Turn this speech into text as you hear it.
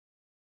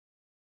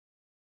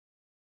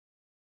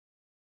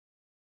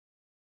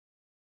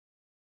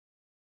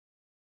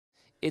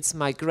it's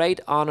my great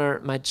honor,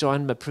 my joy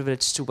and my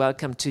privilege to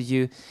welcome to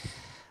you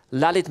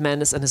Lalith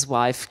Mendis and his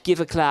wife. Give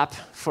a clap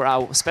for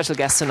our special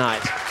guest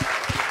tonight.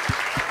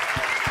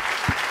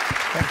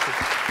 Thank you.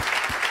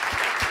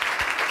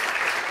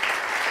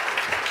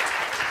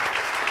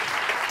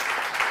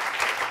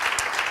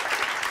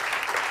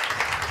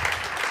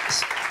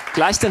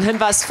 Gleich den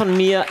Hinweis von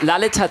mir,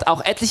 Lalith hat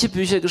auch etliche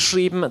Bücher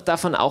geschrieben,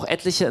 davon auch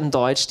etliche in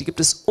Deutsch. Die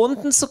gibt es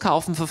unten zu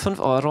kaufen für 5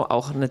 €,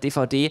 auch eine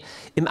DVD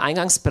im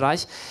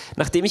Eingangsbereich.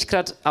 Nachdem ich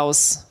gerade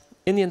aus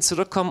Indien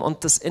zurückkomme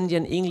und das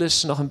Indian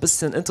English noch ein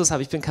bisschen Intus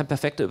habe, ich bin kein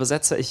perfekter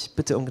Übersetzer, ich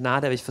bitte um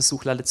Gnade, aber ich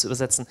versuche Lalith zu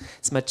übersetzen.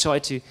 It's my joy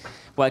to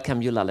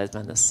welcome you, Lalith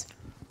Mendis.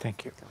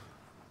 Thank you.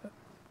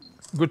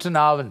 Guten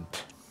Abend.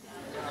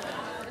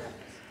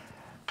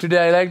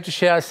 Today I'd like to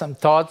share some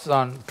thoughts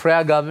on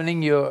prayer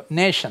governing your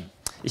nation.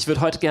 Ich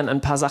würde heute gerne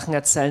ein paar Sachen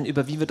erzählen,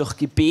 über wie wir durch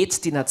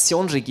Gebet die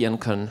Nation regieren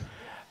können.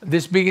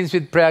 This begins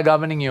with prayer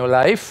governing your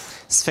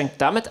life. Es fängt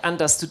damit an,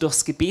 dass du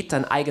durchs Gebet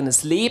dein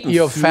eigenes Leben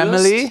Your führst,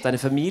 family, deine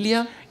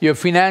Familie, your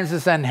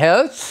finances and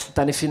health,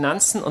 deine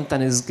Finanzen und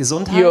deine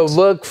Gesundheit, your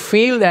work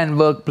field and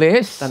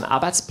workplace, dein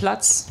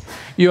Arbeitsplatz,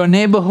 your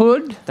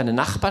neighborhood, deine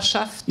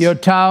Nachbarschaft,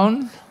 your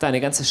town, deine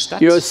ganze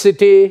Stadt, your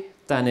city,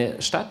 deine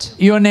Stadt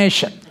your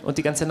nation. und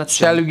die ganze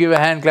Shall we Nation. give a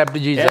hand clap to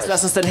Jesus? Jetzt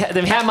lass uns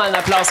dem Herrn mal einen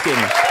Applaus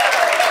geben.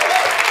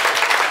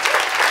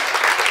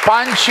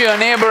 Punch your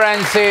neighbor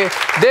and say,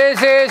 this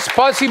is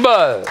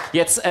possible.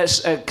 Jetzt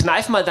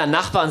kneif mal deinen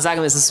Nachbarn und sag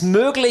ihm, es ist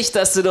möglich,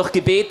 dass du durch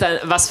Gebet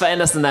was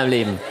veränderst in deinem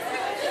Leben.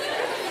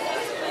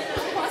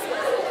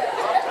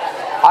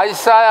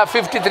 Isaiah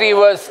 53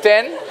 verse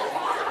 10.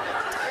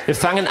 Wir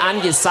fangen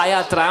an,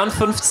 Jesaja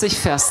 53,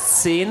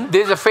 Vers 10.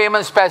 This is a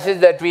famous passage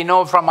that we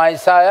know from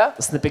Isaiah.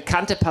 Das ist eine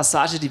bekannte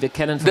Passage, die wir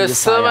kennen von The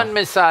Jesaja. servant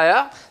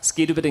Messiah. Es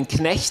geht über den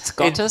Knecht The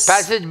Gottes.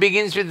 passage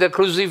begins with the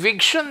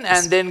crucifixion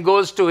and then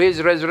goes to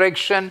his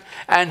resurrection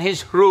and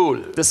his rule.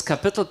 Das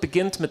Kapitel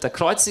beginnt mit der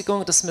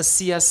Kreuzigung des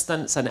Messias,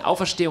 dann seine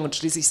Auferstehung und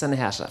schließlich seine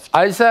Herrschaft.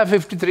 Isaiah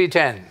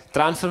 53:10.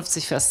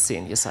 53, Vers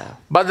 10, Jesaja.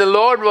 But the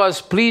Lord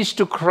was pleased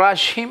to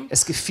crush him,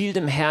 Es gefiel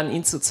dem Herrn,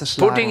 ihn zu putting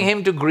zerschlagen,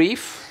 him to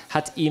grief.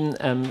 hat ihn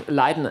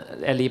Leiden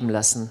erleben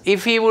lassen,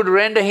 If he would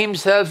render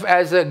himself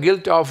as a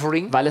guilt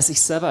offering. weil er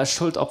sich selber als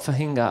Schuldopfer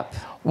hingab.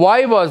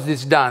 Why was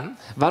this done?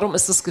 Warum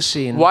ist das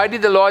geschehen? Why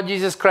did the Lord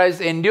Jesus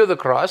Christ endure the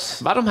cross?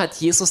 Warum hat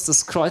Jesus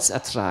das Kreuz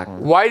ertragen?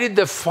 Why did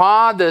the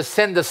Father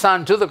send the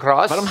Son to the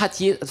cross? Warum hat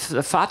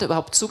der Vater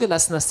überhaupt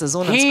zugelassen, dass der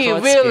Sohn ans He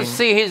Kreuz will ging?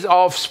 see his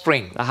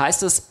offspring. Da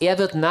heißt es, er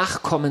wird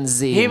Nachkommen He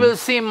sehen. will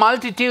see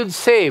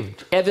multitudes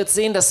saved. Er wird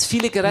sehen, dass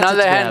viele gerettet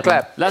Another hand werden.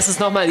 clap. Lass uns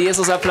nochmal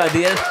Jesus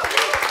applaudieren.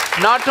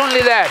 Not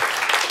only that,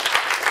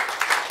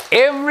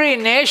 every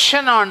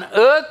nation on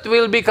earth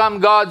will become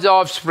God's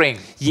offspring.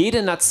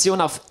 Jede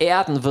Nation auf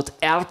Erden wird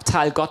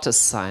Erbteil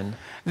Gottes sein.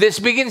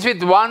 This begins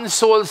with one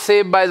soul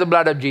saved by the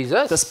blood of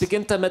Jesus. Das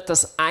beginnt damit,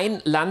 dass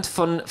ein Land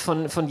von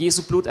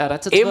Jesu Blut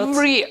errettet wird.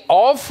 Every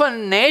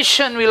orphan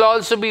nation will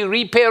also be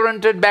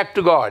reparented back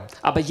to God.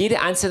 Aber jede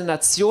einzelne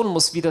Nation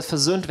muss wieder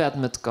versöhnt werden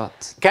mit Gott.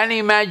 Can you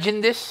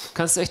imagine this?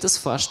 Kannst du euch das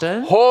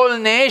vorstellen? Whole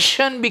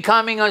nation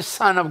becoming a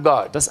son of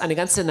God. Dass eine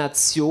ganze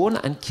Nation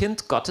ein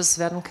Kind Gottes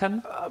werden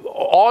kann?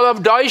 All of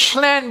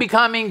Deutschland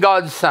becoming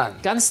God's son.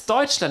 Ganz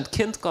Deutschland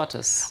Kind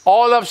Gottes.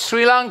 All of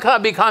Sri Lanka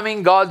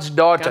becoming God's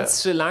daughter.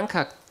 Ganz Sri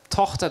Lanka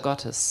Tochter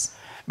Gottes.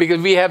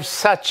 Because we have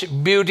such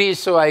beauty,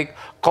 so I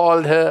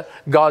called her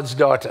God's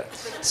daughter.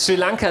 Sri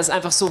Lanka ist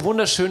einfach so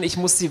wunderschön, ich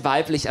muss sie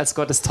weiblich als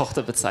Gottes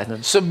Tochter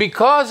bezeichnen. So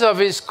because of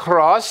his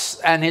cross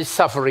and his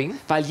suffering,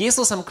 Weil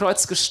Jesus am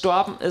Kreuz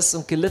gestorben ist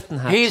und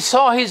gelitten hat, he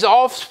saw his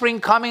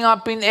offspring coming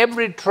up in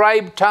every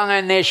tribe, tongue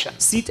and nation.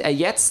 sieht er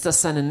jetzt,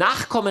 dass seine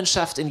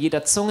Nachkommenschaft in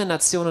jeder Zunge,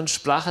 Nation und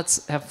Sprache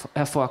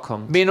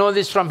hervorkommt. We know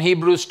this from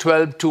Hebrews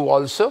 12:2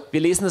 also.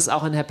 Wir lesen es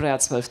auch in Hebräer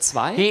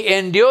 12,2. He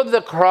endured the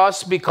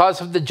cross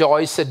because of the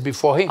joy set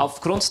before him.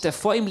 Aufgrund der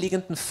vor ihm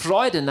liegenden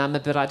Freude nahm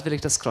er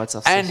bereitwillig das Kreuz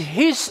auf And sich.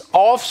 his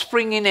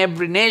offspring in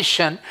every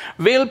nation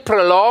will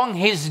prolong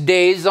his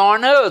days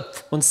on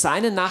earth. Und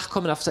seine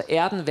Nachkommen auf der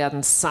Erde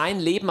werden sein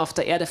Leben auf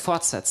der Erde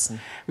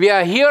fortsetzen. We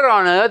are here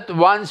on earth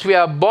once we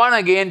are born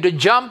again to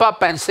jump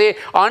up and say,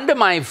 under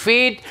my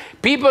feet,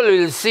 people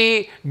will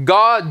see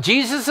God,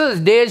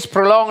 Jesus' days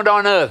prolonged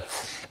on earth.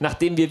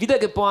 Nachdem wir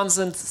wiedergeboren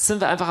sind, sind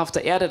wir einfach auf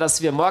der Erde,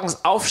 dass wir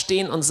morgens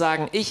aufstehen und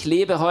sagen, ich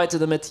lebe heute,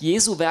 damit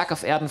Jesu Werk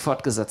auf Erden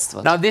fortgesetzt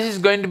wird. Now this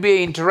is going to be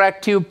an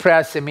interactive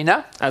prayer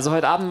seminar. Also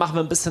heute Abend machen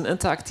wir ein bisschen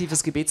interaktives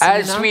As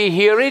Gebetsseminar. we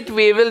hear it,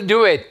 we will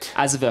do it.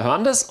 Also wir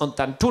hören das und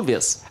dann tun wir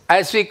es.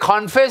 As we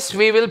confess,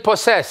 we will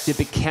possess. Wir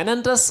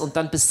bekennen das und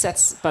dann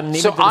nehmen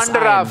So wir das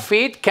under our ein.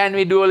 feet, can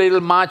we do a little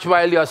march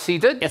while you are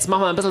seated? Jetzt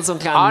machen wir ein bisschen so einen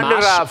kleinen Under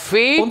our Marsch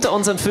feet. unter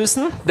unseren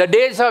Füßen. The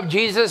days of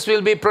Jesus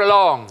will be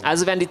prolonged.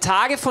 Also werden die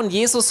Tage von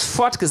Jesus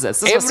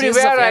fortgesetzt. Das, was Jesus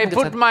auf Everywhere I Erden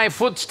put getan hat. my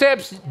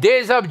footsteps,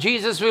 days of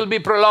Jesus will be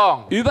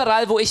prolonged.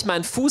 Überall, wo ich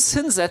meinen Fuß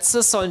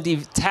hinsetze, sollen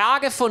die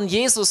Tage von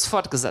Jesus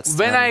fortgesetzt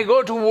When I werden.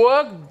 go to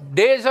work,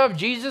 days of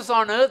Jesus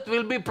on earth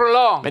will be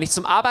prolonged. Wenn ich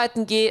zum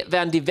Arbeiten gehe,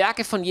 werden die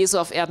Werke von Jesu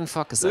auf Erden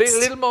fortgesetzt.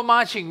 Little more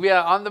marching. We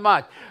are on the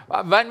march.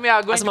 When we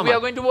are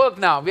going to work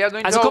now. We are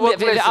going Also to komm, our wir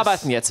workplaces.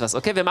 arbeiten jetzt was,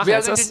 okay? Wir machen We are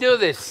jetzt going was. to do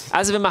this.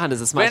 Also wir machen das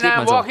jetzt mal. When I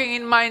am walking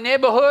in my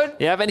neighborhood,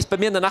 Ja, wenn ich bei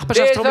mir in der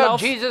Nachbarschaft days of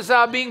rumlaufe, Jesus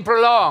are being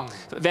prolonged.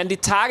 werden die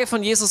Tage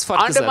von Jesus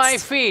Under my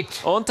fortgesetzt. feet,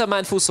 Unter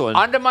meinen Fußsohlen,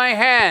 under my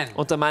hand,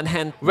 unter meinen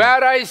Händen, where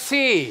I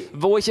see,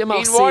 wo ich immer auch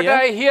in what sehe,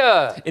 I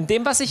hear, in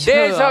dem, was ich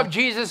days höre, of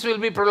Jesus will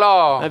be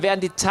prolonged. da werden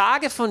die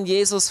Tage von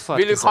Jesus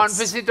Will you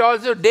confess fortgesetzt. it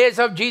also? Days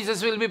of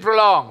Jesus will be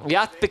prolonged.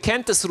 Ja,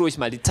 bekennt es ruhig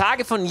mal. Die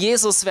Tage von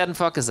Jesus werden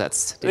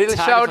fortgesetzt. Die Little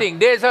Tage shouting.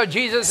 Days of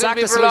Jesus von, will sagt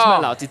be es ruhig mal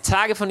prolonged. laut. Die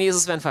Tage von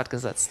Jesus werden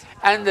fortgesetzt.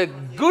 And the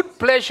good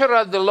pleasure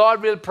of the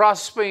Lord will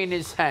prosper in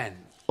his hand.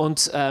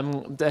 Und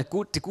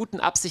die guten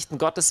Absichten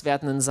Gottes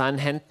werden in seinen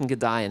Händen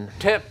gedeihen.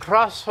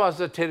 Cross was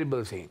a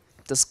terrible thing.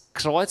 Das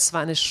Kreuz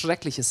war eine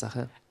schreckliche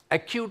Sache.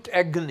 Acute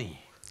agony.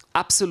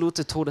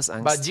 Absolute But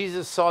Todesangst.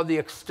 Jesus saw the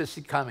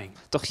ecstasy coming.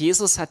 Doch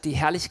Jesus hat die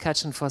Herrlichkeit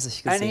schon vor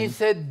sich And he gesehen.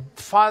 said,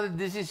 Father,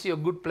 this is your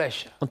good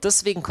pleasure. Und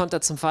deswegen konnte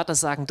er zum Vater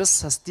sagen,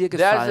 das hast dir This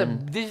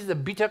gefallen. is the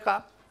bitter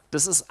cup.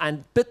 Das ist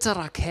ein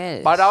bitterer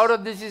Kelch. But out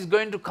of this is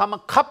going to come a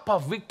cup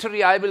of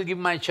victory I will give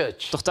my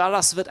church. Doch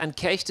daraus wird ein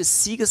Kelch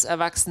des Sieges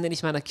erwachsen, den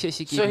ich meiner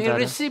Kirche So geben he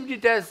werde. received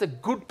it as the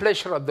good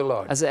pleasure of the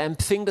Lord. Also er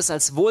empfing das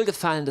als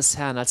Wohlgefallen des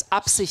Herrn, als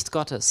Absicht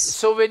Gottes.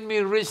 So when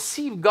we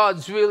receive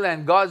God's will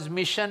and God's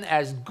mission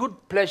as good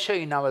pleasure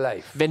in our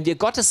life, Wenn wir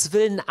Gottes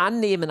Willen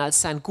annehmen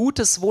als sein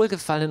gutes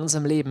Wohlgefallen in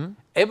unserem Leben,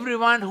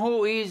 everyone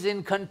who is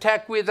in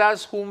contact with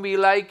us, whom we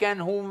like and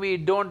whom we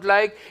don't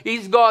like,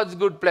 is God's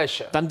good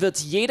pleasure. dann wird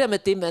jeder,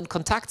 mit dem wir in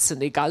Kontakt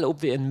sind, egal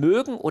ob wir ihn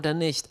mögen oder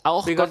nicht,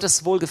 auch Because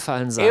Gottes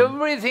Wohlgefallen sein.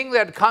 Everything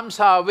that comes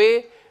our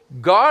way,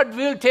 God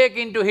will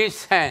take into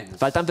his hands.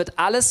 Weil dann wird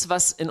alles,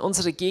 was in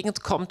unsere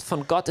Gegend kommt,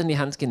 von Gott in die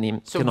Hand So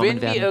genommen when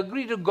we werden.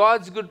 agree to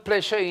God's good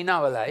pleasure in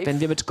our life,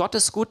 Wenn wir mit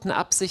Gottes guten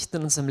Absichten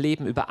in unserem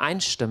Leben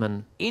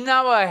übereinstimmen, in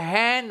our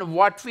hand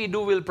what we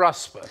do will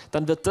prosper.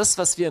 dann wird das,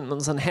 was wir in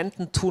unseren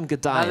Händen tun, Another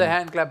gedeihen.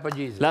 hand clap for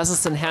Jesus. Lass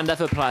uns den Herrn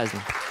dafür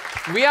preisen.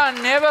 We are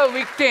never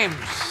victims.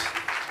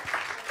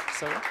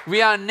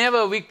 We are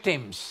never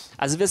victims.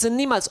 Also wir sind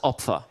niemals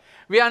Opfer.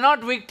 We are not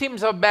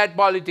victims of bad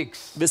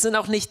politics. Wir sind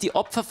auch nicht die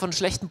Opfer von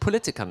schlechten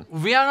Politikern.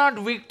 We are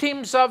not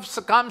victims of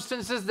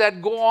circumstances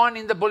that go on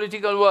in the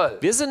political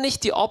world. Wir sind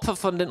nicht die Opfer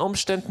von den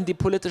Umständen, die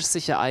politisch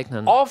sich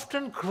ereignen.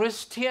 Often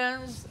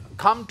Christians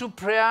come to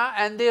prayer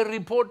and they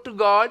report to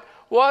God,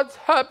 what's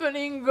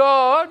happening,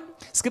 God?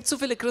 Es gibt so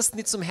viele Christen,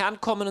 die zum Herrn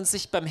kommen und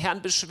sich beim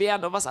Herrn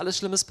beschweren, was alles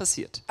Schlimmes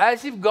passiert.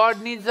 As if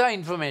God needs our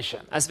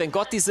information. Als wenn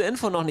Gott diese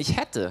Info noch nicht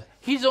hätte.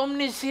 He's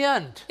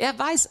omniscient. Er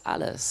weiß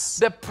alles.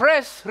 The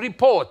press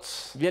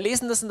reports Wir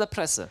lesen das in der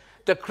Presse.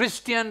 the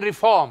Christian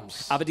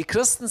reforms. Aber die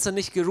Christen sind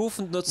nicht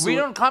gerufen, nur zu We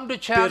don't come to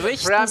prayer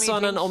berichten,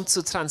 sondern meetings. um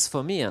zu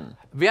transformieren.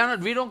 We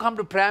don't come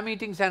to prayer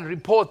meetings and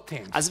report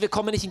things. Also wir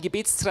kommen nicht in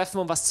Gebetstreffen,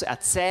 um was zu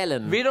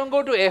erzählen. We don't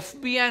go to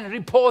FB and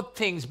report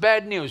things,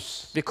 bad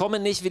news. Wir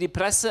kommen nicht wie die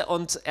Presse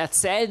und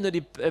erzählen nur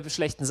die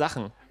schlechten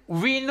Sachen.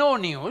 We know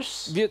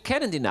news. Wir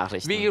kennen die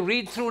Nachrichten. We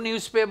read through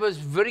newspapers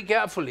very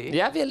carefully.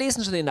 Ja, wir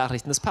lesen schon die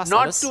Nachrichten, das passt Not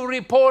alles. to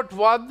report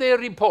what they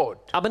report,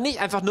 Aber nicht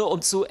einfach nur,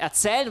 um zu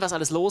erzählen, was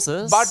alles los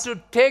ist, but to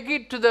take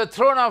it to the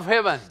throne of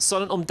heaven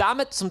sondern um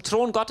damit zum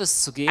Thron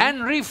Gottes zu gehen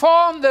and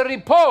reform the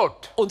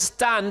report.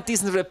 und dann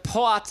diesen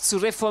Report zu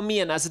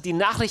reformieren, also die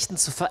Nachrichten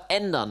zu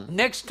verändern.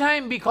 Next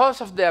time,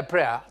 because of their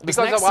prayer, Das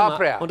because of nächste our Mal,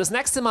 prayer, und das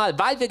nächste Mal,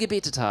 weil wir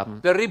gebetet haben,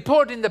 the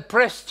report in the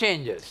press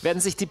changes. werden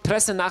sich die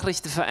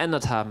Pressenachrichten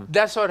verändert haben.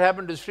 That's what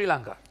happened to Sri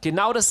Lanka.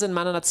 Genau das ist in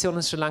meiner Nation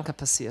in Sri Lanka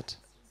passiert.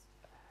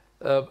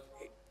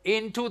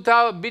 In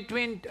 2000,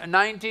 between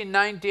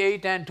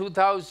 1998 and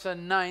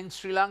 2009,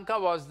 Sri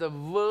Lanka was the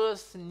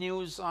worst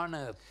news on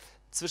earth.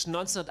 Zwischen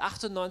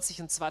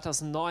 1998 und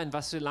 2009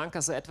 war Sri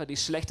Lanka so etwa die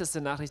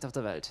schlechteste Nachricht auf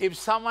der Welt. If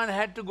someone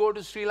had to go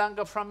to Sri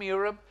Lanka from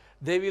Europe,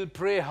 they will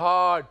pray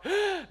hard,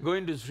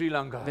 going to Sri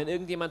Lanka. Wenn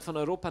irgendjemand von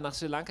Europa nach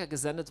Sri Lanka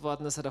gesendet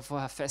worden ist, hat er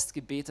vorher fest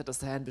gebetet, dass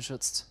der Herr ihn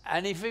beschützt.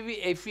 And if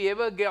we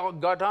ever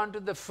got onto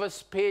the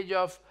first page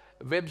of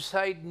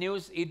website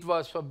news, it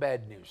was for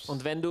bad news.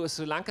 Und wenn du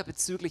Sri Lanka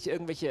bezüglich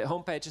irgendwelche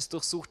Homepages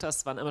durchsucht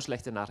hast, waren immer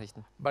schlechte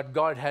Nachrichten. But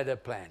God had a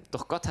plan.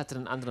 Doch Gott hatte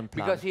einen anderen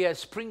Because Plan, he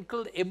has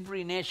sprinkled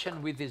every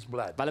nation with his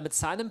blood. weil er mit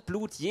seinem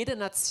Blut jede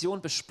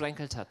Nation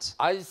besprenkelt hat.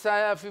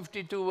 Isaiah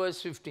 52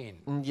 verse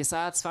 15. In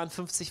Jesaja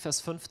 52,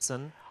 Vers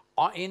 15.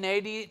 In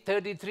AD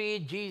 33,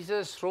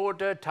 Jesus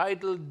wrote a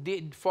title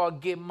for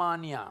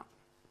Germania,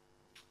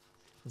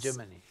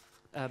 Germany.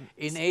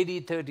 In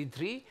AD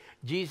 33,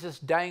 Jesus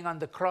dying on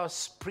the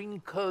cross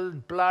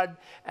sprinkled blood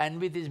and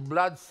with his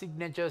blood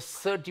signature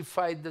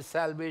certified the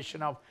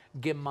salvation of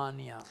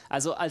Germania.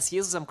 Also als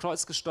Jesus am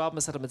Kreuz gestorben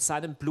ist, hat er mit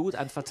seinem Blut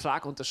einen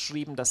Vertrag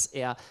unterschrieben, dass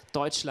er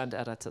Deutschland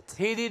errettet.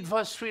 He did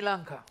for Sri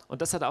Lanka.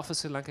 Und das hat er auch für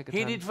Sri Lanka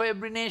He did getan. for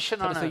every nation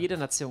Hat on er für earth. jede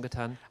Nation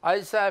getan.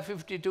 Isaiah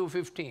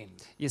 52:15.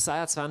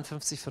 Jesaja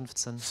 52,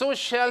 15. So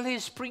shall he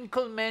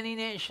sprinkle many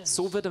nations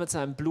So wird er mit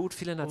seinem Blut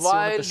viele Nationen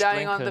while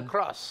dying on the besprenkeln,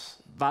 cross.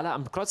 weil er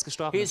am Kreuz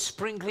gestorben He's ist,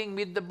 sprinkling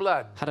with the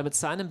blood, hat er mit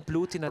seinem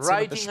Blut die Nation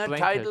writing a title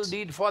besprenkelt,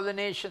 deed for the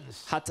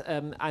nations, hat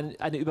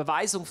eine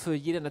Überweisung für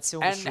jede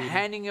Nation and geschrieben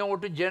handing it over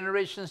to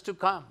generations to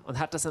come. und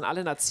hat das an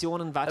alle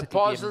Nationen weitergegeben.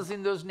 Apostles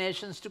in those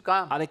nations to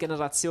come. Alle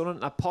Generationen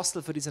und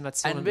Apostel für diese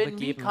Nationen And when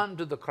we übergeben. come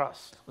to the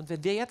cross, Und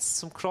wenn wir jetzt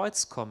zum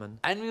Kreuz kommen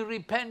and we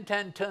repent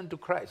and turn to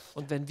Christ,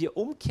 und wenn wir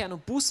umkehren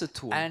und Buße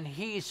tun, and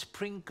He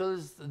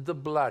sprinkles the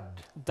blood,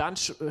 dann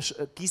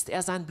gießt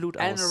er sein Blut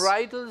and aus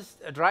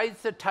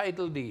writes the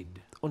title deed,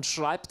 und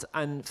schreibt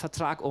einen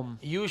Vertrag um.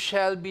 you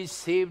shall be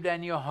saved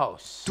and your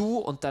house. Du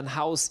und dein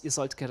Haus, ihr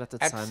sollt gerettet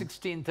Acts sein.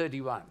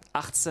 16:31.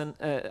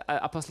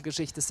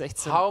 Apostelgeschichte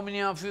 16. How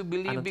many of you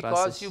believe 31.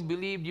 because you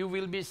believed you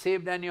will be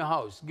saved and your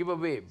house? Give a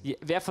wave.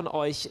 Wer von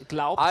euch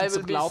glaubt I und zum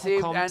will be Glauben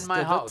saved kommt, and my der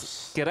wird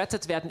house.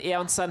 gerettet werden, er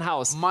und sein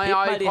Haus. My Heb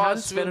mal die house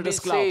Hand, wenn will du be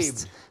das glaubst.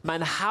 saved.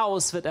 Mein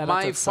Haus wird My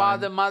errettet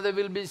father, sein. mother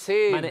will be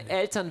saved. Meine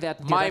Eltern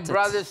werden My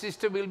brother, gerettet.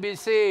 sister will be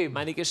saved.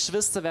 Meine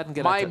Geschwister werden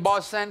My gerettet.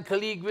 boss and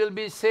colleague will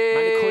be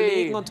Meine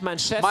Kollegen saved. und mein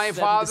Chef My werden gesegnet.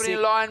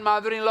 father-in-law and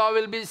mother-in-law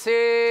will be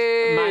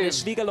Meine saved.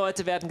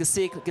 Schwiegerleute werden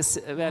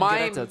werden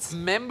My gerettet.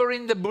 member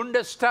in the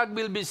Bundestag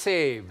will be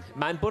saved.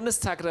 Mein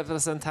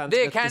Bundestagrepräsentant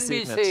They wird can be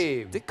gesegnet.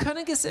 saved. Die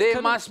können, They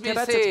können must be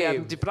gerettet saved.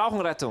 werden. Die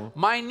brauchen Rettung.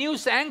 My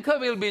news anchor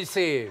will be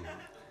saved.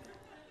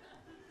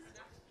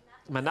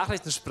 Mein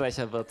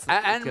Nachrichtensprecher wird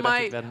And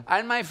gerettet werden.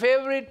 my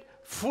favorite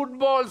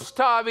football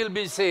star will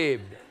be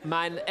saved.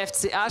 Mein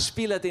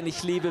FCA-Spieler, den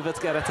ich liebe,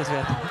 wird gerettet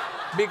werden.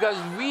 Because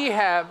we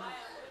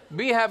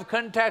have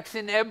contacts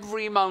in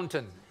every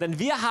mountain. Denn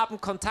wir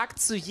haben Kontakt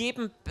zu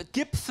jedem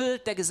Gipfel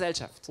der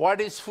Gesellschaft. What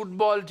is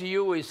football to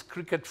you is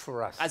cricket for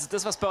us. Also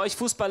das, was bei euch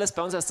Fußball ist,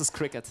 bei uns ist das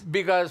Cricket.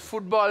 Because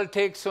football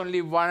takes only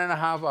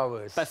 1.5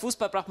 hours. Bei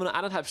Fußball braucht man nur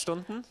 1,5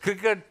 Stunden.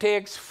 Cricket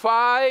takes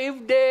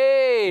 5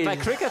 days. Bei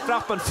Cricket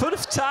braucht man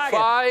 5 Tage.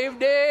 5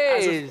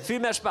 Also days. viel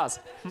mehr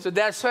Spaß. So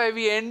that's why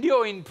we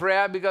endure in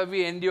prayer, because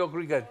we endure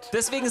cricket.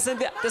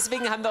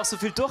 Deswegen haben wir auch so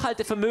viel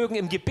Durchhaltevermögen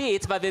im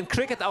Gebet, weil wir im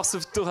Cricket auch so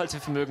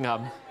Durchhaltevermögen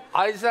haben.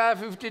 Isaiah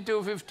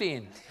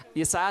 52:15.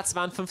 Jesaja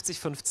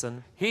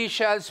 52,15. He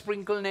shall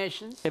sprinkle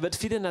nations. Er wird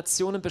viele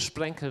Nationen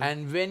besprenkeln.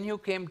 And when you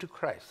came to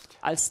Christ,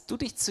 Als du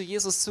dich zu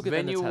Jesus when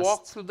zugewendet you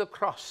walked hast, through the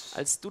cross,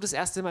 als du das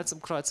erste Mal zum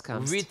Kreuz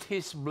kamst, with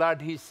his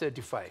blood he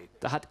certified,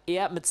 da hat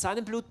er mit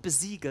seinem Blut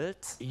besiegelt,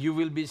 you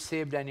will be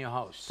saved and your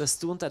house. dass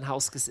du und dein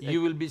Haus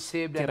You will be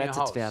saved and your gerettet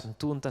house. werden.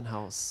 Du und dein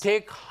Haus.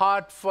 Take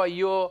heart for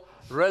your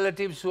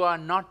relatives who are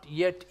not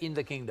yet in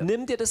the kingdom.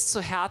 Nimm dir das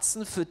zu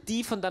Herzen für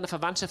die von deiner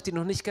Verwandtschaft, die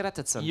noch nicht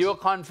gerettet sind. Your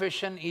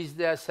confession is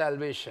their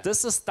salvation.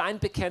 Das ist dein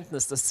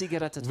Bekenntnis, dass sie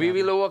gerettet We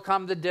will werden.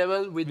 overcome the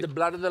devil with the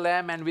blood of the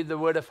Lamb and with the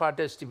word of our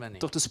testimony.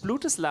 Durch das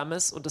Blut des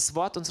Lammes und das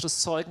Wort unseres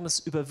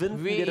Zeugnisses überwinden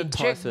We wir den inject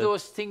Teufel.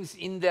 those things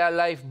in their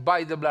life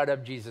by the blood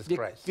of Jesus Wir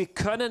Christ.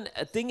 können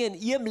Dinge in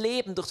ihrem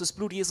Leben durch das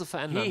Blut Jesu He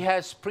verändern.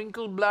 has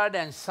sprinkled blood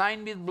and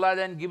signed with blood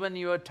and given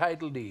you a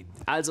title deed.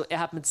 Also er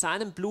hat mit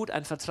seinem Blut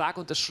einen Vertrag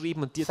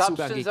unterschrieben und dir Zugang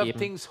Substance of gegeben.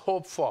 things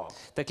hoped for.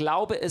 Der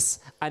Glaube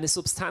ist eine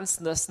Substanz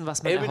dessen,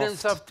 was man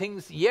Evidence erhofft. of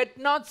things yet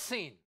not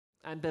seen.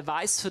 Ein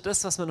Beweis für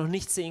das, was man noch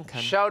nicht sehen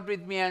kann. Shout with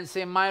me and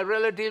say, my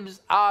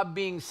relatives are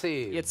being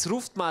saved. Jetzt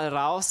ruft mal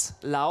raus,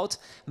 laut,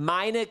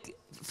 meine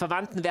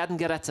Verwandten werden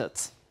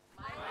gerettet.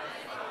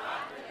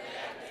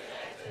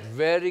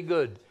 Very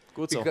good.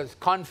 Gut so. Because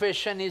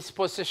confession is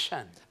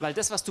possession. Weil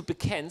das, was du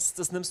bekennst,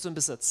 das nimmst du in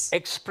Besitz.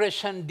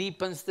 Expression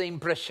deepens the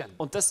impression.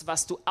 Und das,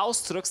 was du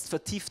ausdrückst,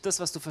 vertieft das,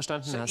 was du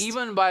verstanden So hast.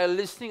 even while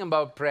listening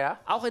about prayer,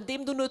 Auch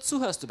indem du nur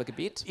zuhörst über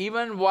Gebet,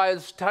 even while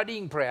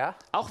studying prayer,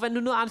 auch wenn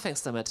du nur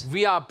anfängst damit,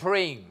 we are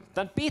praying.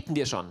 dann beten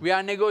wir schon. We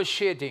are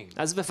negotiating.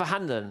 Also wir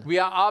verhandeln.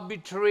 We are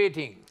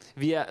arbitrating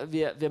Wir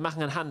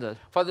machen einen Handel.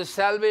 for the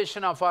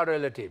salvation of our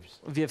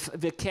relatives. Wir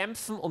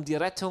kämpfen um die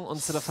Rettung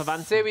unserer Say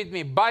Verwandten. with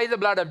me, by the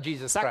blood of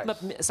Jesus Christ.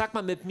 Sag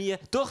mal mit mir,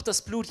 durch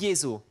das Blut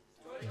Jesu.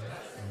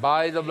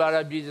 By the blood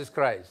of Jesus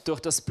Christ.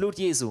 Durch das Blut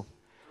Jesu.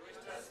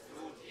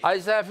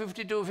 Isaiah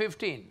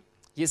 52:15.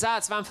 Jesaja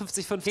He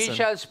 52,15.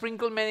 shall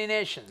sprinkle many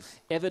nations.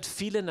 Er wird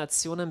viele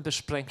Nationen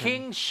besprenkeln.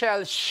 Kings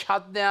shall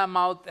shut their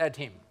mouth at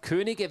him.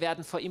 Könige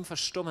werden vor ihm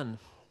verstummen.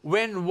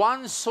 When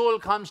one soul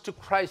comes to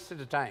Christ at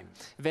a time,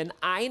 Wenn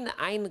ein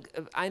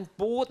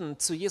Boden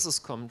zu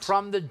Jesus kommt,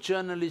 from the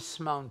journalist's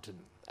mountain,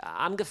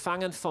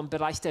 angefangen vom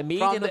Bereich der from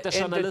Medien the und der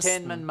entertainment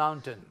Journalisten,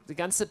 mountain, der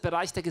ganze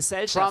Bereich der from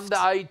Gesellschaft,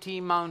 the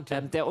IT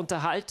mountain, der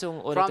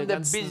Unterhaltung oder from der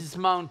the ganzen biz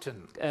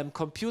mountain,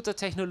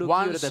 Computertechnologie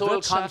one oder der soul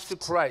comes Wirtschaft, to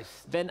Christ.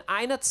 wenn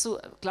einer zu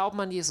Glauben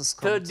an Jesus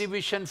Third kommt,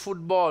 division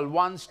football,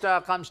 one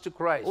star comes to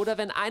Christ. oder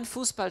wenn ein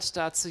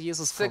Fußballstar zu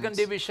Jesus Second kommt,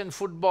 division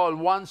football,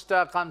 one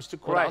star comes to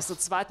oder aus der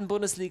Christ. zweiten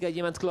Bundesliga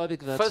jemand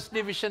gläubig wird, First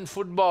division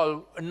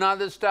football,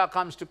 another star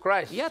comes to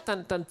Christ. ja,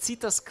 dann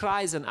zieht das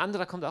Kreise, ein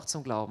anderer kommt auch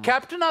zum Glauben.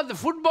 Captain of the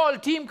football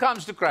team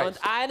comes to Christ. Und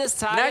eines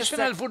Tages,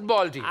 National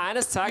football team.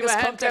 eines Give Tages a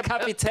hand kommt der clap,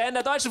 Kapitän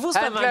der deutschen hand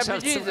clap to Fußballmannschaft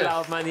zum Jesus.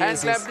 Glauben an Hand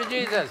Jesus. clap to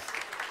Jesus.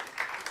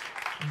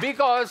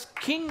 Because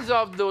kings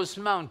of those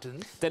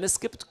mountains, Denn es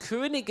gibt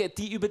Könige,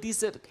 die über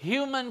diese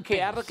human kings,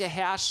 Berge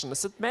herrschen.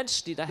 Es sind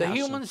Menschen, die da the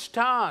human herrschen.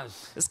 stars,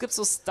 Es gibt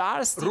so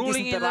Stars, die in ruling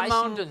diesen in the Bereichen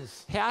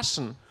mountains.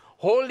 herrschen.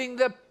 holding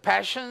the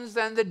passions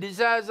and the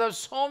desires of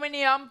so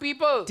many young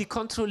people. Die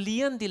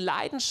kontrollieren die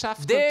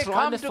Leidenschaften They und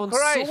Träume come to von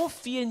Christ. so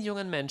vielen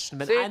jungen Menschen.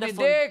 Wenn Say, einer von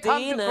they come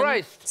to denen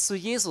Christ. zu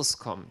Jesus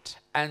kommt,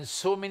 And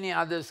so many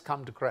others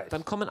come to Christ.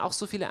 dann kommen auch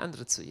so viele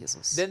andere zu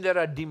Jesus. Then there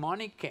are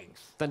demonic kings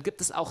Dann gibt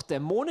es auch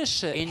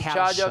dämonische in charge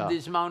Herrscher, of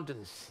these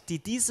mountains, die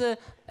diese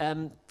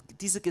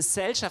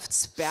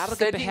Gesellschaftsberge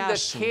setting the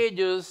beherrschen,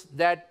 cages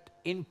that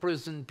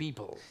imprison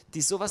people.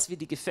 die sowas wie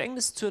die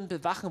Gefängnistüren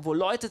bewachen, wo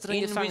Leute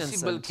drin gefangen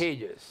Invisible sind.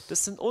 cages.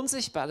 Das sind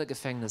unsichtbare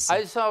Gefängnisse.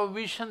 I saw a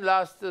vision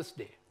last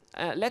Thursday.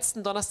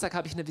 Letzten Donnerstag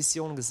habe ich eine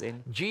Vision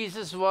gesehen.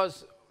 Jesus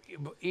was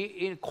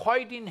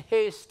quite in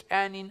haste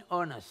and in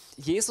earnest.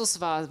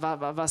 Jesus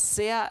war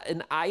sehr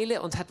in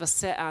Eile und hat was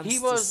sehr He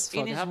Ernstes was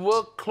in his vorgehabt.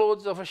 work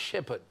clothes of a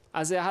shepherd.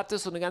 Also er hatte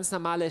so eine ganz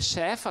normale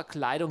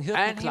Schäferkleidung, And he was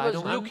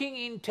Hirtenkleidung an. looking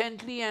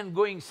intently and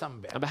going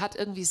somewhere. Aber er hat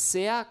irgendwie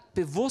sehr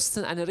bewusst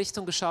in eine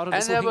Richtung geschaut und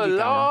And ist so there were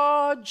hingegangen.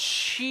 large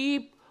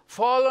sheep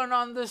fallen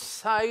on the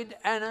side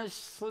and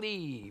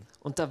asleep.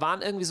 Und da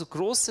waren irgendwie so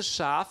große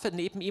Schafe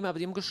neben ihm, aber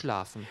die haben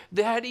geschlafen.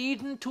 They had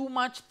eaten too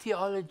much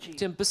theology.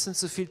 Die haben ein bisschen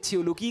zu viel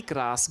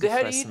Theologiegras They had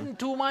gefressen. eaten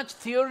too much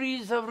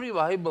theories of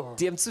revival.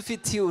 Die haben zu viel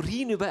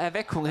Theorien über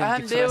Erweckungen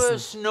And they were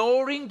gefressen.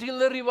 snoring till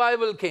the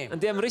revival came.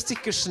 Und die haben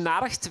richtig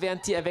geschnarcht,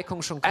 während die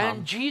Erweckung schon kam.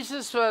 And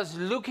Jesus was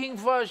looking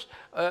for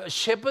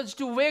shepherds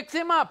to wake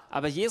them up.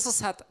 Aber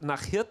Jesus hat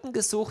nach Hirten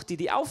gesucht,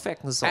 die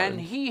aufwecken And sollen.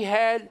 he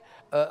had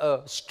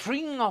a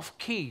string of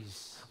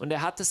keys Und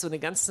er hatte so eine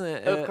ganze,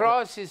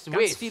 across his ganz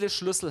waist. viele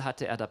Schlüssel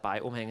hatte er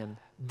dabei umhängen.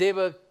 They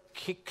were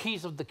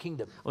keys of the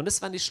kingdom. Und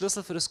das waren die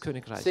Schlüssel für das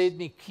Königreich. Say it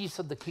me, keys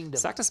of the kingdom.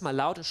 Sag das mal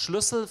laut,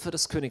 Schlüssel für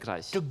das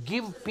Königreich. To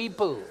give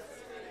people,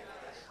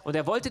 Und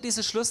er wollte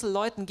diese Schlüssel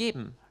Leuten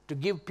geben, to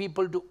give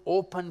people to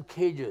open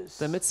cages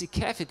damit sie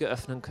Käfige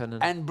öffnen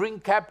können and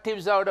bring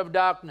captives out of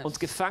darkness. und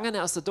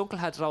Gefangene aus der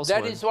Dunkelheit That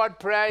rausholen. is what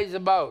prayer is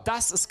about.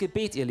 Das ist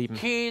Gebet, ihr Lieben.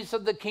 Keys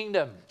of the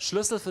kingdom.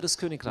 Schlüssel für das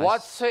Königreich.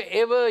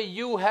 Whatsoever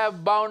you have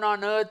bound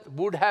on earth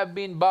would have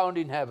been bound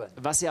in heaven.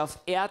 Was ihr auf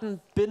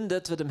Erden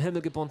bindet, wird im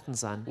Himmel gebunden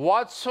sein.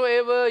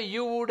 Whatsoever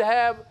you would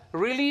have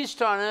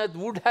released on earth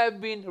would have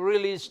been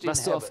released in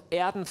Was du heaven. auf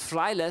Erden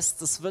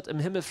freilässt, das wird im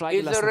Himmel It's a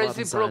freigelassen worden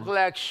reciprocal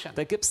sein. action.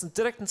 Da gibt es einen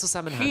direkten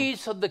Zusammenhang.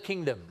 Keys of the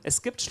kingdom. Es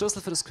gibt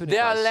Schlüssel für das They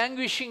are Königreich.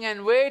 languishing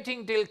and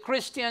waiting till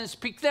Christians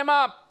pick them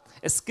up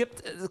Es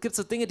gibt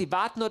so Dinge, die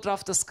warten nur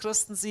darauf, dass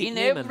Christen sie in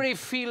nehmen. every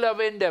field of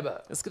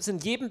endeavor. Es gibt es in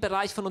jedem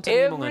Bereich von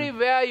Unternehmungen.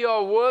 Everywhere you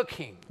are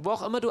working, Wo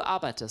auch immer du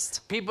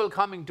arbeitest, people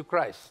coming to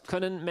Christ.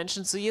 können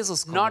Menschen zu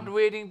Jesus Not kommen.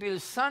 waiting till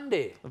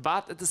Sunday.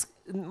 Das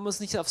muss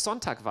nicht auf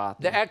Sonntag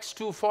warten. The Acts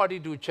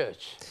 2:42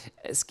 church.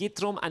 Es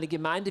geht darum, eine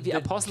Gemeinde wie The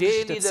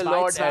Apostelgeschichte daily the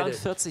Lord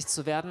 2,42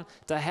 zu werden.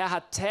 Der Herr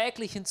hat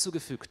täglich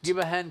hinzugefügt.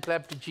 Give a hand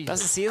clap to Lass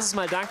Jesus. uns Jesus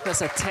mal danken,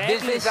 dass er This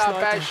täglich is our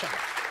Leute... passion.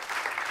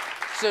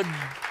 So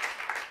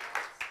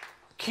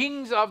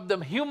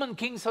human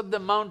kings of the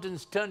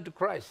mountains turn to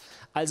Christ.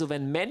 Also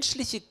wenn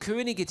menschliche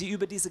Könige, die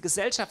über diese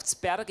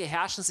Gesellschaftsberge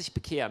herrschen, sich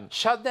bekehren.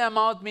 Shut their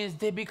mouth means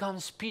they become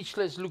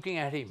speechless looking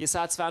at him.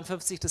 Jesaja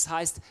 52, das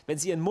heißt, wenn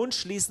sie ihren Mund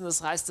schließen,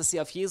 das heißt, dass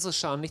sie auf Jesus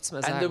schauen und nichts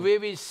mehr And the sagen.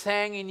 way we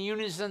sang in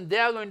unison, they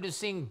are going to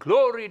sing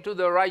glory to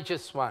the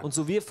righteous one. Und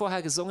so wie wir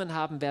vorher gesungen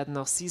haben, werden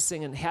auch sie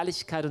singen,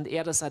 Herrlichkeit und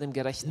Ehre sei dem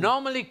Gerechten.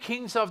 Normally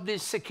kings of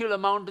these secular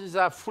mountains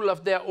are full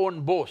of their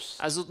own boasts.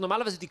 Also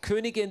normalerweise die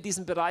Könige in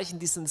diesen Bereichen,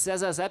 die sind sehr,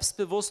 sehr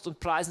selbstbewusst und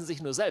preisen sich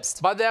nur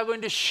selbst. But they are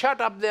going to shut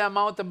up their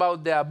mouth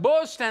about their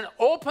boast and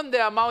open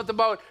their mouth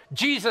about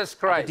Jesus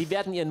Christ. Die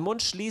werden ihren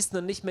Mund schließen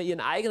und nicht mehr ihren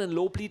eigenen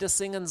Loblieder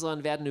singen,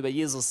 sondern werden über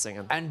Jesus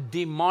singen. And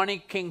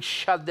demonic kings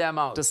shut their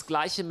mouth. Das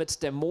gleiche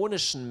mit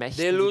dämonischen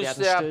Mächten, They die lose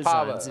werden their still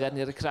power. sein. Sie werden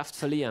ihre Kraft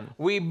verlieren.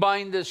 We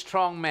bind the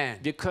strong man.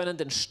 Wir können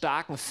den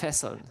Starken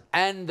fesseln.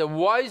 And the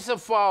voice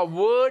of our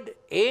word,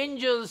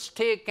 angels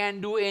take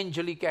and do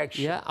angelic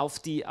action. Ja, auf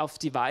die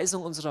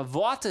Weisung unserer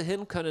Worte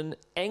hin können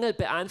Engel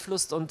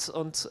beeinflusst und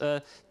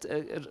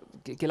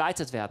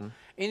geleitet werden.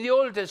 In the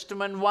Old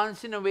Testament,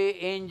 once in a way,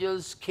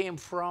 angels came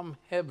from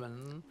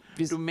heaven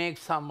to make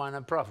someone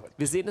a prophet.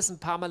 Wir sehen es ein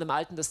paar Mal im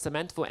Alten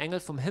Testament, wo Engel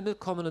vom Himmel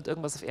kommen und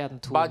irgendwas auf Erden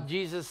tun. But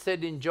Jesus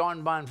said in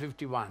John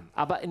 1:51,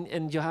 Aber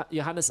in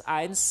Johannes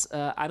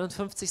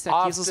 1,51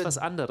 sagt Jesus was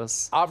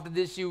anderes. after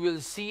this you will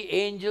see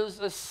angels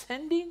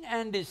ascending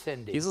and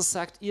descending. Jesus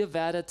sagt, ihr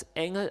werdet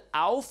Engel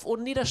auf-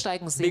 und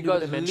niedersteigen sehen über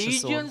Because den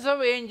Menschensohn. legions of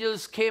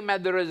angels came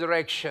at the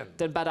resurrection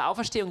Denn bei der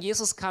Auferstehung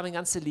Jesus kamen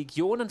ganze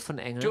Legionen von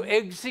to Engeln,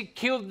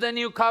 execute the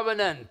new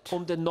covenant.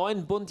 um den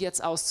neuen Bund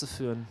jetzt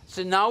auszuführen.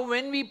 So now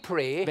when we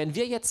pray, Wenn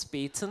wir jetzt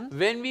beten,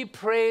 when we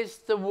praise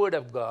the word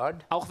of God,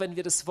 auch wenn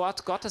wir das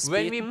Wort Gottes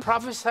when we beten,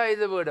 prophesy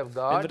the word of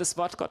wenn wir God, das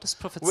Wort Gottes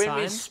when we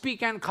prophezeien,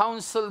 speak and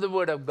counsel the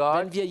word of God,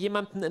 wenn wir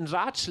jemanden in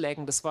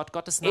Ratschlägen das Wort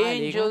Gottes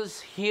nahelegen,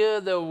 angels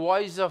hear the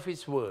voice of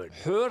his word.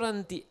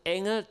 hören die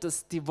Engel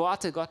die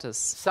Worte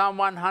Gottes.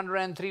 Psalm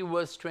 103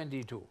 verse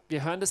 22.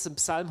 Wir hören das im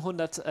Psalm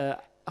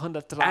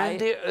 103, and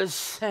they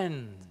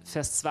ascend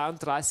Vers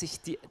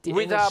 32, die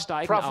with Engel our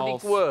steigen prophetic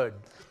auf word.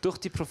 durch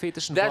die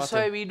prophetischen That's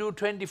why Worte. we do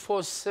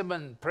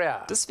 24/7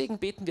 prayer. Deswegen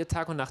beten wir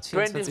Tag und Nacht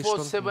 24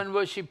 Stunden. 24/7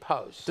 worship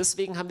house.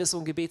 Deswegen haben wir so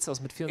ein Gebetshaus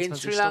mit In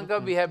 24 Sri Lanka,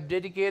 Stunden. we have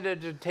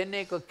dedicated a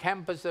 10-acre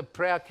campus, a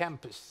prayer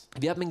campus.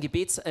 Wir haben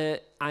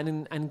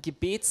ein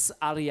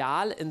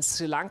Gebetsareal in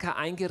Sri Lanka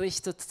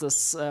eingerichtet,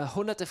 das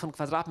hunderte von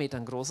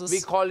Quadratmetern groß We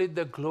ist. call it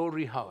the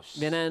glory house.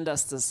 Wir nennen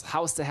das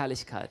Haus der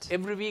Herrlichkeit.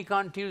 Every week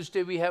on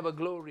Tuesday, we have a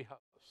glory house.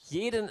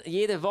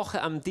 Jede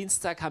Woche am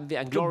Dienstag haben wir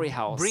ein Glory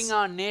House. Bring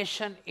our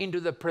nation into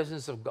the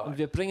presence of Und God.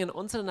 wir bringen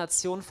unsere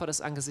Nation vor das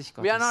Angesicht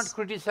We are not Gottes.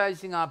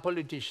 criticizing our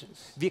politicians.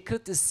 Wir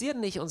kritisieren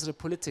nicht unsere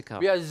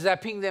Politiker, We are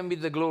zapping them with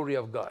the glory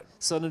of God.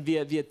 sondern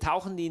wir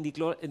tauchen die in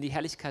die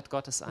Herrlichkeit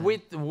Gottes ein. With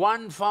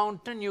one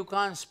fountain, you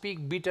can't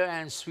speak bitter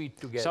and sweet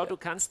Schau, together. du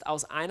kannst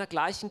aus einer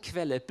gleichen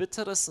Quelle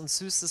bitteres und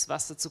süßes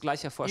Wasser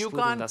zugleich You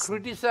hervorsprudeln can't lassen.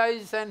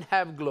 criticize and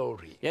have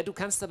glory. Ja, du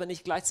kannst aber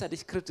nicht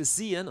gleichzeitig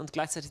kritisieren und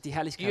gleichzeitig die You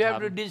Herrlichkeit have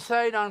to haben.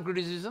 decide on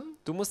criticism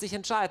Du musst dich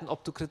entscheiden,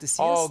 ob du or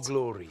kritisierst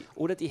glory.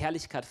 oder die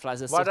Herrlichkeit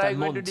freisetzt What durch are you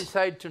deinen going to Mund.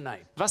 decide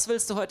tonight? Was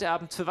willst du heute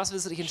Abend, für was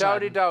willst du dich Shout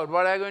entscheiden? it out.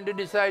 What are you going to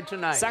decide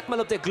tonight? Sag mal,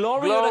 ob der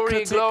Glory oder Glory,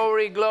 Kritik,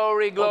 glory,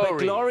 glory, ob ihr glory.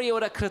 Glory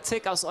oder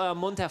Kritik aus eurem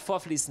Mund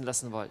hervorfließen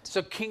lassen wollt.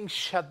 So kings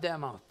shut their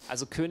mouth.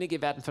 Also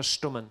Könige werden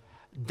verstummen.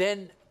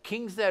 Then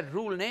kings that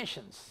rule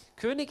nations,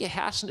 Könige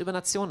herrschen über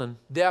Nationen.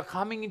 they are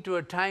coming into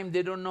a time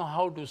they don't know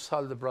how to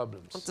solve the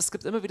problems. Und es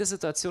gibt immer wieder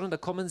Situationen, da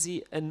kommen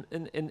sie in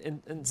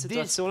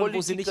Situationen,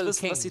 wo sie nicht political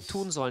wissen, was sie kings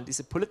tun sollen.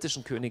 Diese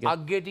politischen Könige. Are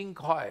getting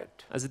quiet,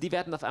 Also die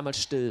werden auf einmal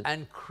still.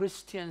 and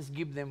Christians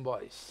give them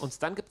voice.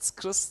 Und dann gibt es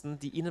Christen,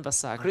 die ihnen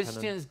was sagen können.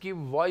 Christians give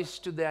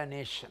voice to their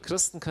nation.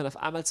 Christen können auf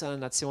einmal zu einer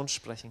Nation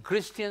sprechen.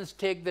 Christians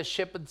take the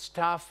shepherd's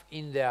staff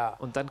in their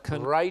Und dann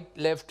können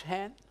left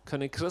hand,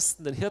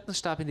 Christen den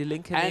Hirtenstab in die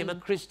linke and nehmen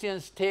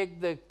Christians take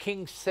the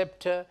king's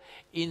scepter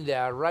in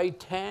their right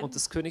und hand,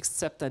 das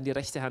Königszepter in die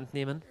rechte Hand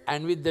nehmen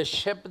and with the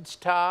shepherd's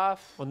staff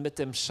und mit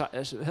dem of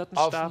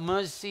Hirtenstab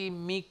mercy,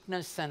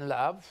 meekness, and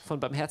love, von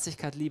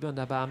Barmherzigkeit, Liebe und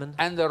Erbarmen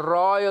and the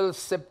royal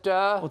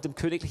scepter und dem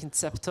königlichen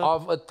Zepter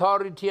of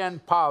authority and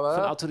von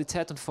power,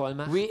 Autorität und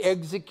Vollmacht we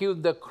execute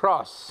the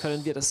cross.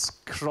 können wir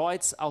das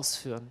Kreuz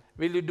ausführen.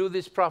 Will you do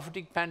this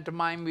prophetic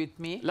pantomime with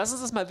me? Lass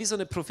uns das mal wie so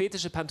eine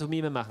prophetische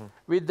Pantomime machen.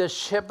 With the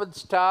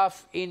shepherd's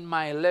staff in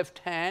my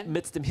left hand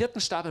Mit dem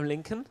Hirtenstab im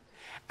linken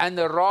and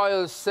the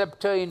royal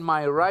scepter in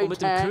my und right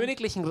mit dem hand,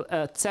 königlichen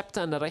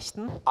Zepter in der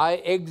rechten I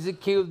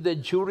execute the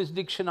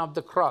jurisdiction of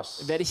the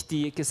cross. werde ich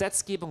die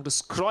Gesetzgebung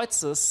des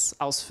Kreuzes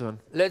ausführen.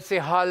 Let's say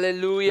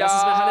hallelujah. Lass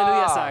uns mal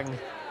Halleluja sagen.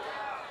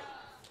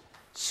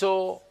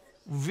 So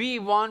we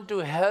want to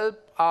help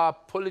our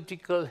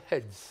political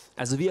heads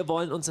Also wir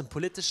wollen unseren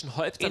politischen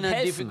Häuptern in a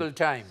helfen difficult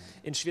time.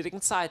 in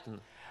schwierigen Zeiten.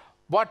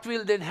 What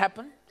will then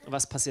happen? Und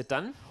was passiert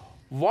dann?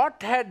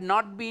 What had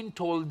not been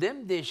told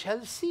them, they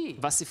shall see.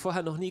 Was sie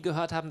vorher noch nie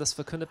gehört haben, das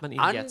verkündet man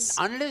ihnen jetzt.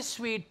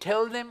 Unless we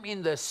tell them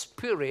in the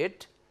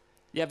spirit,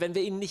 Ja, wenn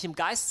wir ihnen nicht im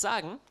Geist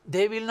sagen,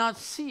 they will not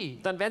see.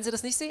 dann werden sie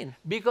das nicht sehen.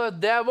 Because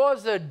there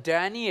was a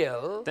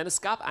Daniel Denn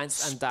es gab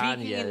einst einen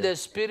speaking in Daniel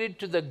the spirit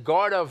to the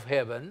God of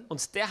heaven.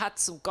 und der hat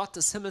zum Gott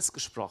des Himmels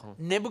gesprochen.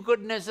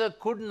 Nebuchadnezzar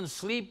couldn't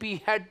sleep,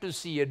 he had to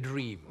see a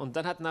dream. Und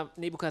dann hat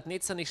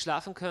Nebukadnezar nicht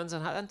schlafen können,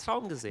 sondern hat einen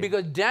Traum gesehen.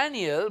 Because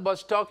Daniel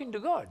was talking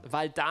to God.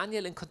 Weil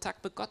Daniel in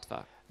Kontakt mit Gott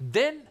war.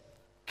 Then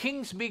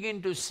kings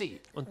begin to see.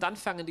 Und dann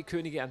fangen die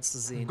Könige an zu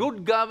sehen.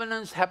 Good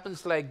governance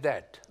happens like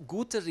that.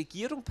 Gute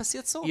Regierung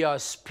passiert so. You are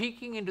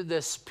speaking into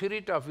the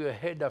spirit of your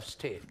head of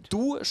state.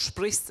 Du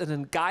sprichst in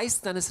den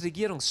Geist deines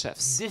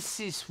Regierungschefs. This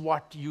is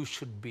what you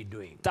should be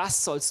doing.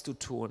 Das sollst du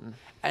tun.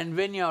 And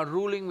when you are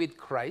ruling with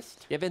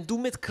Christ, Ja, wenn du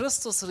mit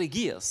Christus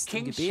regierst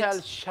im kings shall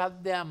Gebet,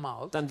 shut their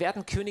mouth, dann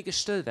werden Könige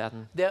still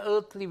werden. their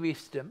earthly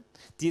wisdom,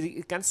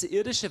 Die ganze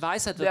irdische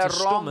Weisheit wird their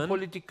wrong verstummen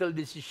political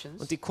decisions,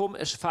 und die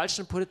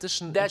falschen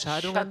politischen that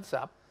Entscheidungen, shuts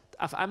up.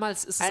 auf einmal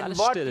ist es And alles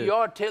what still.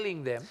 you're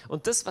telling them,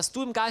 Und das, was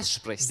du im Geist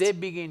sprichst, they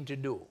begin to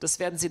do. das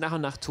werden sie nach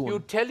und nach You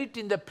tun. tell it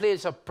in the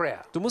place of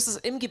prayer. Du musst es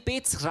im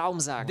Gebetsraum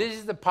sagen. This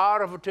is the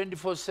power of a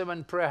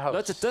 24/7 prayer house.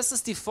 Leute, das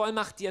ist die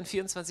Vollmacht, die ein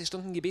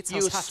 24-Stunden You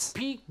Gebetshaus hat.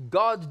 speak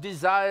God's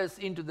desires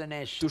into the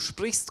nation. Du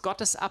sprichst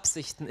Gottes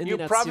Absichten in die You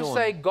Nation.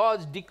 prophesy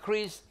God's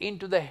decrees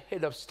into the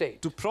head of state.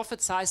 Du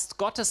prophezeist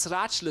Gottes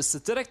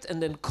Ratschlüsse direkt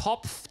in den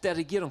Kopf der And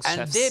they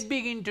Regierungschefs.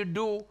 begin to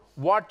do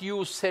what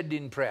you said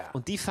in prayer.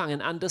 Und die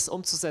fangen an, das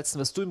umzusetzen,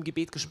 was du im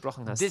Gebet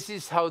gesprochen hast. This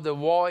is how the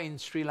war in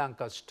Sri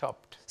Lanka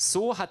stopped.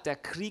 So hat der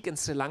Krieg in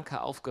Sri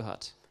Lanka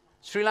aufgehört.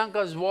 Sri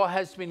Lanka's war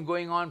has been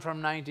going on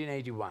from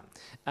 1981.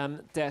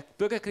 Der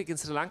Bürgerkrieg in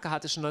Sri Lanka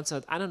hatte schon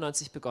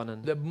 1991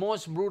 begonnen. The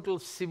most brutal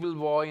civil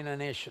war in a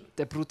nation.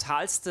 Der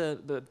brutalste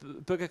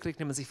Bürgerkrieg,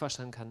 den man sich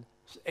vorstellen kann.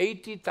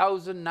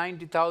 80,000,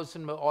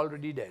 90,000 were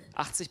already dead.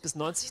 80.000 bis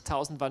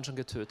 90.000 waren schon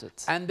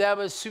getötet. And there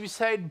were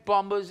suicide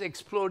bombers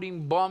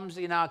exploding bombs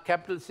in our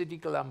capital city,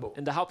 Colombo.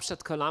 In der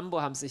Hauptstadt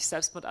Colombo haben sich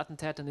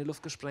Selbstmordattentäter in die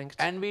Luft gesprengt.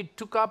 And we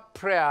took up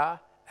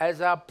prayer as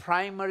our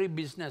primary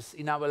business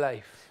in our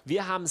life.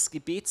 Wir haben das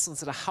Gebet zu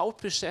unserer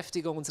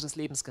Hauptbeschäftigung unseres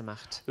Lebens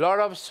gemacht. A lot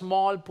of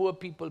small, poor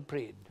people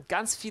prayed.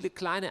 Ganz viele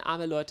kleine,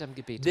 arme Leute haben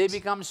They gebetet.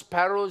 become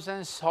sparrows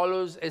and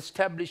swallows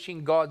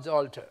establishing God's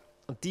altar.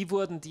 Und die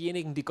wurden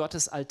diejenigen, die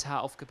Gottes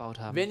Altar aufgebaut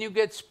haben. When you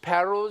get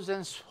sparrows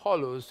and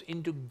swallows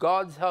into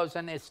God's house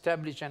and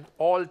establish an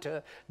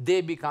altar,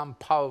 they become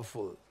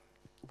powerful.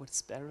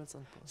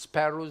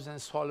 Sparrows and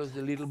swallows,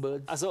 the little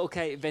birds. Also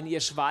okay, wenn ihr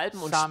Schwalben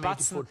und Psalm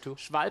Spatzen,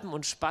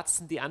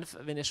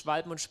 84:2. wenn ihr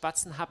Schwalben und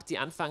Spatzen habt, die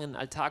anfangen, einen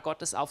Altar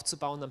Gottes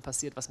aufzubauen, dann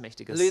passiert was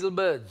Mächtiges. Little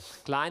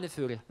birds. Kleine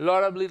Vögel. A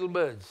lot of little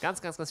birds.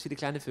 Ganz, ganz, ganz viele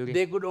kleine Vögel.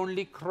 They could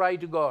only cry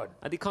to God.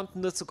 Die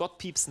konnten nur zu Gott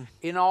piepsen.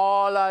 In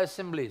all our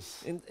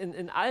assemblies,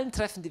 In allen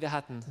Treffen, die wir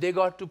hatten, they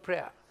got to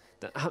prayer.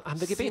 da haben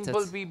wir gebetet.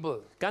 Simple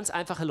people, Ganz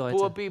einfache poor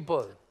Leute,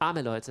 people,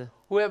 arme Leute,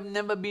 who have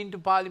never been to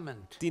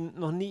parliament. die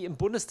noch nie im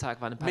Bundestag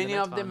waren, im Many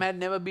of Parlament them waren. had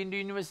never been to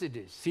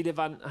universities. Viele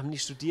haben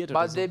nicht studiert oder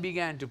But so, they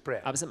began to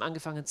pray. aber sie haben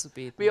angefangen zu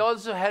beten. We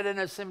also had an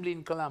assembly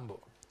in Colombo.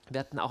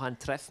 Wir hatten auch ein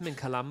Treffen in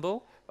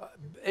Colombo.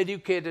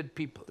 Educated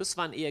people. Das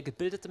waren eher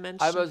gebildete I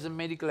Menschen. was a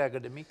medical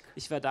academic.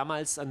 Ich war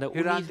damals an der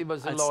Hiranti Uni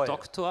was a als lawyer.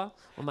 Doktor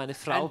und meine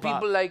Frau And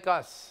people war like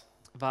us.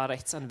 At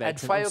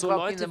Rechtsanwältin. 5 Und so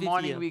o'clock in the Leute wie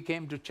morning, wir. we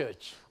came to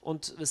church.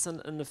 Und wir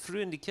sind in der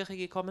Früh in die Kirche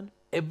gekommen.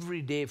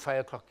 Every day, 5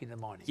 o'clock in the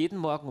morning. Jeden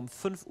Morgen um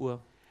 5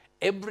 Uhr.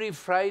 Every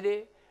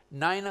Friday,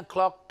 9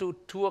 o'clock to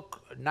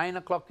 9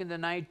 o'clock in the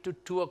night to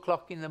 2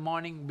 o'clock in the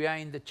morning, we are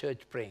in the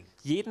church praying.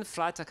 Jeden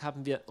Freitag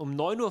haben wir um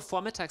 9 Uhr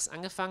vormittags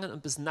angefangen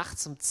und bis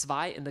nachts um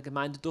 2 in der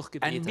Gemeinde And we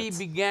durchgebetet.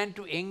 began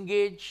to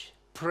engage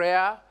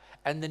prayer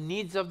and the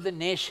needs of the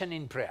nation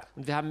in prayer.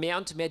 Und wir haben mehr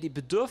und mehr die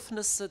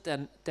Bedürfnisse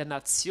der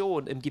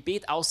Nation im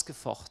Gebet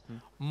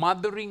ausgefochten.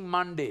 Mothering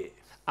Monday,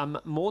 Am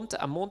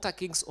Montag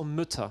ging es um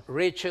Mütter.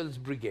 Rachel's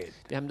Brigade.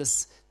 Wir haben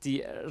das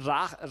die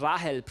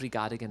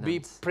Rahel-Brigade We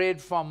genannt.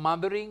 prayed for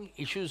mothering,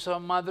 issues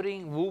of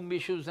mothering, womb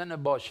issues and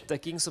abortion. Da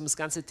ging es um das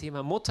ganze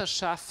Thema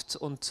Mutterschaft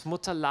und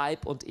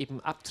Mutterleib und eben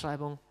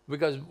Abtreibung.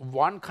 Because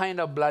one kind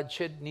of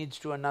bloodshed needs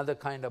to another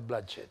kind of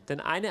bloodshed. Denn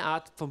eine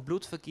Art von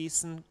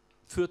Blutvergießen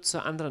führt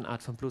zur anderen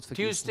Art von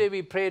Blutvergießen. Tuesday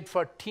we prayed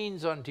for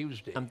teens on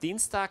Tuesday. Am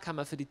Dienstag haben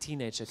wir für die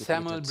Teenager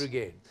Samuel gebetet.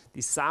 Brigade. Die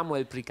We had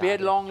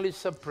Samuel-Brigade. long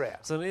lists of prayer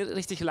So eine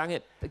richtig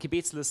lange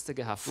Gebetsliste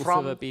gehabt,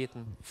 wofür wir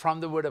beten.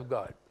 from the Word of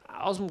God.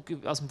 Aus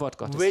dem Wort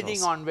Gottes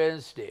Wedding raus. on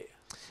Wednesday,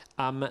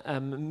 Am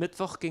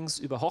Mittwoch ging es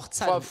über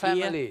Hochzeit For und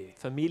family. Ehe,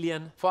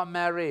 Familien, for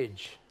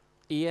marriage.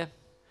 Ehe.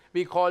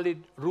 We call it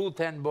Ruth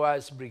and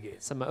Boaz Brigade.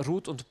 Das haben wir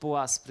Ruth und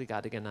Boas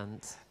Brigade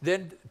genannt.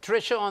 Then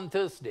Treasure on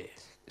Thursday.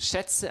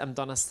 Schätze am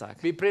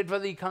Donnerstag. We prayed for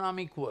the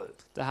economic world.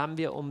 Da haben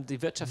wir um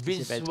die wirtschaftliche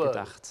Biz Welt World.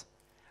 gedacht.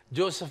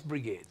 Joseph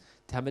Brigade.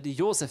 Da haben wir die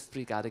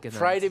Josef-Brigade genannt.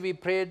 Friday we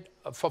prayed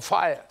for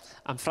fire.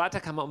 Am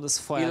Freitag haben wir um das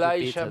Feuer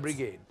Elisha gebetet.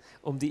 Brigade.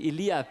 Um die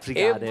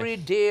Elia-Brigade. Every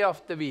day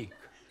of the week,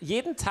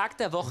 Jeden Tag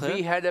der we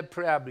Woche had a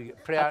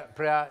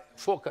prayer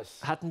focus.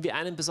 hatten wir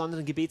einen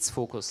besonderen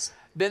Gebetsfokus.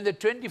 Then the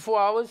 24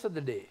 hours of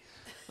the day,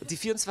 Und die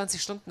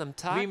 24 Stunden am we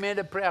Tag made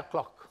a prayer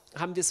clock.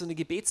 haben wir so eine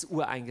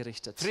Gebetsuhr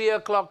eingerichtet. 3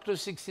 o'clock to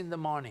 6 in the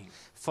morning.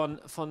 Von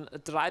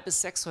 3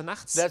 bis 6 Uhr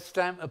nachts That's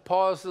time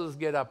apostles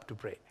get up to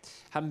pray.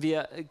 haben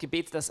wir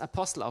gebetet, dass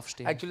Apostel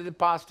aufstehen. Actually, the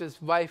pastor's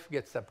wife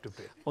gets up to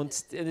pray.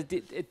 Und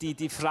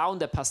die Frauen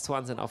der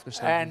Pastoren sind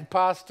aufgestanden. And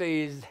pastor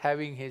is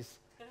having his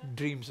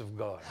dreams of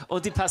God.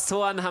 Und die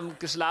Pastoren haben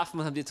geschlafen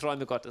und haben die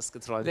Träume Gottes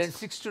geträumt. Then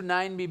 6 to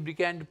 9, we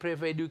began to pray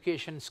for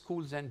education,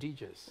 schools and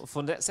teachers. Und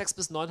von 6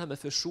 bis 9 haben wir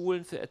für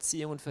Schulen, für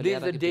Erziehung und für This is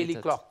Lehrer the daily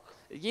gebetet. clock.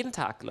 Jeden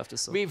Tag läuft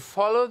es so. We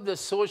followed the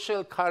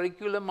social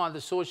curriculum or the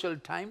social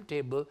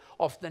timetable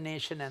of the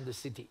nation and the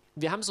city.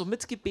 Wir haben so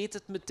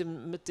mitgebetet mit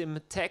dem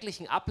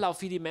täglichen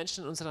Ablauf, wie die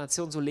Menschen in unserer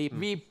Nation so leben.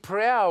 We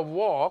prayer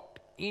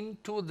walked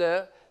into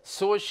the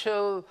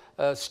social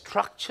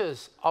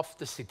structures of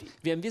the city.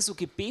 Wir haben so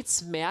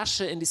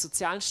Gebetsmärsche in die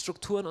sozialen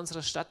Strukturen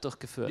unserer Stadt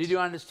durchgeführt. Did you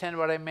understand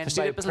what I meant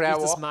Versteht ihr by ein bisschen, wie prayer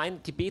ich das walk? meine?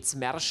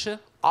 Gebetsmärsche.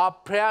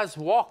 Our prayers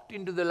walked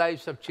into the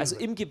lives of Also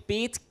children. im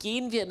Gebet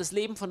gehen wir in das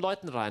Leben von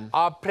Leuten rein.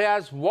 Our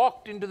prayers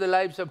walked into the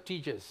lives of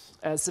teachers.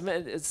 Sind wir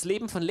ins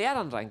Leben von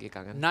Lehrern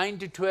reingegangen. 9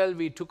 to 12,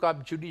 we took up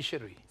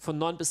judiciary. Von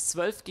 9 bis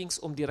 12 ging es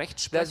um die That's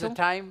the Rechtsprechung.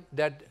 time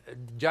that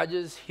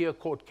judges hear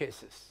court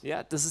cases.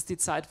 Ja, das ist die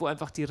Zeit, wo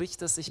einfach die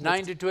Richter sich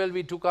 9 to 12,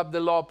 we took up the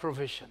law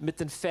profession. mit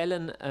den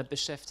Fällen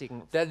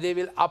beschäftigen, That they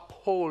will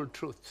uphold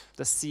truth.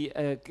 dass sie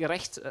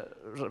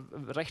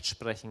Recht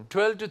sprechen.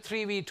 12 to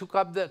 3, we took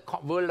up the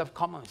world of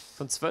commerce.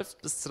 Von 12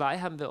 bis 3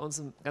 haben wir uns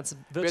im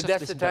ganzen Where that's the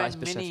wirtschaftlichen Bereich time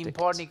many beschäftigt.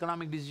 important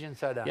economic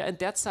decisions are done. Ja, in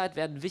der Zeit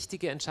werden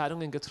wichtige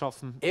Entscheidungen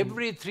getroffen. in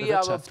Every der 3-hour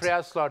Wirtschaft.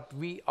 prayer slot,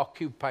 we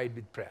occupied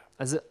with prayer.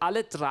 Also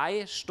alle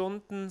 3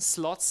 Stunden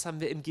Slots haben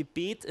wir im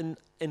Gebet in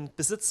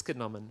Besitz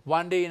genommen.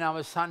 One day in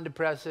our Sunday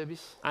prayer service,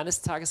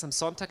 Eines Tages am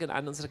Sonntag in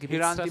einem unserer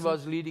Hiranti Gebetstreffen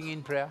was leading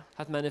in prayer,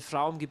 hat meine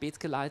Frau im Gebet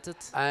geleitet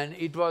and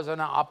it was on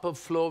an upper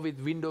floor with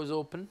windows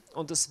open.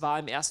 und es war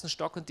im ersten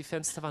Stock und die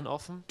Fenster waren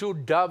offen. 2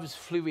 doves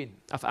flew in.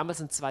 Auf einmal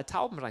sind 2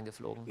 Tauben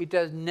reingeflogen. It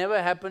has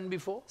never happened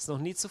before, Ist noch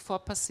nie zuvor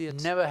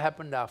passiert. never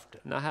happened after.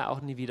 Nachher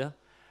auch nie wieder.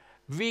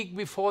 Week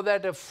before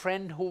that, a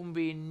friend whom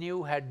we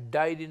knew had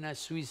died in a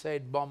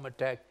suicide bomb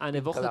attack Eine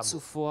in Woche Colombo.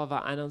 zuvor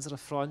war einer unserer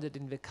Freunde,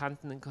 den wir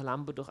kannten, in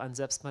Colombo durch ein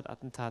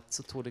Selbstmordattentat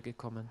zu Tode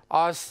gekommen.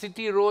 Our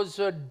city roads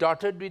were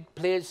dotted with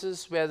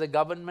places where the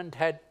government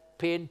had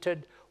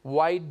painted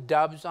white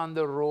doves on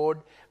the road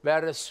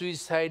where a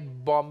suicide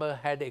bomber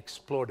had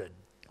exploded.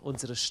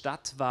 Unsere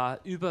Stadt war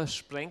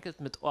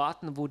übersprenkelt mit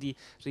Orten, wo die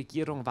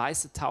Regierung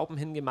weiße Tauben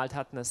hingemalt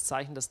hatten, als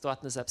Zeichen, dass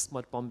dort eine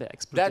Selbstmordbombe That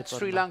explodiert Sri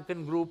worden war.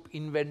 Lankan group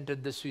invented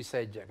the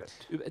suicide jacket.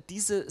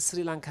 Diese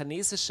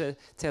sri-lankanesische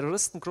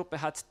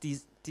Terroristengruppe hat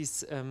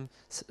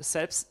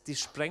selbst die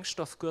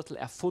Sprengstoffgürtel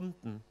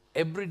erfunden.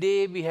 Every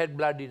day we had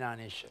blood in our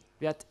nation.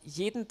 Wir hatten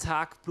jeden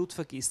Tag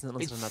Blutvergießen in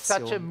unserer It's such a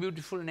Nation.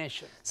 beautiful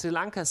nation. Sri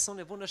Lanka ist so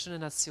eine wunderschöne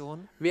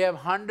Nation. We have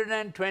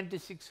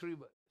 126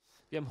 rivers.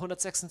 Wir haben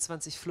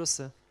 126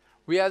 Flüsse.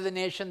 We are the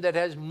nation that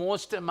has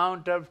most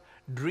amount of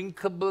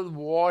drinkable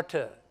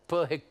water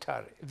per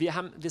hectare. Wir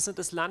sind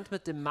das Land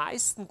mit dem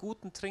meisten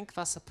guten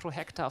Trinkwasser pro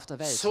Hektar auf der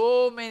Welt.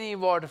 So many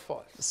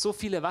waterfalls. So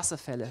viele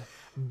Wasserfälle.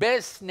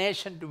 Best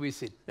nation to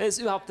visit. Das ist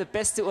überhaupt das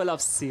beste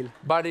Urlaubsziel.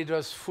 But it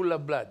was full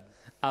of blood.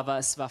 Aber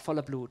es war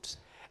voller Blut.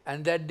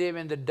 And that day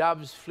when the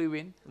doves flew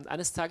in, Und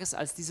eines Tages,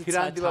 als diese zwei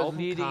Hiranti was Tauben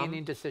leading in kamen,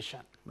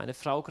 intercession. meine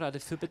Frau gerade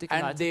Fürbitte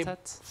And they, geleitet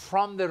hat,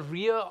 from the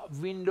rear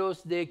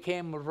windows, they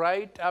came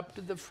right up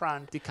to the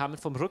front. die kamen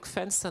vom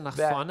Rückfenster nach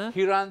Where vorne,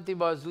 Hiranti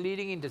was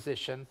leading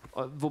intercession.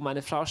 wo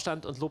meine Frau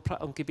stand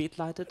und Gebet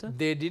leitete.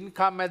 They didn't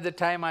come at the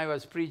time I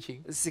was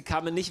preaching. Sie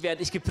kamen nicht, während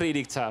ich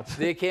gepredigt habe,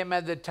 They came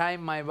at the time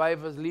my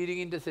wife was leading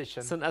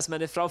intercession. sondern als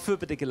meine Frau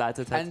Fürbitte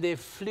geleitet hat. And they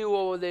flew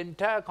over the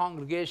entire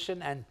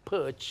congregation and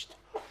perched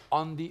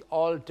on the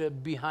altar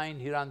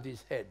behind Hiranti's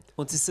head.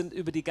 Und sie sind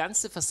über die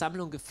ganze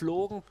Versammlung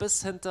geflogen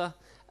bis hinter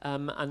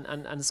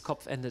an das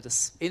Kopfende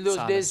des In those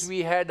days Saales.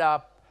 we had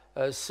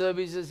our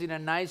services in a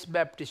nice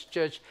Baptist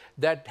church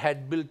that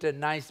had built a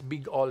nice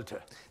big altar.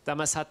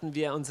 Damals hatten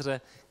wir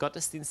unsere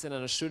Gottesdienste in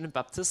einer schönen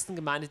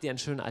Baptistengemeinde, die einen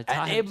schönen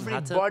Altar And hinten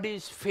hatte.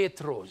 everybody's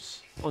faith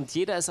rose. Und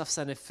jeder ist auf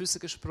seine Füße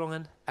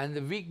gesprungen. And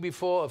the week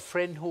before, a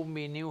friend whom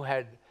we knew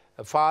had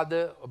a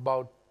father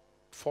about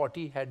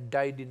 40 had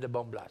died in the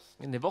bomb blast.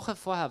 Eine Woche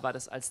vorher war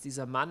das, als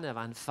dieser Mann, er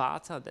war ein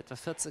Vater und etwa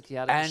 40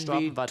 Jahre And we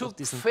gestorben war durch took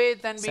diesen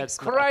faith and we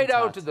cried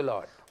out to Selbstmordattentat. the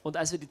Lord. Und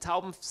als wir die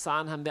Tauben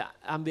sahen,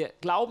 haben wir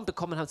Glauben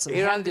bekommen, haben zum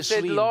Herrn Hiranti said,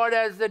 geschrien. Lord,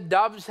 as the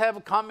doves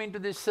have come into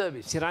this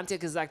service, Hiranti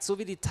hat gesagt, so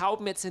wie die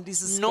Tauben jetzt in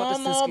dieses no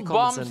Gottesdienst more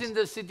gekommen bombs sind, in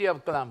the city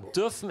of Colombo.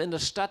 dürfen in der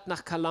Stadt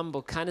nach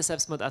Colombo keine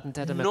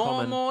Selbstmordattentäter mehr No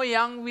kommen. more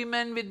young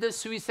women with the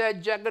suicide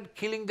jacket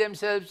killing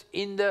themselves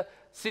in the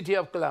city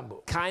of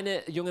Colombo.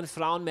 Keine jungen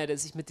Frauen mehr, die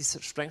sich mit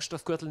diesem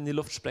Sprengstoffgürtel in die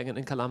Luft sprengen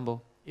in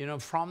Colombo. You know,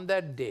 from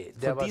that day,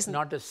 there was diesen-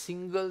 not a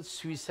single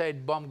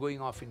suicide bomb going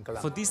off in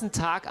Colombo. Von diesem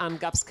Tag an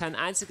gab es kein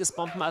einziges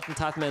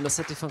Bombenattentat mehr in der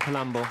City von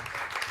Colombo.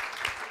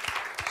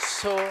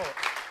 So,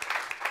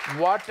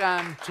 what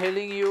I'm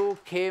telling you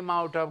came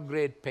out of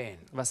great pain.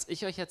 Was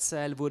ich euch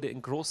erzähle, wurde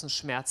in großen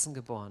Schmerzen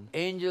geboren.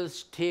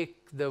 Angels take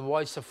the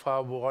voice of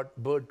our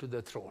bird to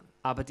the throne.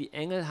 Aber die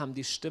Engel haben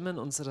die Stimmen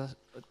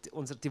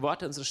die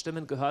Worte unserer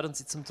Stimmen gehört und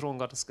sie zum Thron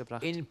Gottes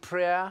gebracht. In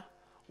prayer,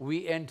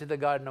 we enter the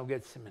Garden of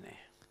Gethsemane.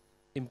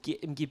 Im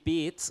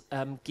Gebet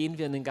gehen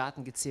wir in den Garten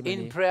In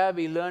Gethsemane. prayer,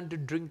 we learn to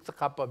drink the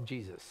cup of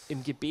Jesus,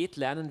 Im Gebet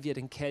lernen wir,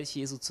 den Kelch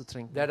Jesu zu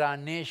trinken, that our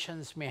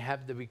nations may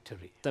have the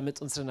victory.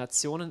 damit unsere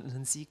Nationen in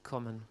den Sieg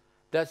kommen.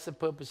 That's the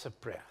purpose of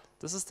prayer.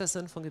 Das ist der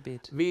Sinn von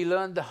Gebet. We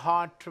learn the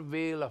heart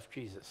travail of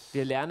Jesus.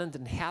 Wir lernen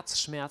den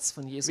Herzschmerz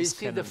von We Jesus see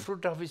the kennen.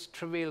 fruit of his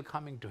travail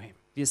coming to him.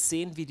 Wir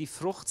sehen, wie die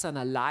Frucht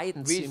seiner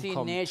Leiden zu We ihm see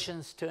kommt.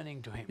 nations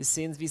turning to him. Wir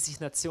sehen, wie sich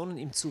Nationen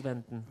ihm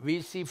zuwenden.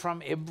 We see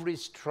from every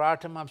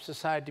stratum of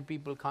society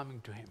people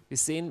coming to him. Wir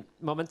sehen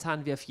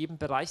momentan, wie auf jedem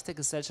Bereich der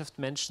Gesellschaft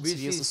Menschen We zu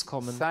see Jesus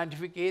kommen.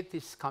 scientific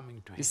atheists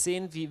coming to him. Wir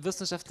sehen, wie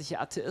wissenschaftliche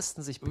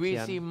Atheisten sich We see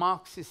bekehren.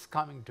 Marxists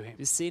coming to him.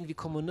 Wir sehen, wie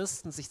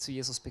Kommunisten sich zu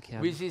Jesus We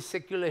bekehren. see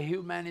secular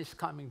humanists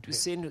coming to Wir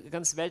him. sehen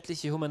ganz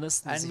weltliche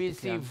Humanisten, die And sich we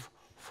see bekehren.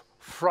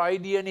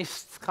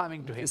 Freudianists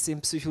coming to him. Wir sehen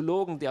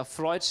Psychologen, die auf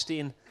Freud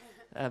stehen,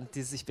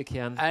 die sich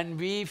bekehren. And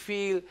we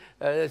feel,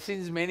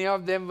 since many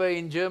of them were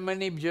in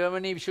Germany,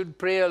 Germany should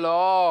pray a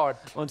lot.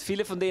 Und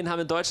viele von denen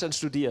haben in Deutschland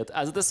studiert.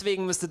 Also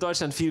deswegen müsste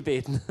Deutschland viel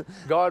beten.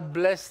 God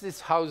bless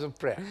this house of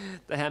prayer.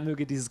 Der Herr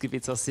möge dieses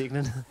Gebetshaus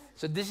segnen.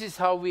 So this is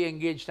how we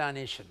engaged our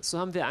nation. So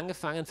haben wir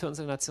angefangen, für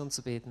unsere Nation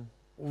zu beten.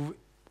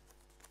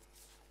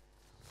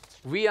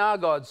 We are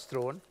God's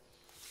throne.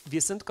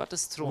 Wir sind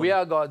Gottes Thron. We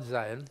are God's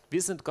Zion.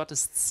 Wir sind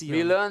Gottes We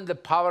Ziel. learn the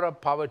power of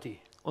poverty.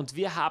 Und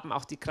wir haben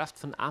auch die Kraft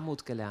von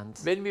Armut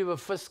gelernt. When we were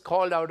first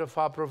called out of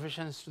our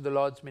professions to the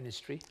Lord's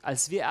ministry,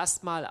 Als wir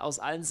erstmal aus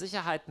allen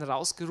Sicherheiten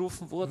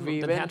rausgerufen wurden, um we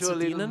den Herrn went to a zu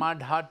little dienen,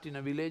 mud hut in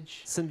a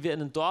village sind wir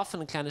in ein Dorf,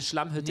 in eine kleine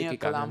Schlammhütte Near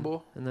gegangen,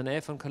 Colombo. in der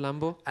Nähe von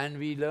Colombo. and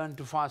we learned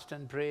to fast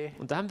and pray.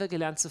 Und da haben wir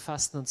gelernt zu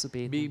fasten und zu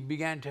beten. We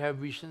began to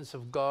have visions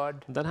of God.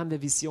 Und dann haben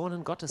wir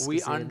Visionen Gottes We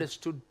gesehen.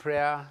 understood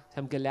prayer. Wir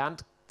haben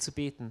gelernt zu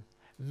beten.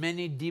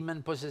 Many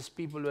demon-possessed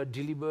people were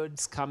delivered.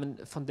 Es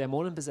kamen von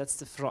Dämonen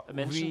besetzte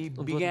Menschen We und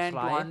wurden began to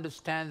frei.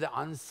 understand the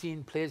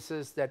unseen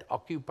places that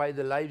occupy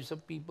the lives of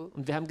people.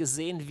 Und wir haben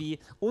gesehen, wie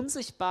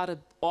unsichtbare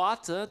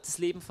Orte das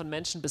Leben von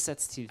Menschen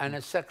besetzt hielten. And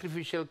a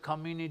sacrificial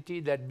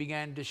community that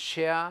began to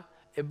share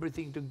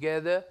everything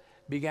together,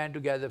 began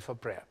to gather for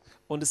prayer.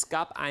 Und es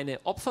gab eine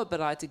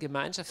opferbereite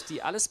Gemeinschaft,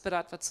 die alles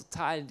bereit war zu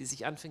teilen, die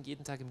sich anfing,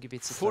 jeden Tag im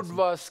Gebet zu Food treffen.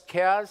 was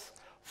scarce.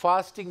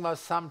 Fasting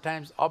was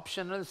sometimes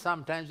optional,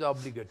 sometimes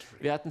obligatory.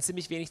 Wir hatten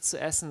ziemlich wenig zu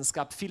essen. Es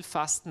gab viel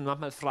Fasten,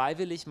 manchmal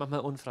freiwillig, manchmal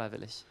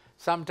unfreiwillig.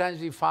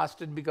 Sometimes we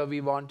fasted because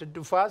we wanted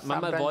to fast.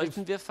 Manchmal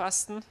wollten wir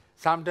fasten,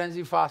 Sometimes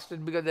we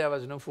fasted because there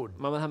was no food.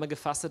 manchmal haben wir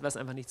gefastet, weil es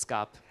einfach nichts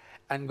gab.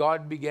 And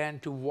God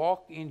began to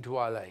walk into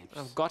our lives.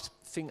 Aber Gott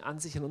fing an,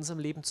 sich in unserem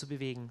Leben zu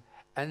bewegen.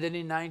 And then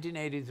in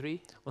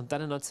 1983, Und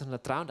dann in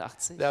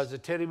 1983 there was a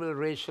terrible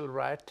racial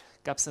riot.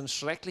 gab es eine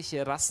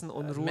schreckliche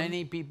Rassenunruhe.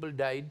 Many people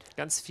died,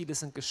 Ganz viele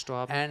sind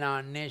gestorben. and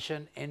our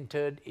nation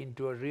entered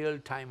into a real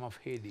time of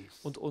Hades.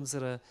 Und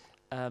unsere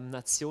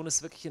Nation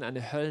ist wirklich in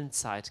eine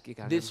Höllenzeit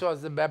gegangen. This was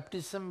the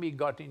baptism we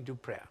got into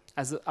prayer.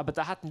 Also, aber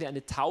da hatten wir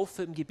eine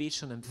Taufe im Gebet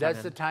schon That's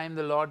the empfangen. time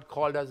the Lord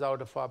called us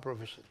out of our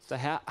professions. Der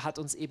Herr hat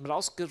uns eben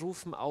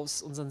rausgerufen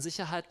aus unseren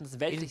Sicherheiten, aus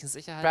weltlichen In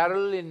Sicherheiten.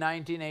 parallel in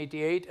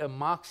 1988, a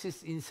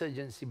Marxist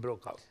insurgency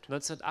broke out.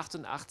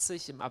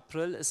 1988 im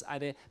April ist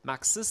eine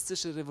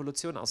marxistische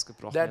Revolution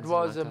ausgebrochen. That in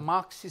was a Sri Lanka.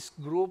 Marxist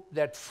group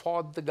that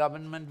fought the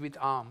government with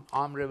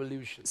armed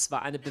revolution. Es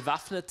war eine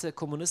bewaffnete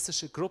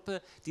kommunistische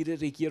Gruppe, die die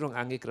Regierung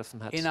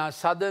angegriffen hat. In our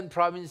southern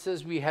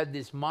provinces, we had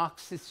this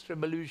Marxist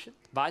revolution.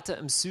 Weiter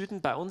im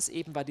Süden bei uns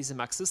eben war diese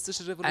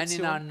marxistische And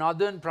in our Revolution.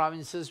 northern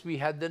provinces,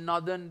 we had the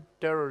northern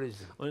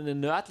terrorism. Und in den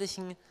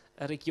nördlichen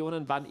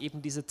Regionen waren eben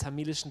diese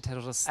tamilischen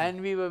Terroristen.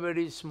 And we were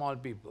very small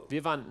people,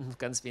 Wir waren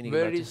ganz wenige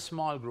very Leute,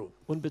 small group.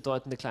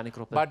 unbedeutende kleine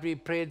Gruppe. But we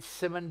prayed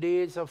 7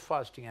 days of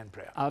fasting and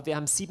prayer. Aber wir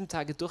haben 7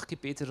 Tage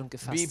durchgebetet und We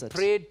gefastet.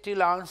 prayed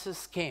till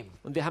answers came.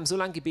 Und wir haben so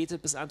lange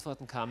gebetet, bis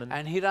Antworten kamen.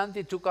 And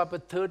Hiranti took up a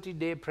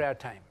 30-day prayer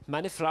time.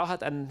 Meine Frau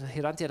hat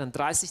Hiranti hat eine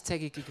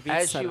 30-tägige As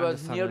Gebetszeit she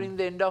was nearing angefangen.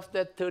 the end of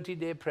that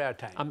 30-day prayer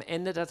time, Am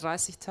Ende der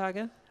 30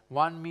 Tage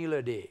one meal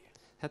a day,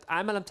 hat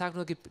einmal am Tag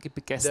nur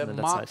gegessen the in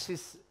der Zeit.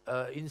 Marxist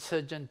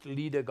insurgent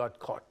leader got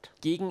caught.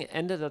 Gegen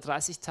Ende der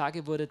 30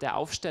 Tage wurde der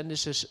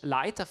aufständische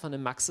Leiter von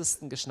den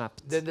Marxisten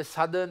geschnappt. Then the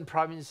southern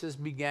provinces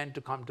began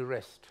to come to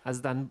rest.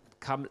 Also dann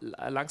kam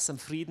langsam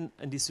Frieden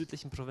in die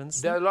südlichen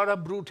Provinzen. There was a lot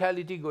of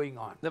brutality going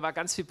on. Da war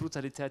ganz viel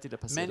Brutalität, die da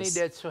passiert Many ist.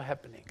 deaths were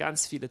happening.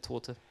 Ganz viele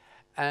Tote.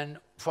 And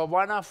for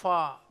one of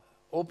our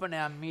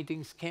open-air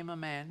meetings came a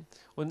man.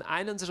 Und in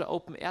einem unserer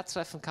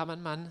Open-Air-Treffen kam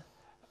ein Mann.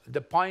 The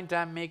point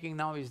I'm making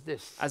now is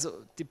this. Also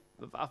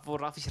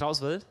worauf ich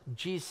raus will,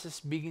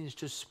 Jesus begins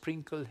to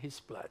sprinkle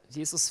his blood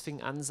Jesus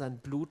fing an, sein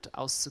Blut through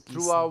our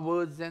auszugießen.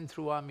 words and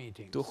through our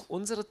meetings, Durch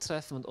unsere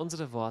Treffen und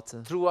unsere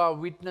Worte. through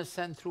our witness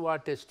and through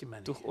our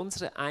testimony, Durch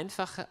unsere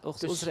einfache, durch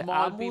To unsere small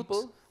Armut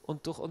people,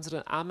 und durch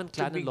unsere armen to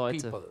kleinen big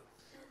Leute people.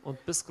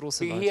 und bis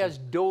große He Leute. has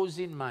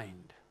those in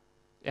mind.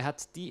 Er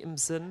hat die im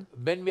Sinn,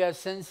 When we are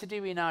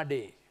sensitive in our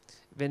day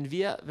wenn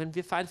wir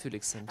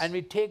feinfühlig sind and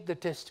we take the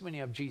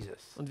testimony of Jesus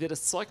und wir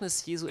das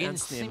Zeugnis Jesu in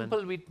ernst nehmen,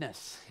 simple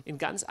witness, in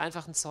ganz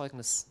einfachen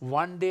Zeugnis,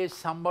 one day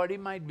somebody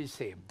might be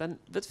saved dann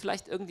wird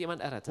vielleicht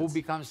irgendjemand who errettet,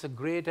 becomes a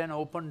great and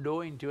open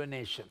door into a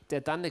nation.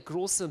 der dann eine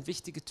große und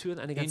wichtige Tür in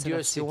eine ganze Into a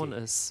Nation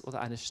city. ist oder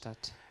eine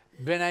Stadt.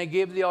 When I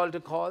gave the altar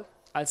call,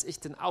 Als ich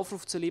den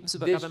Aufruf zur this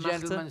Lebensübergabe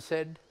gentleman machte,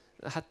 said,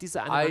 hat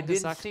dieser eine I Mann didn't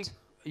gesagt, seek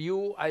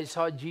you, I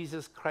saw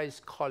Jesus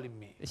Christ calling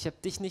me. ich habe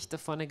dich nicht da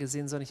vorne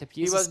gesehen, sondern ich habe was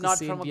Jesus not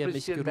gesehen, from a wie er mich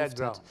Christian gerufen hat.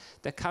 background.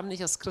 Der kam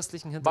nicht aus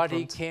christlichem But he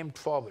Hintergrund, came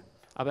forward,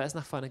 aber er ist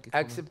nach vorne gekommen,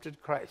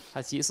 accepted Christ.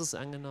 hat Jesus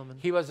angenommen.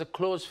 He was a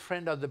close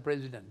friend of the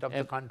president of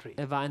the country.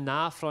 Er war ein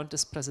naher Freund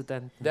des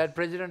Präsidenten. That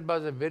president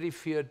was a very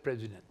feared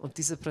president. Und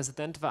dieser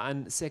Präsident war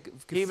ein sehr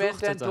He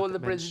went and told gefürchteter the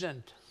Mensch.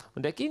 president,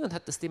 Und er ging und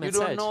hat es dem you don't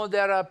erzählt. know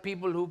there are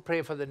people who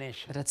pray for the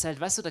nation. Er hat erzählt,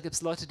 weißt du, da gibt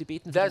es Leute, die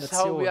beten für die That's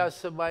how we are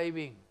Nation.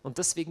 surviving. Und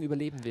deswegen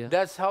überleben wir.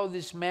 That's how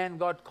this man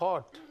got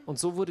caught. Und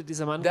so wurde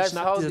dieser Mann That's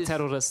geschnappt, how dieser this-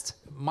 Terrorist.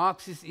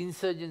 Marxist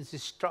insurgency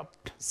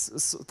stopped.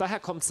 Daher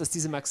kommt es, dass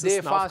diese They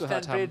Marxisten fasted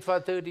aufgehört and prayed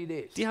haben. for 30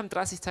 days. Die haben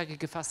 30 Tage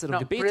gefastet und Now,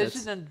 gebetet.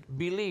 president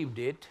believed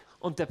it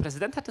Und der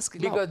Präsident hat es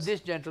because geglaubt.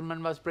 this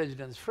gentleman was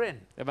president's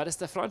friend. Ja, weil das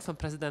der Freund vom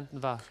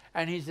Präsidenten war.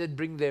 And he said,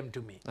 bring them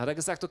to me. Da hat er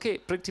gesagt, okay,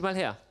 bringt die mal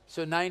her.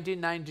 So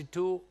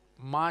 1992,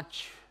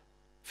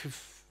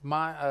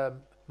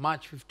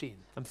 March 15,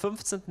 Am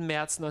 15.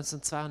 März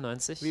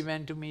 1992 we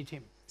went to meet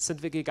him.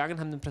 sind wir gegangen,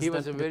 haben den He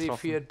was a Präsidenten very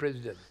getroffen. feared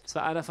president. Es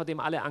war einer, vor dem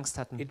alle Angst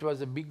hatten. It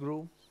was a big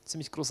room,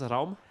 Ziemlich großer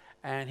Raum.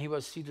 and he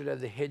was seated at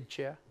the head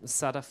chair. Es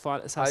saß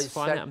I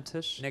vorne sat am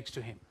Tisch next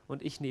to him.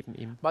 und ich neben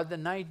ihm. But the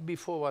night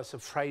before was a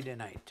Friday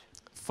night.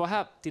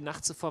 Vorher, die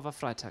Nacht zuvor war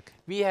Freitag.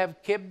 We have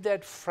kept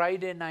that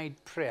Friday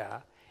night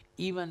prayer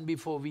even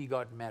before we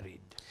got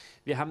married.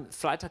 Wir haben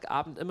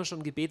Freitagabend immer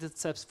schon gebetet,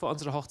 selbst vor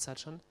unserer Hochzeit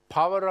schon.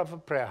 Power of a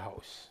prayer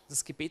house.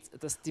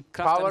 Die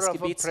Kraft Power eines of a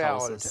prayer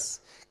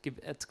Gebetshauses,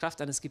 Kraft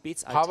eines Power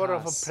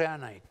of a Gebetsaltars, prayer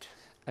night.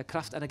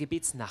 Kraft einer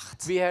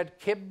Gebetsnacht. We had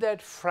kept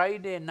that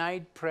Friday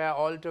night prayer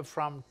altar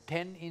from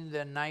 10 in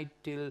the night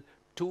till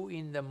 2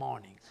 in the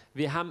morning.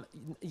 Wir haben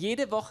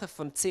jede Woche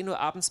von 10 Uhr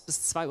abends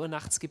bis 2 Uhr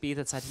nachts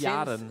gebetet, seit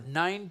Jahren.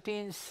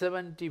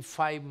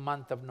 1975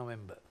 month of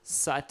November.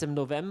 Seit dem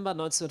November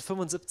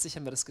 1975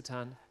 haben wir das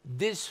getan.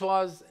 This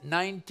was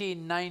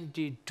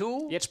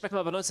 1992, Jetzt sprechen wir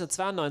aber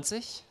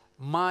 1992,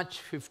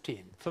 March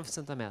 15.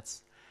 15.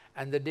 März.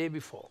 And the day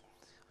before.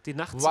 Die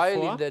Nacht While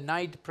zuvor in the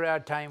night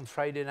prayer time,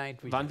 Friday night,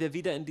 waren wir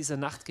wieder in dieser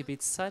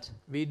Nachtgebetszeit.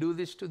 we do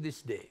this to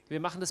this day. Wir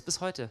machen das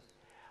bis heute.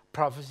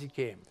 Prophecy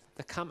came.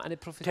 Da kam eine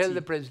Tell the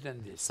Prophetie.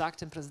 president this. Sag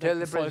dem Tell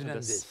Präsidenten the president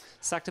Folgendes. this.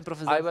 Sag dem I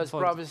Präsidenten was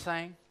Folgendes.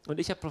 prophesying. Und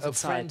ich habe A friend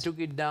prophezeit. took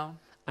it down.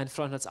 Ein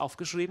Freund hat es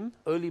aufgeschrieben.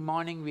 Early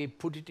morning, we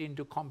put it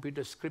into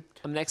computer script.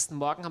 Am nächsten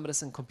Morgen haben wir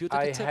das in den Computer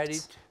I had getippt.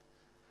 it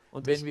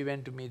Und when ich, we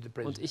went to meet the und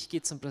president. ich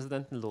gehe zum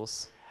Präsidenten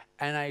los.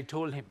 And I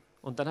told him,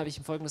 Und dann habe ich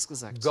ihm Folgendes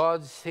gesagt.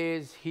 God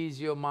says he's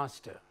your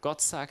master.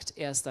 Gott sagt,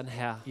 er ist dein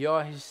Herr.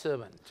 You're his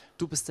servant.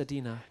 Du bist der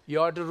Diener.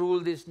 You are to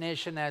rule this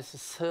nation as a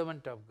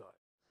servant of God.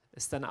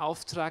 Es ist dein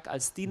Auftrag,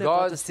 als Diener God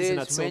Gottes diese says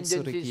Nation zu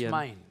vengeance is regieren.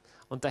 mine.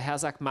 Und der Herr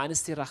sagt, mein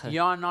ist die Rache.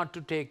 You are not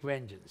to take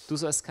vengeance. Du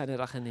sollst keine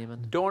Rache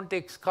nehmen. Don't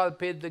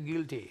exculpate the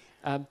guilty.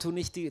 Tu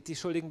nicht die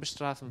Schuldigen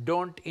bestrafen.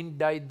 Don't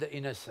indict the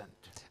innocent.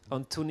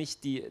 Und tu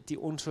nicht die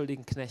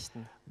Unschuldigen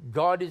knechten.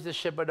 God is the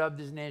shepherd of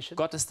this nation.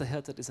 Gott ist der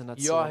Hirte dieser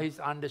You are Nation. his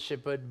under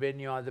shepherd when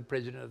you are the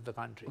president of the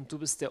country. Und du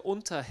bist der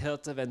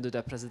Unterhirte, wenn du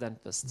der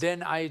Präsident bist.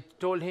 Then I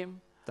told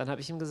him, Dann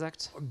habe ich ihm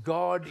gesagt,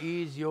 God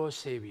is your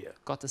savior.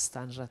 Gott ist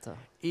dein Retter.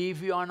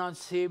 If you are not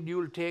saved, you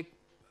will take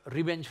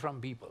revenge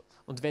from people.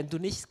 Und wenn du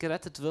nicht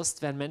gerettet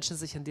wirst, werden Menschen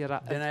sich an dir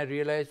Then I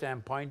realized I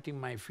am pointing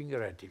my finger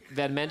at him.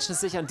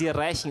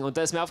 rächen. Und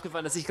da ist mir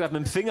aufgefallen, dass ich gerade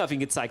mit dem Finger auf ihn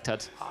gezeigt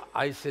hat.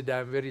 I said,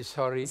 I'm very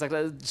sorry. Er sagt,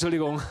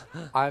 Entschuldigung,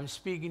 I'm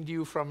speaking to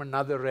you from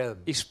another realm.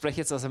 ich spreche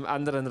jetzt aus einem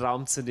anderen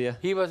Raum zu dir.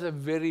 He was a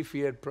very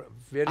feared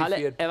Er war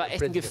echt ein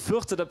president.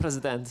 gefürchteter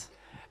Präsident.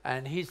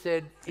 And he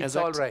said, Er it's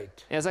all sagt,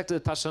 right. er sagte,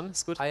 passt schon,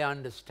 ist gut. I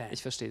understand.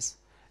 Ich verstehe es.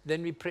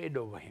 Then we prayed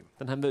over him.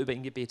 Dann haben wir über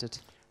ihn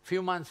gebetet.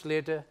 Few months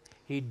later,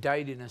 he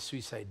died in a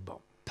suicide bomb.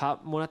 Ein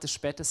paar Monate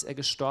später ist er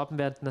gestorben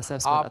während einer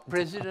Our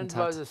president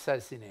was Selbstmordattentat.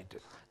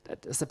 assassinated Da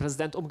ist der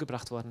Präsident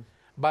umgebracht worden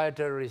by a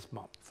terrorist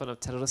bomb. von einer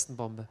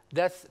Terroristenbombe.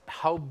 That's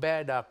how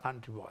bad our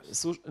country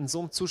was. So, in so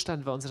einem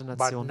Zustand war unsere But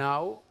Nation.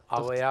 now,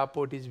 our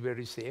airport is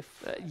very safe.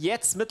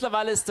 Jetzt,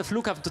 mittlerweile ist der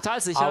Flughafen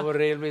total sicher. Our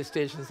railway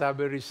stations are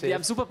very Wir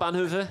haben safe. super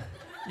Bahnhöfe.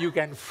 You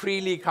can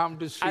freely come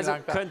to Sri Also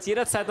Lanka. könnt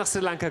jederzeit nach Sri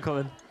Lanka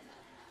kommen.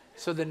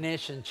 So the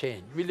nation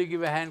changed. Will you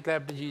give a hand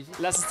clap to Jesus?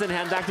 Lass uns den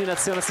Herrn danken, die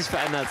Nation hat sich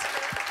verändert.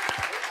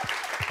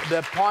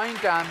 The point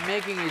I'm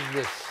making is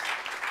this.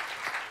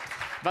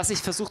 Was ich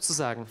versuche zu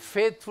sagen,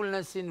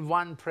 Faithfulness in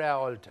one prayer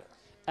altar,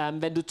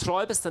 wenn du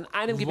treu bist an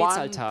einem one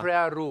Gebetsaltar,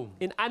 prayer room,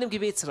 in einem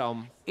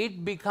Gebetsraum,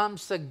 it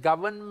becomes a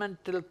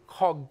governmental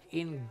cog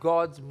in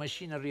God's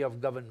machinery of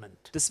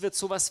government. das wird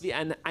sowas wie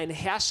eine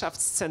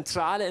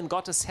Herrschaftszentrale in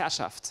Gottes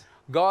Herrschaft.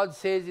 God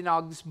says in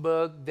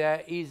Augsburg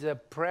there is a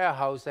prayer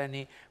house and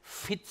he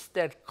fits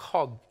that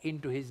cog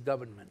into his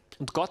government.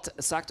 Und Gott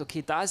sagt,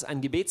 okay, da ist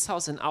ein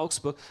Gebetshaus in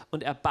Augsburg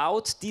und er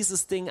baut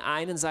dieses Ding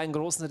ein in seinen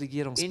großen Into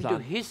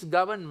Regierungsplan, his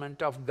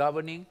government of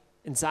governing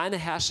in seine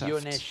your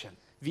Herrschaft, nation.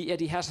 wie er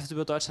die Herrschaft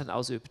über Deutschland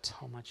ausübt.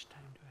 How much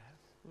time do I have?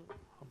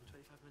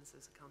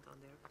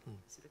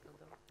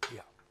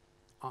 Yeah.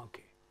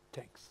 Okay.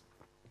 Thanks.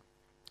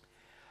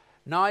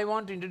 Now I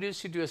want to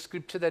introduce you to a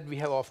scripture that we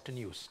have often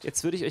used.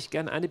 Jetzt würde ich euch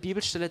gerne eine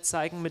Bibelstelle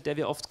zeigen, mit der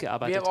wir oft We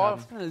gearbeitet have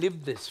haben. often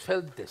lived this,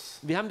 felt this.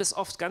 Wir haben das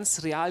oft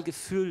ganz real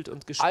gefühlt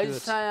und gespürt.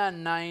 Isaiah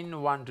 9,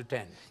 1 to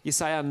 10.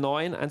 Jesaja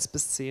 9, 1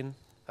 bis 10.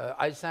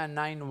 Isaiah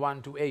 9,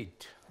 1 to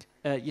 8.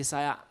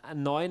 Jesaja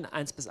 9,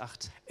 1 bis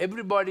 8.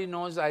 Everybody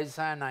knows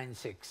Isaiah 9,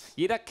 6.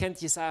 Jeder kennt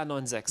Jesaja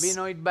 9, We 6.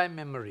 know it by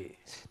memory.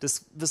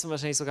 Das wissen wir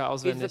wahrscheinlich sogar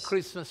It's a auswendig.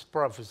 Christmas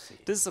prophecy.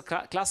 Das ist so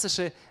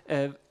klassische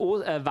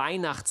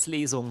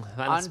Weihnachtslesung. Unto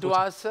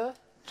Weihnachtsbotschaft. us a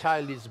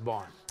child is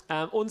born.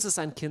 Uns ist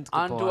ein Kind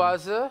Unto geboren.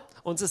 us a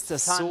Uns ist der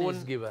son is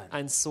Sohn, given.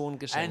 ein Sohn And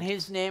geschenkt.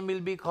 his name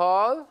will be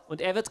called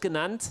Und er wird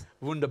genannt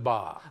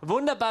Wunderbar.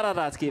 wunderbarer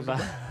Ratgeber.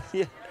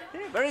 Yeah.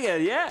 Very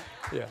good, yeah.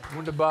 Yeah,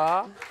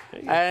 Wunderbar.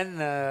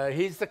 And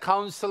he's the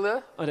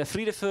counselor. Und der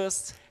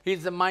Friedefürst,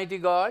 He's the mighty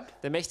God,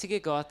 der mächtige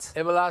Gott,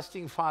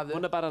 everlasting Father.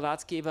 wunderbarer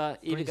Ratgeber,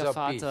 ewiger of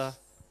Vater,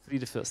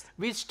 Friedefürst.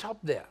 We stop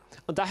there.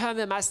 Und da hören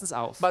wir meistens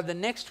auf. But the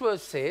next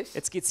verse says,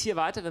 Jetzt geht es hier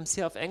weiter, wir haben es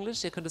hier auf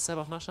Englisch, ihr könnt es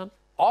selber auch nachschauen.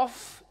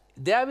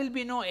 there will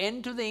be no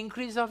end to the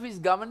increase of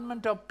his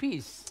government of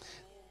peace.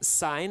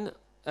 Sein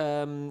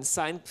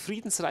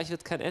Friedensreich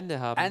wird kein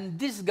Ende haben. And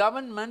this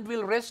government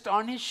will rest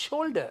on his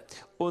shoulder.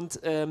 Und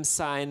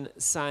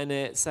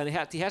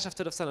die Herrschaft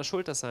wird auf seiner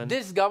Schulter sein.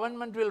 This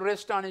government will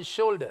rest on his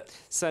shoulder.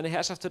 Seine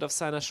Herrschaft wird auf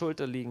seiner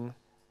Schulter liegen.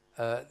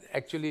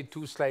 Actually,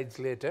 2 slides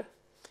later.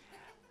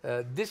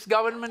 This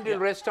government will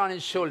rest on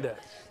his shoulder.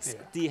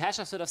 Die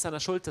Herrschaft wird auf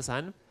seiner Schulter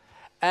sein.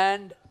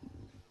 And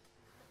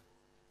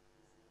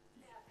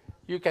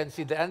you can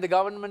see that. And the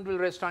government will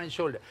rest on his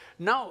shoulder.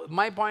 Now,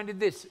 my point is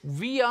this.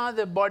 We are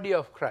the body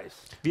of Christ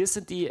Wir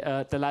sind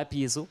der Leib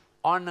Jesu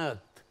on earth.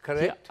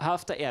 correct? hier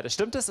auf der Erde.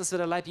 Stimmt es, dass wir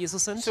der Leib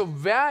Jesus sind? So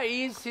where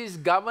is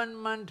his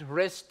government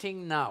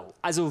resting now?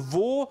 Also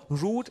wo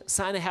ruht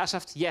seine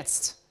Herrschaft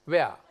jetzt?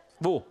 Where?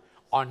 Wo?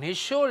 On his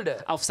shoulder.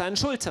 Auf seinen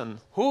Schultern.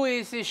 Who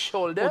is his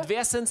shoulder? Und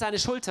wer sind seine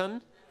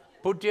Schultern?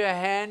 Put your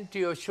hand to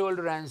your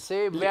shoulder and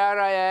say, where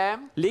I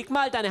am, Leg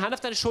mal deine Hand auf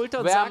deine Schulter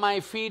und where sag, my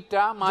feet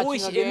are,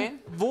 marching again.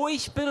 wo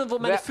ich bin und wo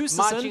meine Füße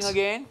Marching sind.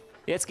 again.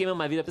 Jetzt gehen wir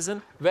mal wieder ein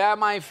bisschen. Where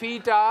my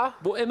feet are,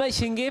 Wo immer ich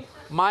hingehe,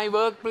 my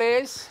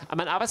workplace, an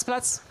meinen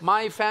Arbeitsplatz,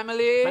 my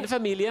family, meine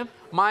Familie,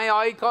 my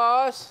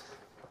oikos,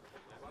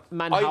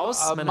 mein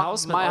Haus, mein my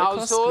Oikos,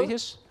 household,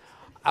 griechisch,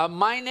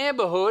 my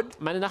neighborhood.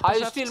 meine Are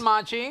you Nachbarschaft. still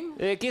marching?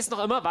 Gehst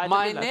noch immer weiter?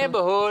 My geh weiter.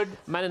 neighborhood,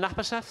 Meine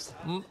Nachbarschaft.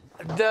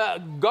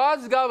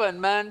 God's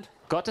government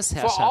Gottes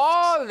for Herrschaft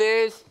all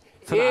this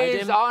Von all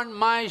is dem on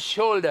my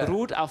shoulder.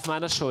 ruht auf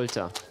meiner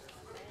Schulter.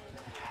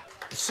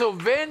 So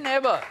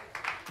whenever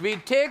we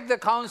take the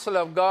counsel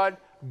of God,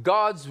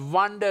 God's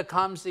wonder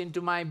comes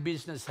into my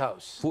business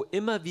house. Wo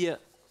immer wir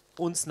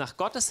uns nach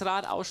Gottes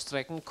Rat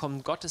ausstrecken,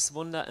 kommt Gottes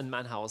Wunder in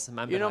mein Haus, in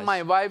meinem You know,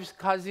 Bereich. my wife's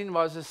cousin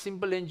was a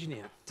simple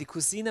engineer, Die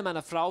Cousine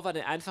meiner Frau war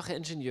eine einfache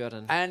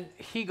Ingenieurin. and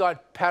he got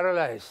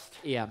paralyzed.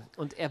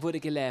 Und er wurde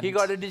gelähmt. He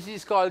got a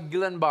disease called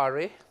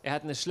Guillain-Barré, Er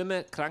hat eine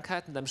schlimme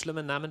Krankheit mit einem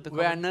schlimmen Namen where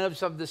bekommen,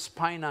 nerves of the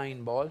spine are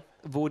involved.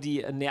 wo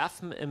die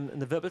Nerven in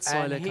der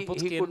Wirbelsäule And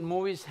kaputt he could gehen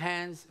move his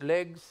hands,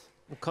 legs.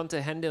 und konnte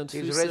Hände und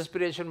His Füße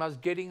respiration was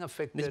getting nicht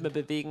mehr affected.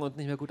 bewegen und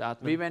nicht mehr gut We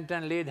atmen. went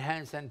and laid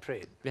hands and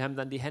prayed. Wir haben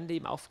dann die Hände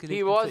ihm aufgelegt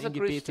He und was für a ihn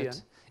gebetet.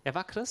 Christian. Er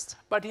war Christ,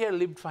 But he had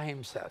lived for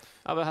himself.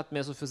 aber er hat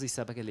mehr so für sich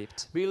selber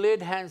gelebt. We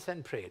laid hands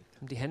and prayed.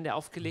 Haben die Hände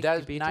aufgelegt,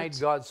 That night gebetet.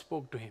 God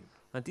spoke to him.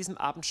 Und an diesem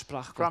Abend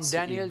sprach From Gott zu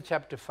Daniel ihm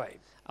chapter 5.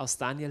 aus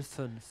Daniel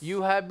 5.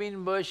 You have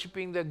been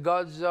worshipping the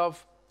gods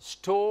of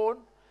stone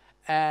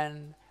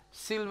and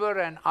silver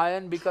and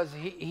iron because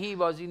he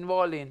was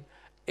involved in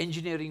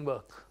engineering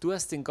work. Du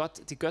hast die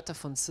Götter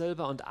von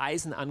Silber und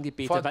Eisen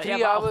angebetet, For weil 3 er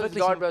war auch hours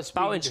wirklich God ein was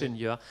speaking to him.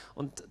 Bauingenieur.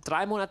 Und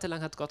 3 Monate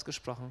lang hat Gott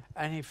gesprochen.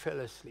 And he fell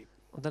asleep.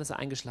 Und dann ist er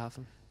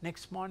eingeschlafen.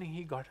 Next morning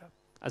he got up.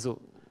 Also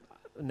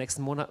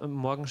nächsten Morgen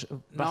Now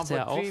wachte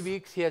er for auf. 3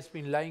 weeks he has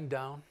been lying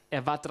down,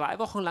 Er war 3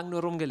 Wochen lang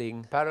nur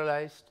rumgelegen,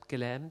 paralyzed,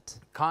 gelähmt,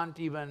 can't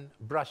even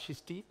brush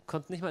his teeth,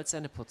 konnte nicht mal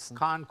Zähne putzen,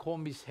 can't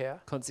comb his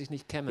hair. konnte sich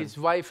nicht kämmen. His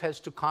wife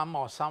has to come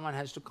or someone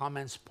has to come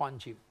and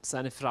sponge him.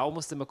 Seine Frau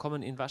musste immer kommen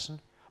und ihn waschen.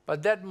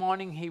 But that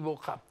morning he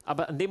woke up.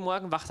 Aber an dem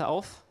Morgen wachte er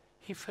auf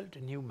He felt a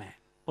new man.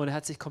 und er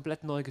hat sich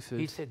komplett neu He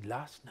gefühlt. said,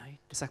 last night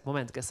Ich sag,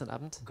 Moment, gestern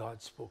Abend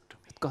God spoke to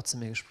me. hat Gott zu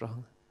mir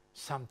gesprochen.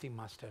 Something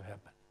must have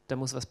happened. Da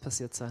muss was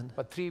passiert sein.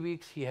 For 3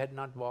 weeks he had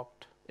not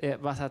walked. Er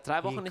hat 3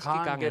 He Wochen nicht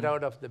can't get gegangen,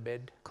 out of the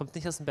bed. kommt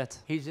nicht aus dem Bett.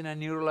 He's in a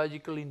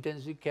neurological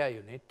intensive care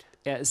unit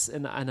Er ist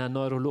in einer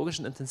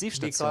neurologischen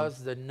Intensivstation,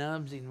 because the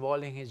nerves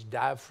involving his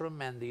diaphragm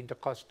and the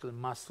intercostal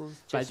muscles,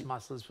 Weil chest die-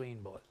 muscles were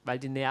involved. weil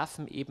die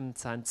Nerven eben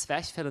sein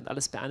Zwerchfell und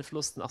alles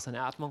beeinflussten, auch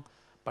seine Atmung.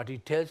 But he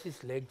tells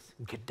his legs,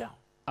 get down.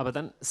 Aber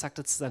dann sagt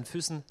er zu seinen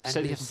Füßen, And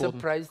stell to dich his auf den Boden.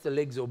 surprise, the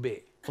legs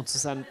obey. Und zu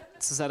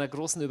seiner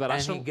großen And he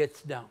Überraschung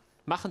gets down.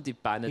 machen die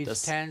Beine He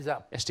das. stands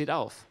up. Er steht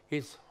auf.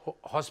 His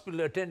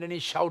hospital attendant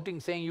is shouting,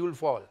 saying, you'll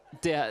fall.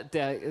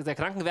 Der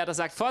Krankenwärter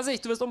sagt,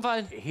 Vorsicht, du wirst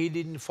umfallen. He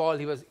didn't fall.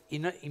 He was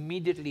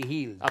immediately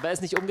healed. Aber er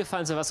ist nicht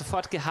umgefallen, sondern war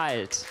sofort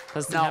geheilt.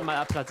 Das ist den Now- Herrn mal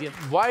applaudiert.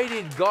 Why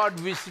did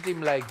God visit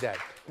him like that?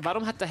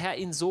 Warum hat der Herr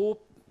ihn so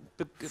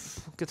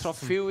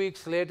getroffen? Few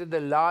weeks later, the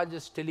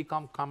largest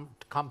telecom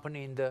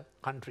company in the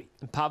country.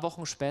 Ein paar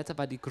Wochen später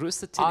war die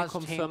größte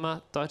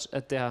Telekom-Firma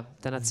der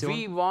Nation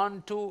We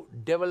want to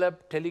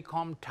develop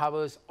telecom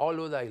towers all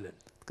over the island.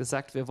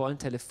 gesagt, wir wollen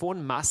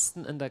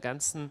Telefonmasten in der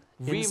ganzen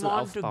We Insel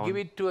want to give aufbauen.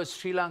 it to a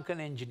Sri Lankan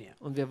engineer.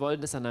 Und wir wollen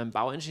das an einen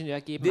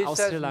Bauingenieur geben aus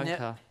Sri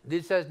Lanka.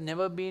 This has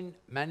never been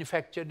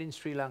manufactured in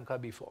Sri Lanka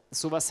before.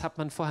 Sowas hat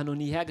man vorher noch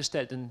nie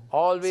hergestellt in Sri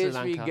Always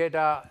we Lanka. get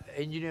our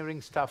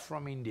engineering stuff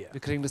from India.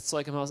 Wir kriegen das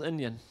Zeug immer aus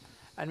Indien.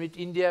 And with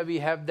India,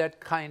 we have that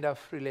kind of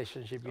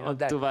relationship, you know, Und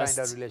that du kind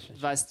of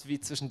relationship. weißt, wie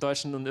zwischen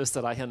Deutschen und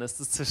Österreichern ist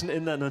es, zwischen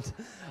Indern und Sri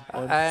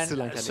And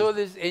Lanka so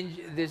nicht.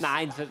 this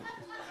Nein,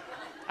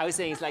 I was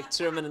saying it's like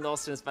German and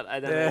Austrians, but I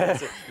don't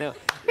know. No.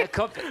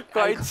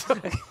 Quite so.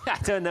 I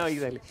don't know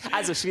exactly.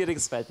 Also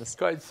schwieriges Verhältnis.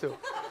 quite so.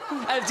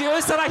 Die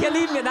Österreicher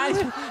lieben wir,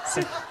 nein.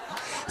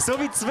 So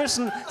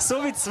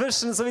wie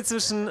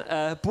zwischen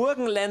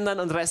Burgenländern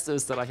und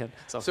Restösterreichern.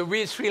 So. So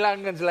we Sri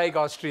Lankans like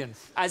Austrians.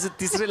 Also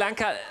die Sri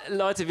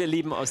Lanka-Leute, wir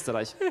lieben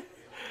Österreich.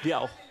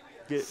 Wir auch.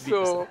 Wir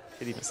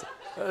lieben es.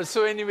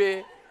 So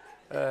anyway,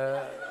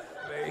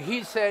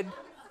 he said,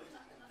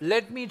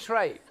 let me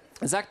try.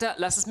 Sagt er,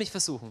 lass es mich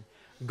versuchen.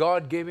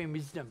 God gave him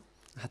wisdom,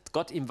 Hat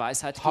Gott ihm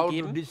Weisheit how to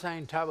gegeben,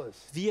 design towers,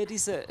 wie er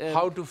diese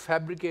how to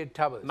fabricate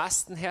towers.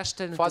 Masten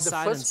herstellen und For the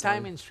designen first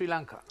time soll. in Sri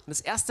Lanka, Und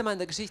das erste Mal in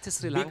der Geschichte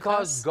Sri because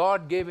Lankas,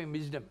 God gave him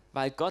wisdom,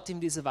 weil Gott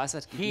ihm diese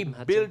Weisheit he gegeben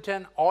hatte, built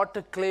an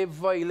autoclave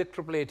for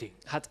electroplating.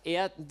 hat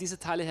er diese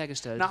Teile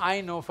hergestellt. Now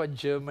I know for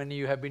Germany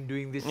you have been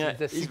doing this Ja,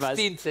 since the ich weiß.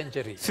 16th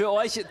century. Für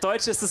euch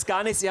Deutsche ist das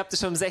gar nichts, ihr habt es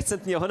schon im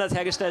 16. Jahrhundert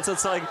hergestellt, so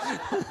Zeug.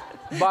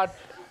 But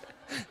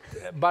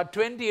But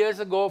 20 years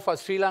ago for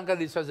Sri Lanka,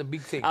 this was a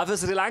big thing. Aber für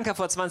Sri Lanka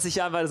vor 20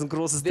 Jahren war das ein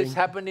großes This Ding.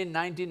 happened in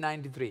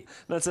 1993.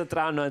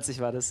 1993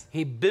 war das.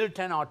 He built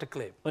an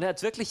autoclave. Und er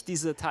hat wirklich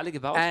diese Teile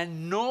gebaut.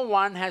 And no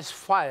one has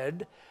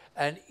fired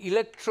an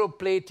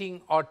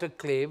electroplating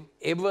autoclave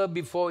ever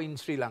before in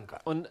Sri Lanka.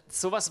 Und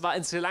sowas war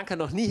in Sri Lanka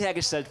noch nie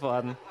hergestellt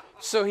worden.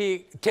 So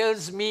he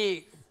tells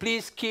me,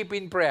 please keep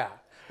in prayer.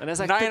 Und er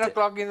sagt, 9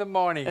 o'clock in the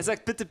morning. Er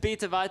sagt, bitte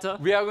bete weiter.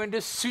 We are going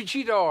to switch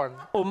it on.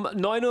 Um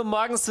 9 Uhr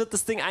morgens wird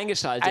das Ding And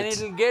eingeschaltet.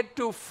 it will get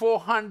to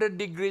 400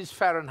 degrees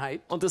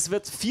Fahrenheit. Und es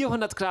wird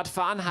 400 Grad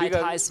Fahrenheit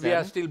heiß Because we are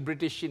werden. still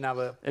British in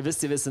our... Ihr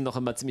wisst, wir sind noch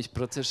immer ziemlich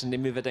britisch,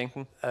 indem wir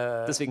denken.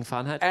 Deswegen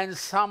Fahrenheit. And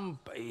some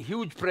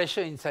huge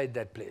pressure inside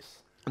that place.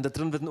 Und da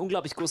drin wird ein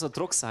unglaublich großer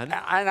Druck sein.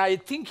 And I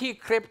think he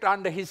crept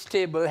under his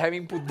table,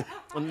 having put the...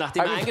 Und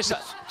nachdem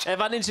er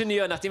war ein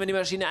Ingenieur, nachdem er die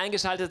Maschine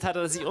eingeschaltet hat, hat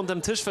er sich unter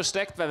dem Tisch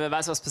versteckt, weil wer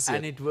weiß, was passiert.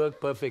 And it worked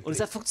perfectly. Und es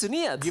hat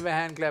funktioniert. Give a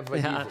hand clap for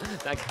Ja, Jesus.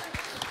 danke.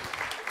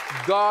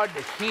 God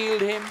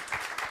healed him,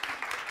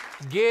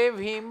 gave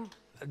him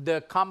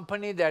the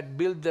company that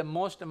built the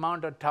most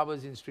amount of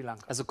towers in Sri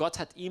Lanka. Also Gott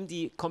hat ihm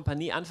die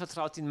Kompanie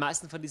anvertraut, die den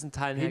meisten von diesen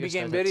Teilen He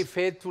became hergestellt very hat.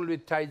 faithful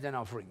with tithes and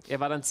offerings. Er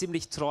war dann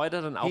ziemlich treu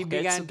darin, auch He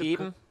Geld zu began to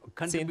geben, Zehnten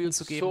contribute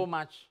zu so geben.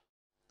 much.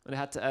 Und er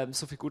hat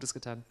so viel Gutes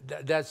getan.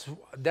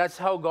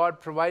 That's how God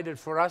provided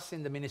for us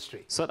in the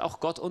ministry. So hat auch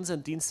Gott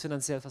unseren Dienst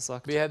finanziell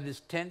versorgt. We have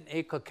this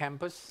 10-acre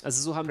campus.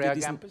 Also so haben prayer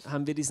wir campus.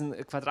 diesen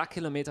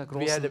Quadratkilometer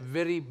We had a großen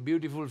very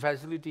beautiful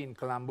facility in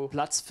Colombo.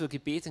 Platz für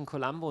Gebet in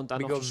Colombo und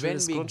dann noch ein Because when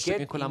schönes we Grundstück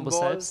get in Colombo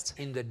involved selbst.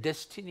 in the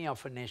destiny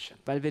of a nation,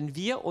 Weil wenn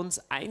wir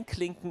uns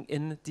einklinken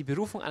in die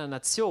Berufung einer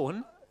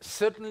Nation,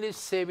 certainly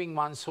saving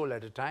one soul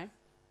at a time,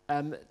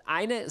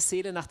 eine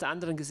Seele nach der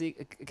anderen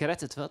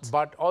gerettet wird,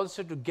 but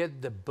also to get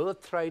the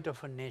birthright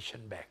of a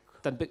nation back.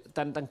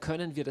 dann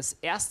können wir das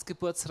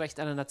Erstgeburtsrecht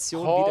einer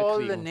Nation Call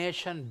the wiederkriegen.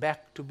 nation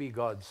back to be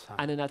God's son.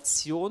 Eine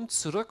Nation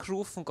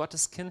zurückrufen,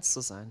 Gottes Kind zu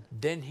sein.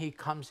 Then he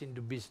comes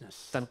into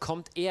business. Dann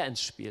kommt er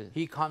ins Spiel.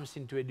 He comes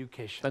into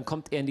education. Dann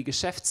kommt er in die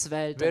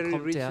Geschäftswelt. Dann Very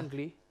kommt er.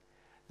 recently,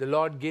 the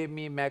Lord gave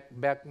me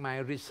back my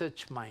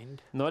research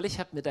mind, Neulich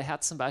hat mir der Herr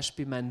zum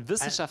Beispiel meinen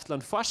Wissenschaftler-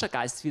 und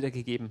Forschergeist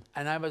wiedergegeben.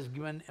 and I was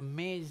given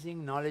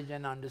amazing knowledge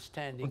and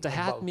understanding Und der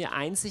Herr hat about mir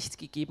Einsicht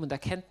gegeben und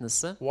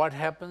Erkenntnisse what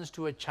happens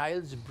to a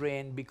child's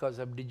brain because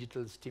of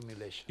digital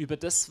stimulation. über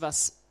das,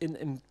 was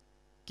im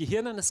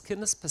Gehirn eines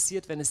Kindes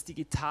passiert, wenn es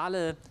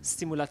digitale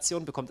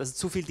Stimulation bekommt, also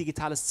zu viel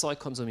digitales Zeug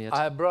konsumiert. I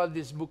have brought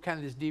this book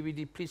and this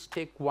DVD. Please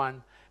take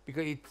one,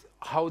 because it's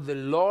how the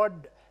Lord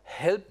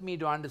helped me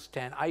to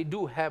understand. I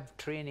do have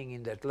training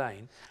in that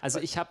line. Also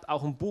ich habe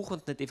auch ein Buch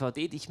und eine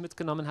DVD, die ich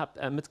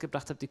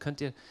mitgebracht habe, die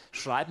könnt ihr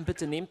schreiben.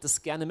 Bitte nehmt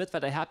das gerne mit,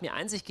 weil der Herr hat mir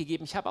Einsicht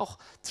gegeben. Ich habe auch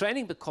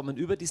Training bekommen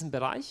über diesen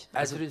Bereich.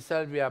 As a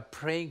result, we are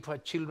praying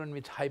for children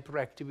with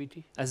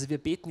hyperactivity, Also wir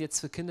beten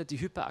jetzt für Kinder, die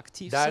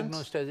hyperaktiv sind,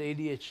 diagnosed as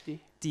ADHD.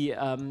 die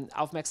God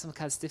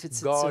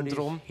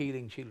Aufmerksamkeitsdefizitsyndrom is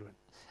healing children.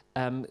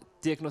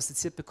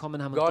 diagnostiziert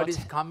bekommen haben. Und God Gott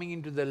is coming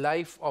into the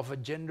life of a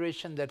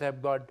generation that have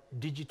got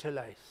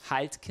digitalized.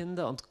 heilt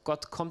Kinder und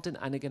Gott kommt in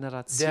eine They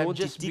Generation, have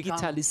die just become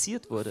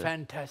digitalisiert wurde,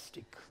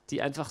 fantastic.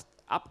 die einfach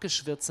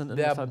abgeschwirrt sind in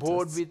They der are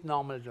bored Fantasie, with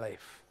normal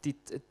life.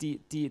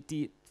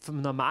 die vom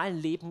normalen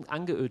Leben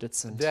angeödet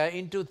sind, They are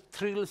into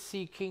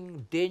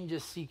thrill-seeking,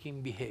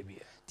 danger-seeking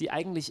behavior. die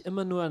eigentlich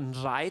immer nur einen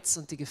Reiz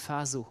und die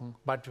Gefahr suchen.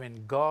 But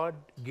when God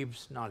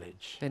gives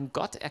knowledge, Wenn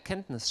Gott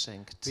Erkenntnis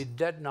schenkt, with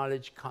that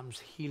knowledge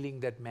comes healing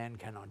that man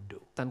cannot do.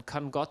 dann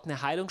kann Gott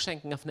eine Heilung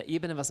schenken auf einer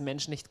Ebene, was ein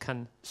Mensch nicht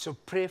kann. So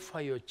pray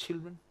for your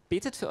children.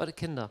 Betet für eure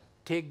Kinder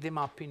Take them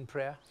up in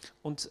prayer.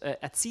 und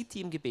erzieht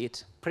die im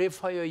Gebet. Pray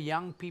for your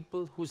young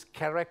people whose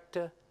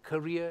character,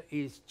 career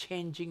is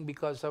changing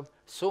because of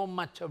so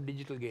much of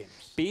digital games.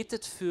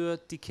 Betet für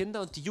die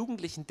Kinder und die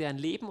Jugendlichen, deren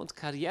Leben und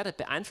Karriere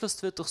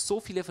beeinflusst wird durch so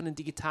viele von den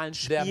digitalen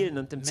Their Spielen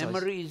und dem Zeug.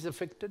 memory is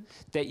affected.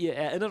 Ihr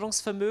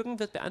Erinnerungsvermögen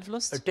wird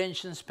beeinflusst,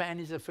 Attention span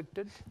is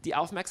affected. die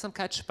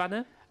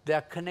Aufmerksamkeitsspanne,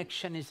 Their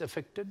connection is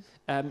affected.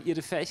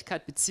 ihre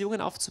Fähigkeit,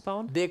 Beziehungen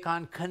aufzubauen. They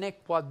can't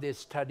connect what they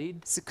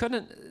studied. Sie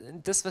können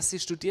das, was sie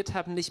studiert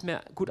haben, nicht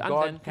mehr gut God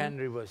anwenden. can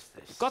reverse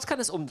this. Gott kann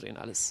es umdrehen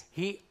alles.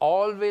 He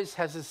always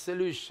has a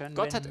solution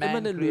Gott hat when immer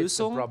man eine creates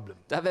a Lösung. problem.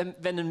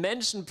 Wenn ein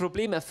Mensch ein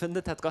Problem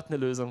erfindet, hat Gott eine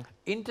Lösung.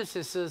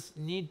 Intercessors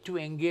need to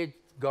engage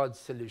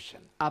God's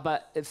solution.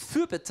 Aber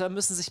Fürbitter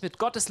müssen sich mit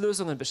Gottes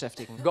Lösungen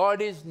beschäftigen. God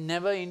is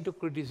never into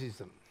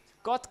criticism.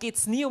 Gott geht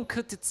es nie um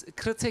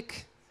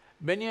Kritik.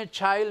 When your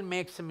child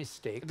makes a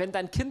mistake, Wenn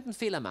dein Kind einen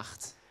Fehler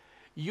macht,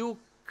 you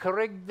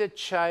correct the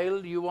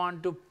child, you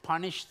want to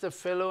punish the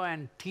fellow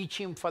and teach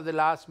him for the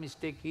last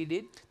mistake he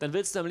did. dann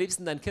willst du am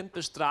liebsten dein Kind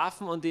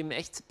bestrafen und ihm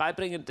echt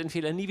beibringen, den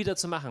Fehler nie wieder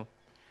zu machen.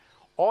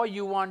 Or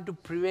you want to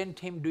prevent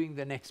him doing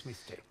the next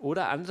mistake.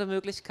 Oder andere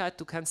Möglichkeit,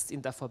 du kannst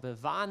ihn davor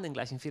bewahren, den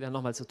gleichen Fehler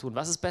nochmal zu tun.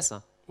 Was ist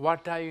besser?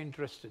 What are you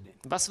interested in?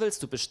 Was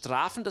willst du?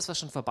 Bestrafen, das was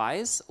schon vorbei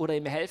ist, oder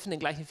ihm helfen, den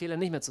gleichen Fehler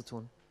nicht mehr zu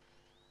tun?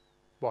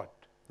 What?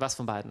 Was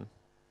von beiden?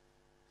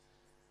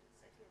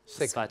 Das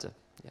Second. Zweite.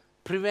 Ja.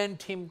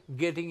 prevent him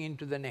getting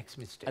into the next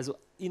mistake. Also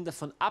ihn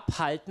davon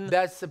abhalten,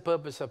 That's the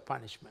purpose of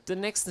punishment. den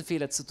nächsten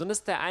Fehler zu tun. Das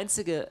ist der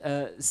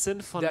einzige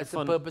Sinn von That's the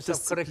purpose of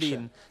Disziplin.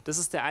 correction. Das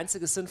ist der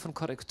einzige Sinn von We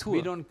Korrektur.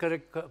 don't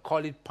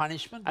call it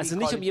punishment, Also we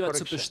nicht call um it jemanden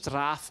zu correction.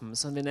 bestrafen,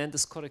 sondern wir nennen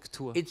das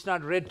Korrektur. It's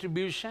not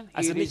retribution,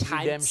 Also it nicht is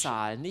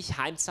redemption.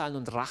 Heimzahlen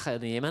und Rache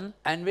nehmen.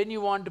 And when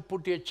you want to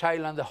put your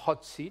child on the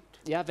hot seat,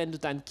 Ja, wenn du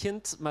dein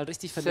Kind mal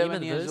richtig 7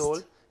 vernehmen years willst,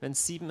 old, wenn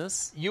es 7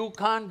 ist, you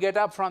can't get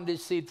up from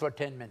this seat for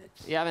 10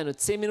 minutes. ja, wenn du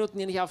 10 Minuten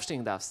hier nicht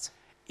aufstehen darfst.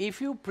 If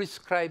you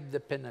prescribe the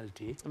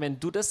penalty, Wenn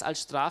du das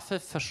als Strafe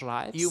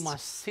verschreibst, you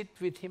must sit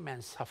with him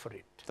and suffer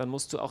it. dann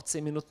musst du auch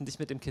 10 Minuten dich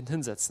mit dem Kind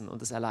hinsetzen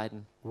und es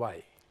erleiden.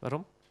 Why?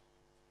 Warum?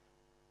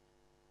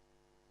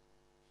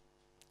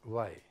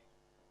 Why?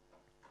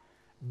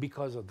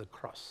 Because of the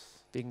cross.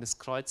 Wegen des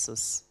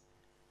Kreuzes.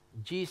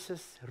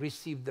 Jesus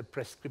received the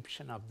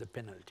prescription of the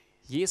penalty.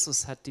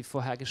 Jesus hat die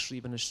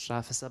vorhergeschriebene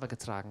Strafe selber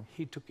getragen.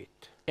 He took it.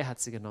 Er hat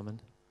sie genommen.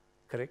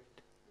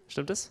 Correct?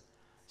 Stimmt es?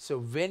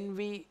 So when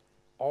we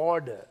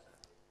order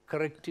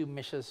corrective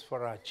measures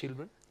for our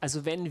children,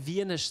 Also wenn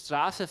wir eine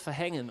Strafe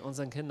verhängen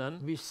unseren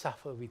Kindern, we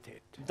suffer with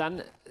it.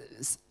 dann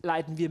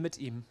leiden wir mit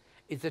ihm.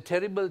 It's a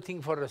terrible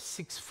thing for a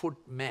 6-foot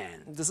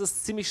man Das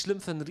ist ziemlich schlimm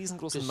für einen to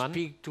riesengroßen Mann,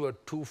 speak to a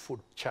 2-foot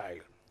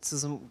child. zu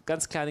so einem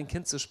ganz kleinen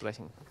Kind zu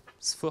sprechen.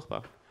 Das ist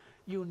furchtbar.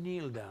 You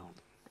kneel down,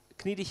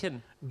 Knie dich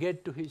hin,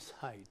 get to his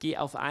height, geh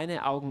auf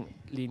eine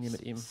Augenlinie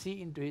mit ihm,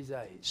 see into his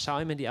eyes, schau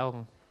ihm in die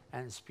Augen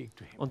and speak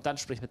to him. und dann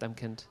sprich mit deinem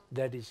Kind.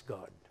 That is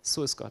God.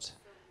 So ist Gott.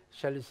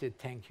 Shall we say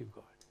thank you,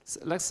 God?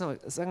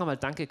 Sagen wir mal,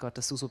 danke Gott,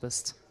 dass du so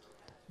bist.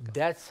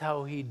 That's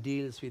how he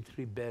deals with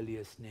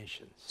rebellious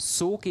nations.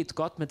 So geht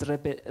Gott mit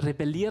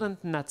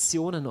rebellierenden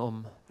Nationen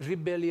um.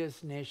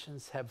 Rebellious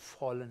nations have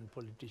fallen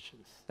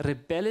politicians.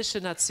 Rebellische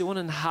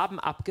Nationen haben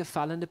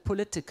abgefallene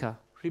Politiker.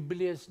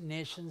 Rebellious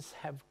nations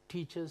have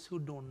teachers who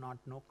do not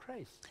know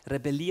Christ.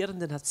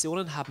 Rebellierende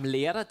Nationen haben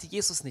Lehrer, die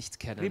Jesus nicht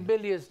kennen.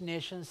 Rebellious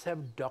nations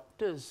have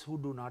doctors who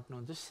do not know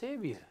the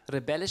Savior.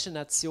 Rebellische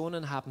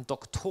Nationen haben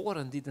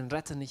Doktoren, die den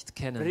Retter nicht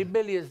kennen.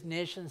 Rebellious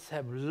nations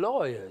have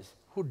lawyers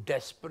who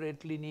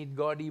desperately need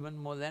God even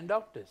more than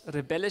doctors.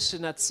 Rebellische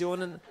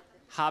Nationen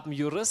haben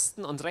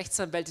Juristen und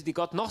Rechtsanwälte, die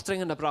Gott noch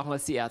dringender brauchen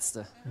als die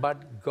Ärzte. But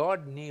God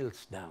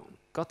kneels down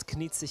Gott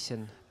kniet sich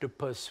hin, to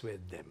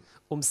persuade them.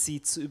 um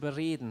sie zu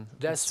überreden,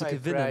 und That's zu why prayer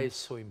gewinnen.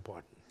 is so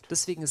important.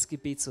 Deswegen ist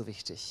Gebet so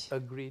wichtig.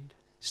 Agreed?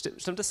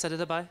 Stimmt das? Seid ihr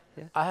dabei?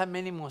 Ja? I have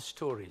many more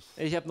stories,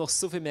 Ich habe noch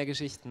so viel mehr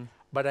Geschichten.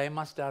 but I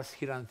must ask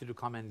Hiranti to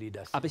come and lead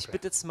us. Aber in ich prayer.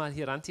 bitte jetzt mal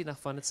Hiranti nach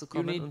vorne zu You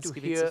kommen need und to das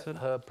Gebet zu hear führen.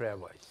 her prayer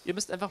voice. Ihr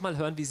müsst einfach mal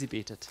hören, wie sie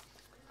betet.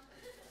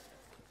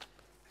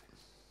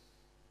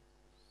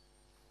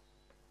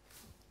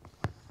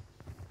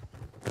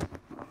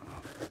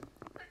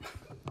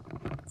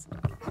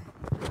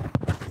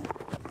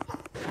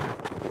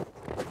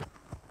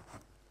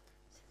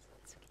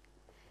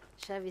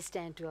 Shall we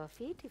stand to our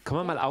feet?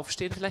 Können wir mal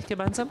aufstehen vielleicht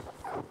gemeinsam?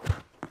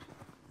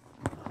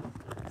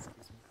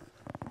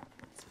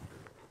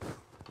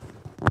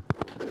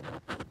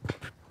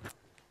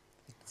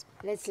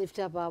 Let's lift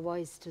up our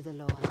voice to the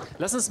Lord.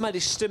 Lass uns mal die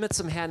Stimme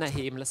zum Herrn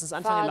erheben. Lass uns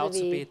anfangen, Father, laut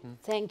zu we beten.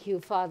 thank you,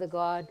 Father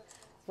God,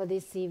 for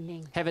this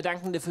evening. Herr, wir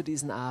danken dir für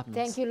diesen Abend.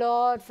 Thank you,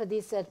 Lord, for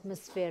this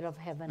atmosphere of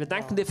heaven. Wir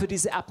danken Lord. dir für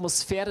diese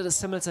Atmosphäre des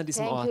Himmels an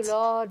diesem Thank you,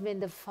 Ort. Lord, when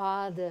the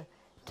Father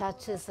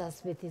touches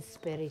us with His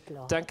Spirit,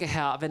 Lord. Danke,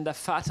 Herr, wenn der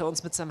Vater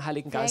uns mit seinem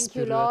Heiligen Geist Thank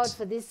you, Lord, berührt.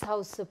 for this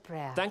house of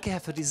prayer. Danke,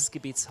 Herr, für dieses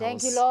Thank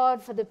Gebetshaus. you,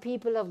 Lord, for the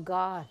people of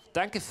God.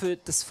 Danke für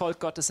das Volk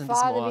Gottes in diesem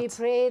Father, we Ort.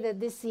 pray that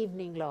this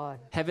evening, Lord,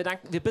 Herr, wir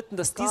bitten,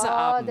 dass God, dieser that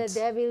Abend,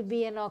 there will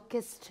be an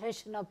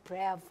orchestration of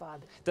prayer,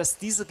 Father. dass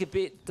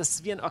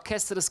wir ein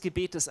Orchester des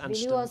Gebetes Will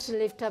you also anstimmt.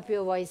 lift up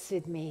your voice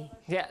with me?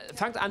 Ja,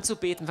 fangt an zu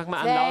beten, fangt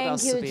mal an laut Thank you,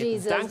 auszubeten.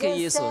 Jesus. Danke, Yes,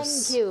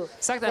 Jesus. thank you.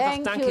 Sagt einfach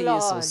Thank Danke, you,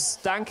 Lord. Jesus.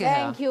 Danke,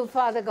 Herr. Thank you,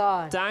 Father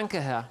God. Danke,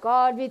 Herr.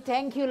 God, we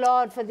thank you,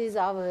 Lord, for this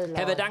hour, Lord.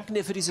 Herr, wir danken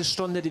dir für diese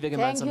Stunde, die wir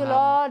Thank gemeinsam you,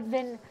 haben.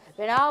 Lord,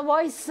 when our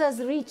voices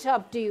reach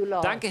up to you,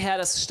 Lord. Danke, Herr,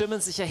 dass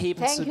Stimmen sich erheben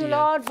zu Thank you, dir.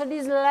 Lord, for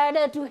this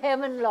ladder to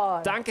heaven,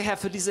 Lord. Danke, Herr,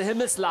 für diese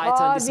Himmelsleiter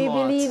an God, we diesem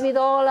believe Ort. with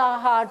all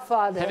our heart,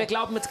 Herr, wir Father,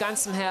 glauben mit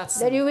ganzem that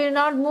Herzen, you will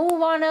not move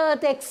on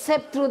earth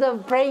except through the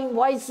praying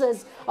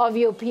voices of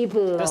your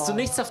people, dass du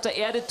Lord. nichts auf der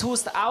Erde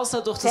tust,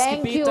 außer durch das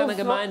Thank Gebet you, deiner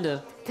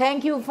Gemeinde.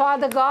 Thank you,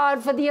 Father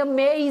God, for the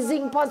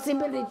amazing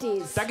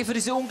possibilities Danke für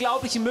diese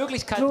unglaublichen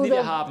Möglichkeiten, die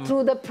wir haben.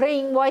 through the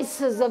praying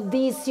voices of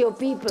these, your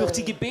people. Durch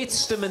die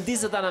Gebetsstimmen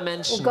dieser deiner Oh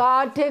Menschen.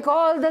 God, take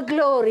all the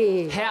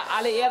glory. Herr,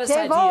 alle Ehre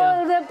sei Take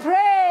all dir. the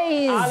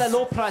praise. Aller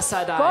Lobpreis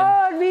sei dein.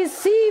 God, we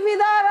see with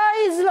our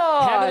eyes,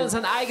 Herr, mit Lord,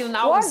 unseren eigenen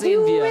Augen what you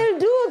sehen wir, will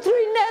do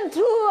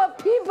through a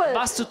people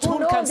was du who tun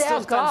know kannst their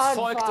durch dein God,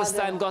 Volk, das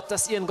Father. dein Gott,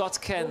 das ihren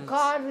Gott kennt. God,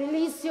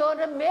 release your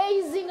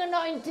amazing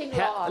anointing,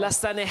 Herr, Lord.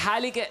 lass deine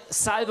heilige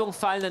Salbung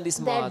fallen festhalten an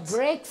diesem that Ort.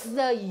 breaks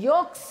the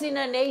yokes in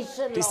a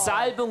nation, Die Lord.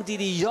 Salbung, die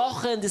die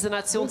Joche in dieser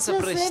Nation Just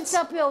zerbricht. lift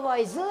up your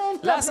voice.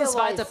 Lift Lass up uns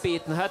your weiter voice.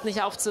 beten. Hört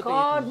nicht auf zu God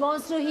beten.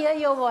 wants to hear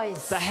your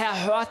voice. Der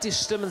Herr hört die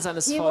Stimmen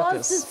seines He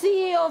wants to Volkes.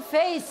 see your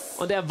face.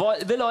 Und er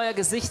will euer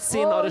Gesicht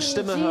sehen, Oh, eure in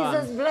Stimme Jesus'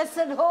 hören.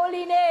 blessed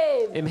holy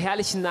name. Im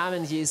herrlichen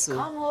Namen Jesu.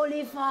 Come,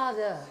 Holy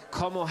Father.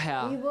 Komm, o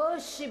Herr. We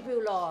worship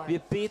you, Lord. Wir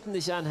beten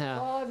dich an, Herr.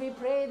 Lord, we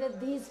pray that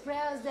these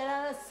prayers that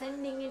are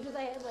ascending into the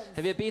heavens.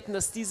 Herr, wir beten,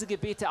 dass diese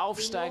Gebete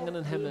aufsteigen in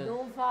den We Himmel.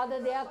 know,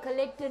 Father, they are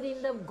collected in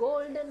the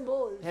golden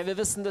bowls. Herr, wir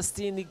wissen, dass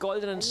die in die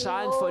goldenen We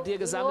Schalen know- vor dir we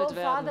gesammelt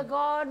know, Father werden.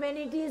 God, when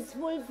it is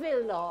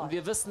fulfilled, Und Lord,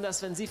 wir wissen,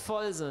 dass wenn sie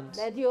voll sind,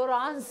 that your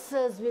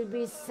answers will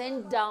be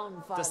sent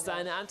down, dass Father.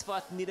 deine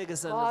Antworten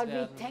niedergesendet God, we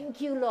werden.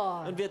 thank you,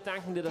 Lord. Und wir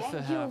danken dir dafür,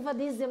 Thank you Herr. for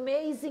this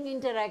amazing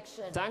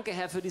interaction. Danke,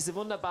 Herr, für diese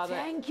wunderbare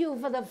Thank you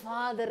for the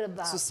Father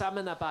above.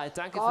 Zusammenarbeit.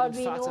 Danke für God, den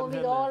we Vater know im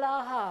with all Himmel.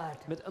 our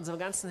heart Mit unserem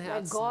ganzen that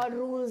Herzen God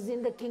rules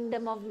in the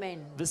kingdom of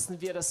men. wissen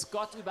wir, dass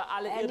Gott über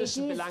alle And it is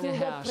irdischen through Belange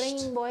the herrscht.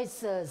 praying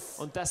voices,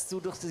 Und dass du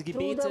durch die through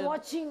the Gebete,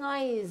 watching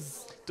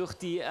eyes durch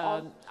die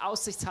of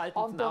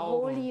aussichtshaltenden the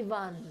Augen holy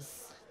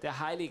ones, der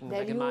Heiligen, der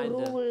that you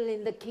Gemeinde, rule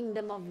in the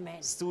kingdom of men.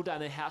 dass du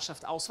deine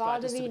Herrschaft Father,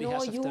 ausbreitest we über die know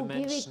Herrschaft you der give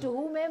it to Menschen.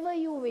 whomever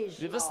you wish.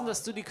 Wir wissen, Lord.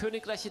 dass du die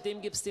Königreiche dem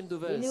gibst, dem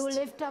du Will you willst.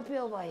 lift up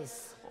your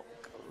voice?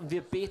 Und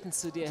wir beten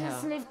zu dir,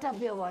 Just Herr. lift up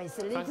your voice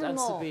a Fangt little an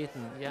zu more.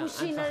 beten. Ja,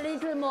 Push in a einfach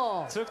little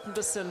more. drückt ein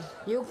bisschen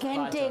You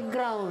can weiter. take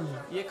ground.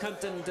 Ihr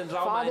könnt den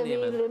Raum Father, we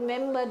einnehmen.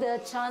 remember the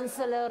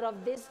chancellor of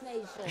this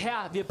nation.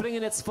 Herr, wir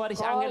bringen jetzt vor dich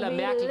God, Angela we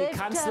Merkel, die lift her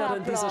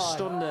Kanzlerin up, dieser Lord.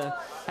 Stunde.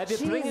 Herr, wir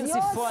She bringen is sie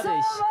your vor dich.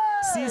 servant.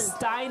 Sie ist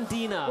dein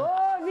Diener.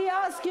 God, we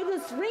ask you to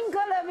sprinkle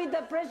her with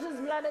the precious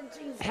blood of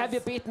Jesus. Herr, wir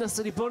beten, dass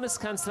du die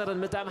Bundeskanzlerin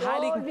mit deinem Lord,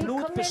 heiligen we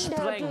Blut commend her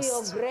to your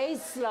besprengst.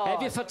 grace, Herr, wir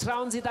Lord.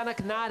 vertrauen sie deiner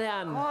Gnade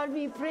an. God,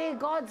 we pray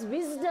God's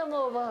wisdom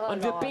over her,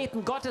 Und wir Lord.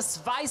 beten, Gottes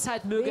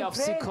Weisheit möge We auf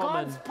sie pray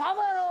kommen. God's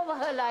power over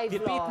her life, Wir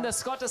beten, Lord.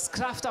 dass Gottes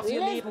Kraft auf ihr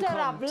Lift Leben her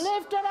up, kommt.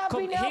 lift her up Komm,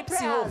 in your hebt sie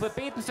hoch. Wir prayers.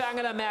 beten für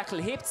Angela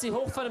Merkel. Hebt sie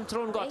hoch von dem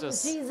Thron In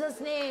Gottes. Jesus'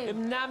 name.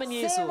 Im Namen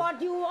Say Jesu.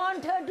 what you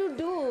want her to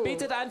do.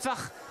 Betet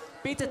einfach,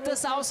 betet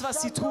das aus, was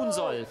sie tun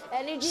soll.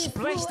 And it is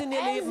Sprecht in ihr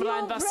true Leben as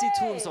rein, you was sie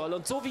pray. tun soll.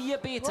 Und so wie ihr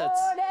betet, God,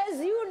 as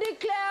you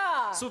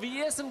declare, so wie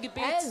ihr es im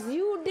Gebet as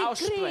you decree,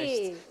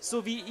 aussprecht,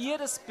 so wie ihr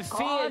das befehlt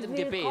God im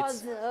will Gebet,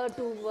 cause her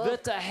to work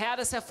wird der Herr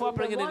das in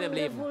hervorbringen the in ihrem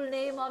Leben. wonderful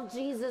name of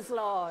Jesus,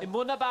 Lord. Im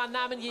wunderbaren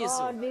Namen Jesu.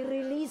 God, we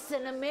release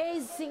an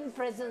amazing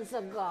presence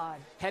of God.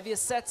 Herr, wir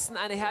setzen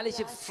eine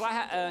herrliche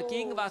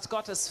Gegenwart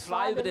Gottes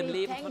frei über Father, dem we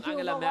Leben thank von you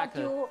Angela for what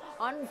Merkel. you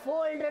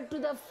unfolded to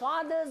the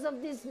fathers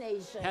of this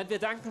nation. Herr, wir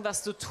danken,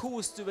 was du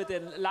tust über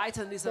den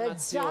Leitern dieser The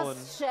Nation.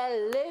 just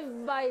shall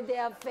live by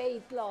their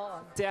faith,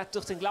 Lord. Der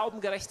durch den Glauben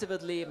Gerechte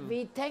wird leben.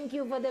 We thank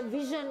you for the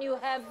vision you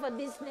have for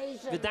this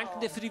nation. Wir danken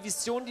dir Lord. für die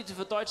Vision, die du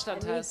für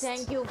Deutschland And we hast.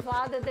 thank you,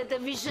 Father, that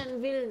the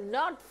vision will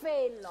not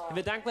fail, Lord.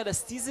 Wir danken dir,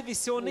 dass diese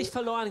Vision nicht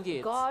verloren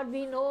geht. God,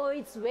 we know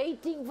it's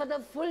waiting for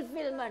the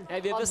fulfillment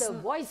Herr, wir of the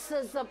wissen-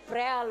 voices of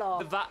prayer,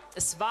 Lord.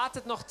 Es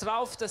wartet noch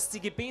drauf, dass die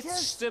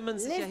Gebetsstimmen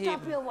sich Lift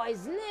up erheben. your voice,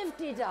 lift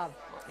it up.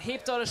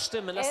 Hebt eure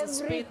Stimmen, lasst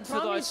uns Every beten für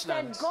promise that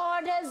Deutschland.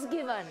 God has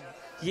given,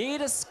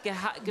 Jedes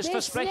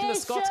Versprechen,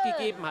 das Gott nation,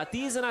 gegeben hat,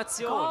 diese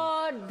Nation.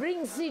 God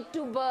brings it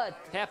to birth.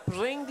 Herr,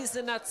 bring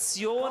diese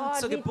Nation God,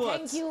 zur we Geburt.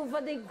 thank you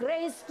for the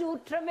grace to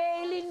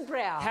travail in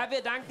prayer. Herr,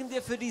 wir danken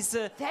dir für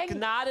diese Thank-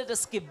 Gnade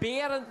des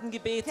gebärenden Thank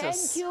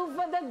Gebetes. you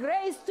for the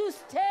grace to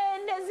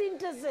stand as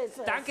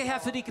intercessors. Danke, Herr,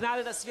 für die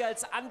Gnade, dass wir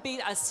als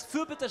als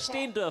Fürbitter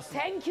stehen dürfen.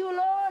 Thank you,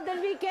 Lord, that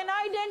we can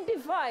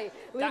identify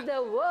with Dank-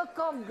 the work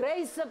of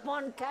grace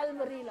upon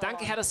Calvary, Lord.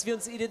 Danke, Herr, dass wir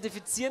uns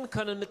identifizieren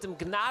können mit dem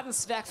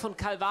Gnadenswerk von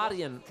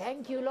Kalvarien.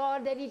 Thank you,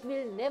 Lord, that it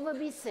will never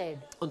be said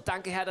Und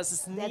danke, Herr, dass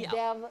es nie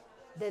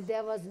that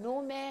there was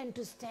no man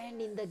to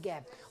stand in the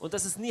gap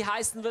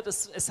heißen wird,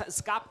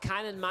 es gab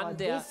keinen for Mann,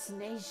 der this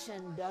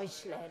nation,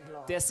 Deutschland,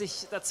 Lord.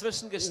 sich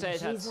dazwischen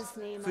gestellt In hat Jesus'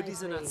 name für I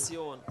diese pray.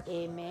 Nation.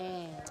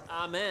 Amen.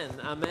 Amen,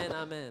 Amen,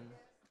 Amen.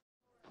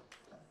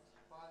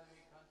 Father,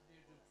 we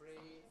continue to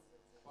pray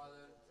for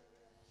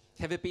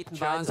the Herr, wir beten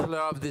weiter.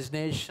 Chancellor of this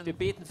Wir nation.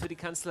 beten für die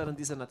Kanzlerin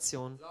dieser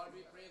Nation. Lord,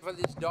 we pray for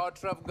this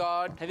daughter of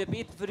God. Herr, wir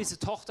beten für diese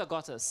Tochter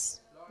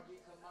Gottes. Lord, we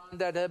command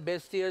that her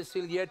best years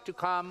still yet to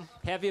come.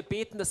 Herr, wir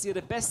beten, dass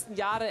ihre besten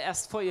Jahre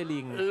erst vor ihr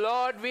liegen.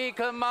 Lord, we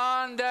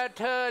command that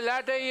her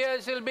latter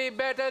years will be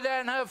better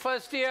than her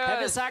first Herr, wir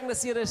years. sagen,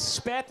 dass ihre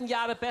späten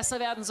Jahre besser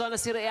werden sollen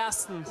als ihre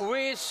ersten.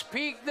 We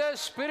speak the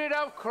Spirit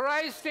of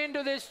Christ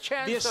into this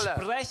Wir chancellor.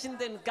 sprechen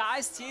den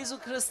Geist Jesu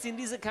Christi in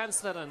diese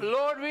Kanzlerin.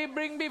 Lord, we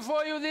bring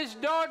before you this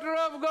daughter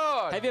of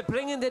God, Herr, wir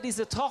bringen dir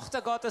diese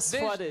Tochter Gottes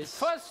vor dich. this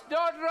first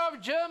daughter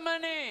of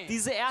Germany.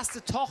 Diese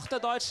erste Tochter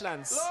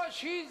Deutschlands. Lord,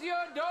 she's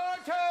your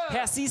daughter.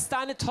 Herr, sie ist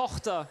deine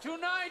Tochter.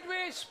 Tonight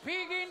we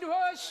speak into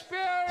her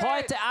spirit.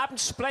 Heute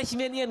Abend sprechen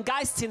wir in ihren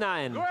Geist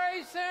hinein.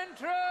 Grace and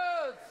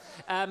truth.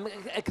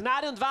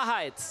 Gnade und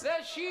Wahrheit.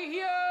 That she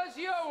hears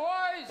your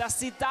voice. Dass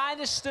sie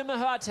deine Stimme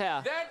hört,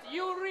 Herr. That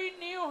you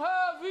renew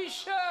her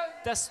vision.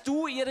 Dass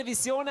du ihre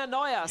Vision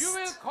erneuerst. You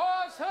will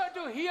cause her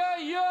to hear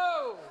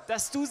you.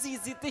 Dass du sie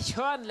dich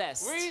hören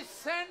lässt. We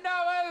send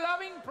our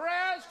loving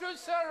prayers to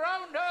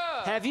surround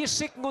her. Herr, wir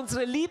schicken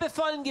unsere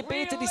liebevollen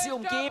Gebete, die sie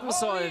umgeben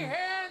sollen.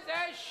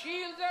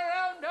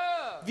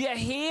 Wir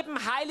erheben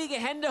heilige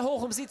Hände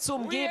hoch, um sie zu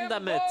umgeben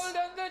damit.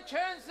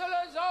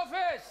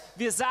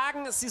 Wir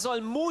sagen, sie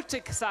soll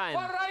mutig sein,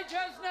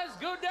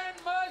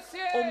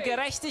 um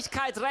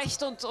Gerechtigkeit,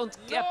 Recht und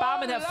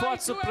Erbarmen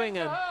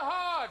hervorzubringen.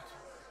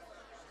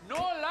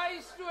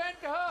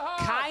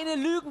 Keine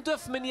Lügen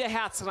dürfen in ihr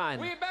Herz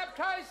rein.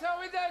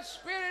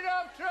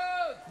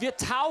 Wir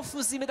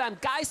taufen sie mit einem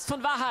Geist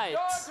von Wahrheit.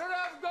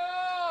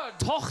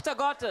 Tochter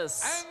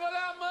Gottes.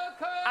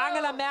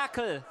 Angela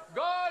Merkel.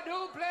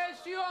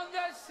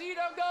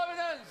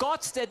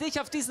 Gott, der dich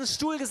auf diesen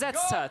Stuhl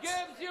gesetzt hat.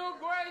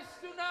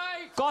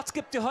 Gott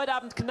gibt dir heute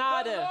Abend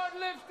Gnade.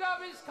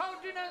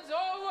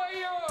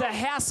 Der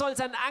Herr soll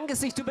sein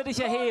Angesicht über dich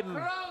erheben.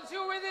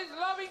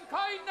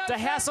 Der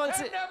Herr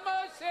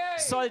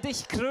soll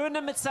dich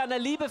krönen mit seiner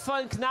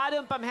liebevollen Gnade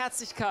und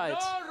Barmherzigkeit.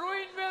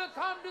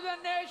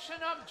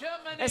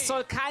 Es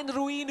soll kein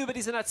Ruin über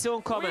diese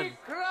Nation kommen.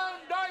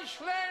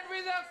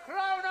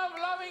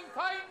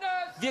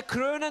 Wir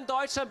krönen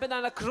Deutschland mit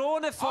einer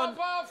Krone von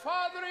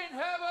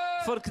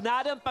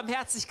Gnade und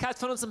Barmherzigkeit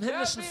von unserem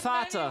himmlischen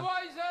Vater.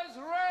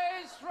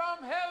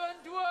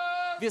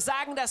 Wir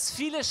sagen, dass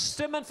viele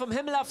Stimmen vom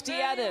Himmel auf die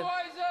Erde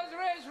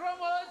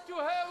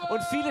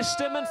und viele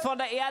Stimmen von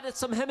der Erde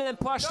zum Himmel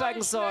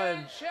emporsteigen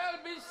sollen.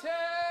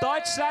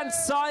 Deutschland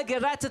soll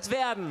gerettet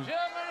werden.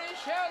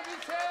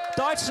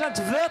 Deutschland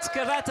wird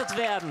gerettet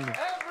werden.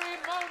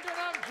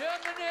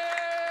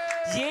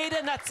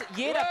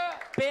 Jeder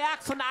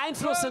Berg von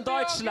Einfluss in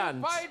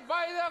Deutschland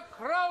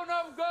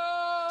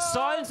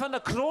sollen von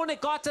der Krone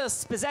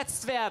Gottes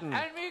besetzt werden.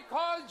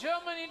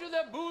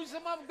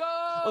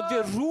 Und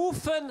wir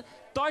rufen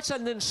Deutschland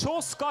in den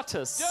Schoß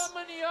Gottes.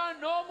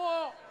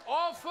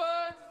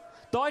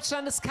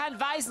 Deutschland ist kein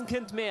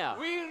Waisenkind mehr.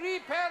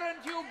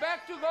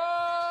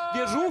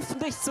 Wir rufen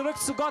dich zurück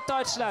zu Gott,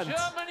 Deutschland.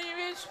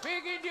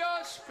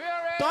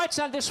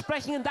 Deutschland, wir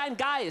sprechen in deinen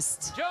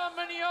Geist.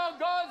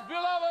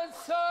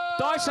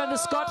 Deutschland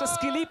ist Gottes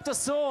geliebter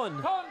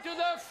Sohn.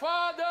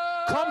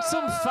 Komm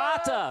zum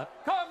Vater.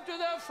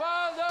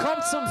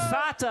 Komm zum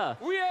Vater.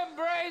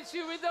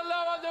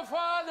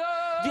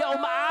 Wir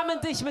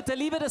umarmen dich mit der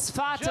Liebe des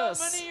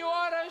Vaters.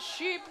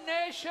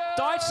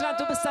 Deutschland,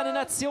 du bist eine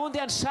Nation, die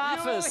ein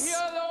Schaf ist.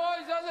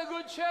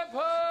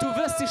 Du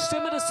wirst die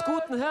Stimme des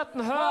guten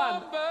Hirten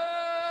hören.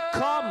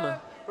 Komm.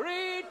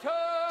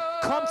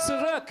 Komm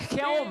zurück.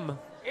 Kehr um.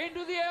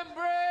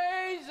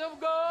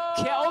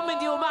 Kehr um in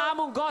die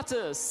Umarmung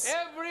Gottes.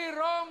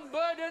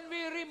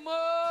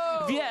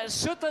 Wir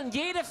schütteln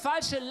jede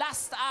falsche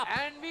Last ab.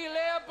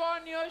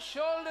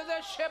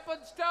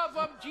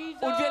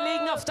 Und wir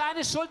legen auf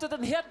deine Schulter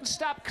den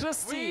Hirtenstab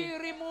Christi.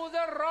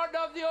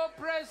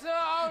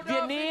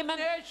 Wir nehmen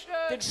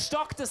den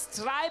Stock des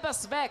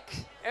Treibers weg.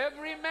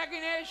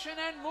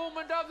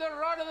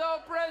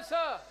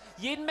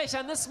 Jeden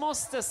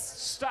Mechanismus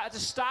des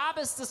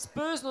Stabes des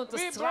Bösen und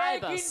des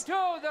Treibers.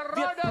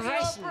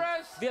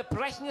 Wir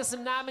brechen es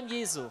im Namen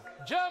Jesu.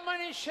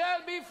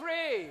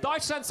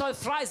 Deutschland soll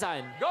frei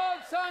sein.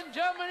 Deutschland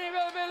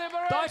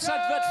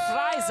wird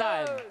frei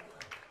sein.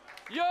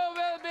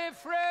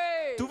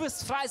 Du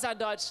wirst frei sein,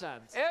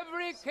 Deutschland.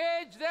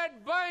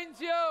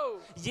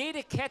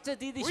 Jede Kette,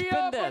 die dich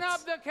bindet.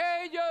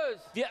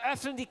 Wir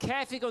öffnen die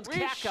Käfige und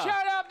Kerker.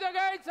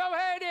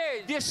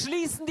 Wir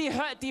schließen die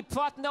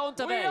Pforten der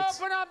Unterwelt.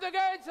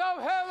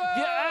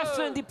 Wir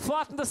öffnen die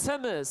Pforten des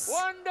Himmels.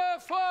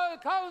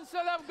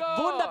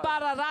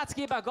 Wunderbarer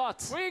Ratgeber Gott.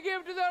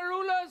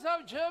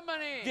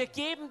 Wir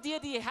geben dir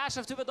die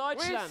Herrschaft über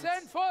Deutschland.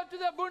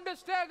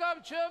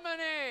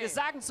 Wir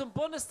sagen zum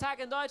Bundestag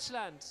in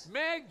Deutschland.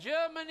 Make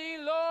Germany,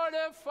 Lord,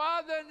 a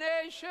father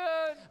nation.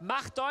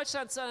 Mach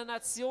Deutschland zu einer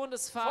Nation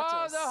des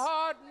Vaters. Father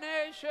heart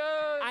nation.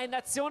 Eine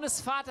Nation des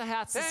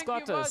Vaterherzens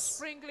Gottes. You for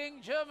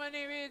sprinkling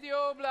Germany with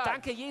your blood.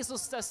 Danke,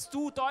 Jesus, dass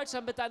du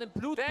Deutschland mit deinem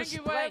Blut Thank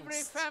you for every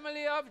besprengst.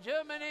 family of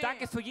Germany.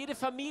 Danke für jede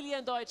Familie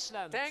in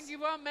Deutschland. Thank you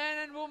for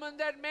man and woman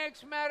that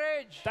makes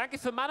marriage. Danke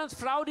für Mann und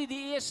Frau, die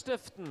die Ehe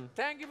stiften.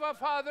 Thank you for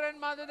father and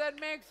mother that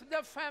makes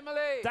the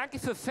family. Danke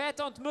für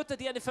Väter und Mütter,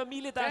 die eine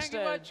Familie Thank you for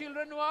darstellen.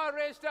 children who are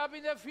raised up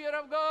in the fear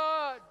of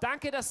God.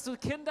 Danke, dass du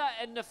Kinder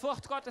in der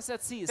Furcht Gottes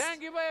erziehst.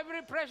 Thank you for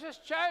every precious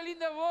child in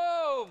the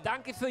womb.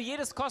 Danke für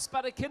jedes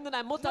kostbare Kind in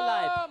einem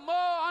Mutterleib. No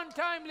more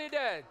untimely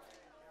death.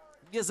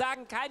 Wir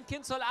sagen, kein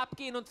Kind soll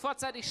abgehen und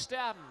vorzeitig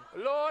sterben.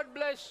 Lord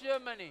bless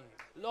Germany.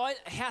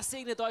 Herr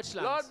segne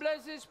Deutschland. Lord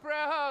bless this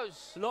prayer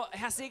house.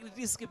 Herr segne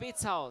dieses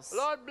Gebetshaus.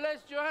 Lord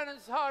bless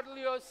Johannes Hartl,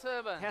 your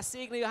servant. Herr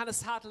segne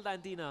Johannes Hartl,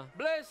 dein Diener.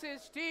 Bless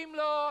his team,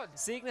 Lord.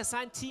 Segne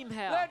sein Team,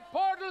 Herr. Let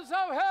portals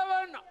of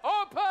heaven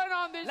open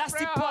on this Lass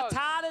die prayer house.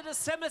 Portale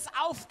des Himmels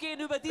aufgehen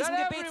über diesem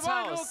That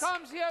everyone who Gebetshaus.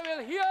 comes here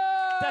will hear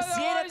dass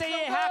the jeder, voice der of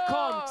hierher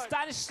God kommt,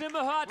 deine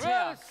Stimme hört, will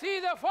Herr.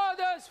 see the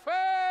Father's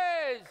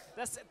face.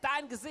 Dass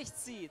dein Gesicht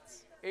sieht.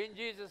 In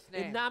Jesus'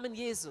 Im name. Namen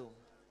Jesu.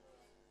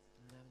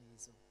 Im Namen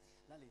Jesu.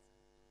 Lalith,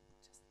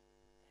 just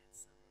add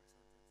some words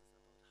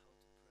about how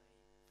to pray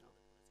for the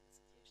political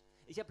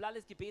situation. Ich habe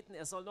Lalith gebeten,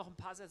 er soll noch ein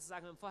paar Sätze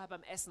sagen. Wir haben vorher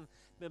beim Essen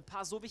mir ein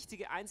paar so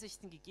wichtige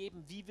Einsichten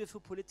gegeben, wie wir für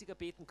Politiker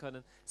beten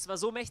können. Es war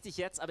so mächtig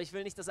jetzt, aber ich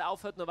will nicht, dass er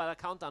aufhört, nur weil der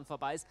Countdown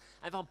vorbei ist.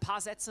 Einfach ein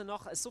paar Sätze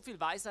noch. Es ist so viel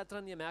Weisheit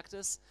drin, ihr merkt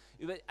es.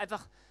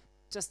 Einfach,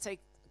 just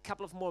take a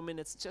couple of more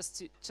minutes,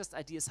 just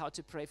ideas how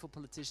to pray for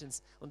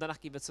politicians. Und danach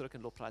gehen wir zurück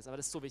in Lobpreis. Aber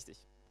das ist so wichtig.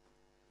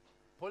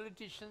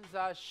 Politicians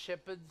are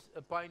shepherds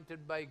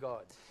appointed by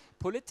God.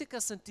 Politiker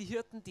sind die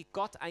Hirten, die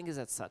Gott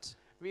eingesetzt hat.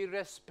 We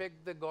respect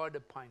the God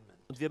appointment.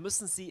 Und wir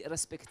müssen sie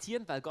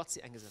respektieren, weil Gott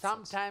sie eingesetzt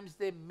hat. Sometimes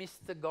they miss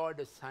the God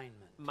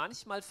assignment.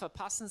 Manchmal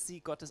verpassen sie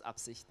Gottes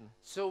Absichten.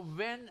 So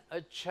when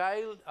a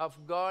child of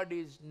God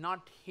is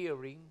not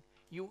hearing,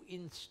 you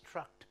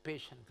instruct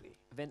patiently.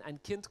 Wenn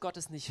ein Kind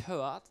Gottes nicht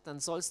hört, dann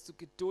sollst du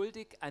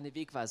geduldig eine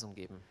Wegweisung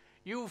geben.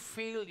 You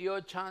feel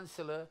your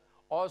chancellor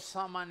or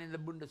someone in the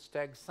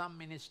Bundestag, some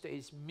minister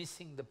is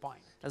missing the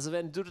point, Also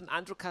wenn du den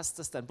Eindruck hast,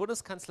 dass dein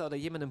Bundeskanzler oder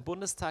jemand im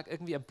Bundestag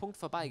irgendwie am Punkt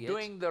vorbeigeht,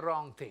 doing the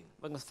wrong thing,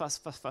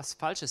 irgendwas was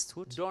Falsches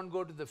tut, don't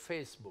go to the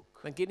Facebook.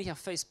 dann geh nicht auf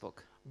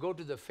Facebook, Go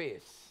to the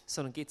face.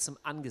 sondern geh zum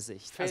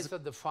Angesicht. Face Also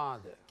of the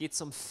Father. geh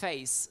zum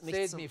Face, Say nicht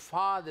it zum, me,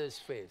 Father's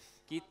face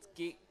geh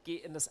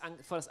in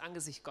vor das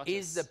Angesicht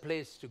is the Gottes.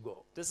 place to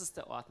go. Das ist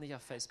der Ort, nicht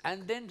auf Facebook.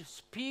 And then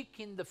speak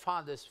in the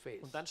Father's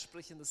face. Und dann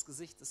sprich in das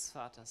Gesicht des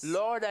Vaters.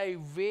 Lord, I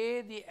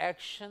weigh the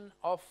action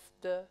of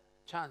the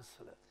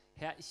chancellor.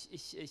 Herr,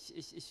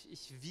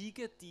 ich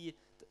wiege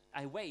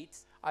I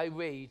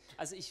wait.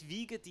 also ich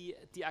wiege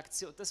die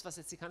Aktion, das, was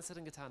jetzt die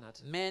Kanzlerin getan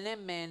hat.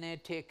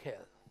 Mene,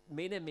 tekel.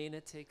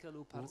 Mene, tekel,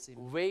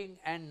 uparsim. Weighing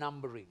and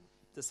numbering.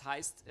 Das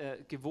heißt,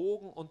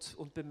 gewogen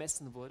und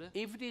bemessen wurde.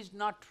 If it is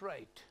not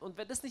right, Und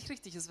wenn das nicht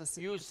richtig ist, was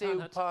sie you say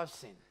getan hat,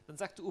 uparsin. dann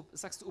sagst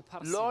du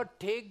uparsim. Lord,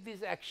 take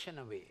this action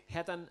away.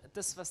 Herr, dann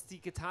das, was die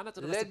getan hat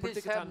oder was die Let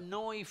Politik this have getan hat,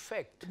 no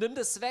effect. nimm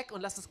das weg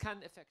und lass es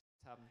keinen Effekt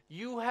haben.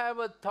 You have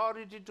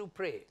authority to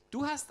pray.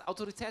 Du hast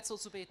Autorität, so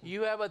zu beten.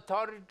 You have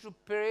authority to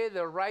pray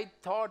the right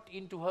thought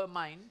into her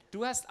mind.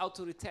 Du hast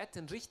Autorität,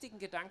 den richtigen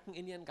Gedanken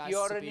in ihren Geist You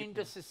zu are an beten.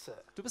 intercessor.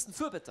 Du bist ein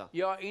Fürbitter.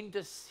 You are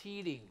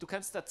interceding. Du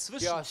kannst You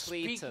dazwischen are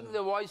speaking treten. the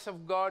voice of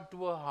God to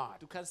her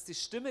heart. Du kannst die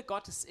Stimme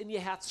Gottes in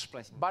ihr Herz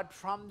sprechen. But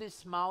from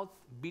this mouth,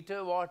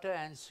 bitter water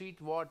and sweet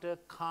water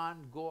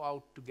can't go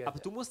out Aber together.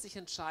 du musst dich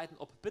entscheiden,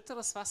 ob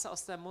bitteres Wasser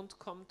aus deinem Mund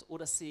kommt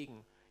oder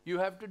Segen. You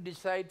have to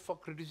decide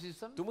for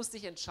criticism Du musst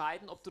dich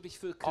entscheiden, ob du dich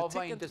für Or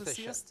for Kritik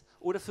interessierst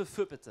oder für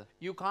Fürbitte.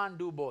 You can't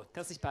do both. Du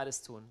kannst nicht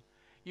beides tun.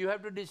 You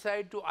have to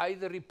decide to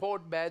either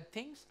report bad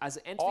things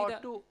Also or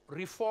entweder to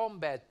reform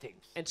bad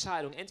things.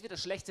 Entscheidung, entweder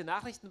schlechte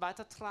Nachrichten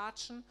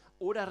weitertratschen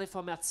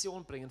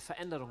Reformation bringen,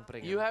 Veränderung You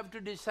bringen. have to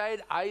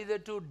decide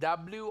either to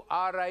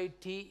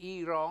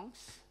WRITE wrongs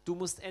Du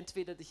musst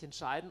entweder dich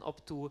entscheiden,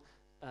 ob du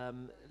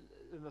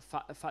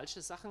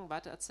falsche Sachen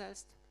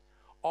weitererzählst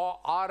or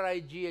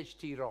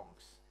RIGHT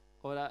wrongs.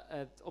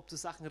 oder ob du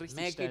Sachen richtig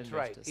Make stellen it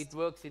right. möchtest. It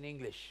works in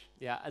English.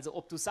 Ja, also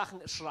ob du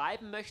Sachen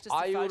schreiben möchtest,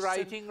 Are die you falsch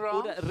writing sind,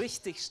 wrong? oder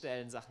richtig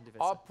stellen Sachen, die Or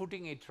falsch sind.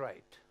 putting it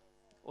right.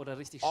 Oder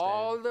richtig stellen.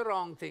 All the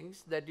wrong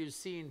things that you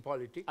see in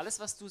politics, Alles,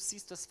 was du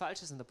siehst, was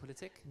falsch ist in der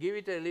Politik, give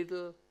it a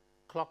little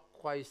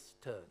clockwise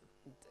turn.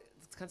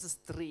 du kannst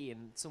es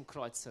drehen zum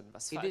Kreuz hin.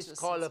 Was It falsch is ist,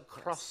 called a zum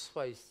Kreuz.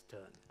 crosswise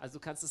turn. Also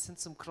du kannst es hin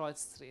zum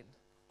Kreuz drehen.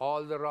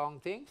 All the wrong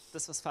things,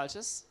 Das, was falsch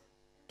ist,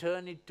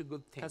 turn it to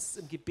good kannst es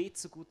things im Gebet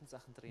zu guten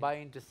Sachen drehen. by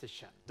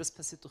intercession. Das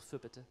passiert durch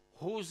Fürbitte.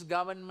 Whose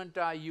government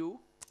are you?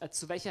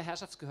 Zu welcher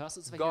Herrschaft gehörst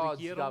du? Zu welcher God's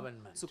Regierung?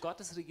 government. Zu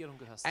Gottes Regierung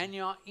gehörst du. And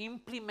you're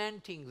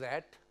implementing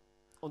that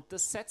Und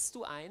das setzt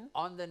du ein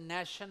on the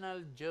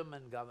national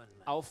German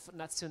government. auf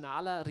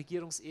nationaler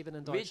Regierungsebene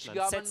in Which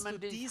Deutschland. Setzt du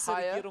government is diese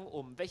higher? Regierung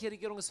um? Welche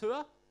Regierung ist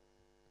höher?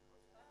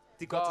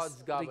 Die God's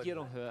Gottes government.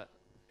 Regierung höher.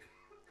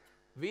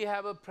 We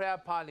have a prayer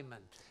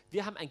parliament.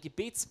 Wir haben ein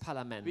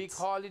Gebetsparlament. We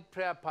call it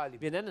prayer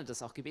parliament. Wir nennen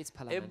das auch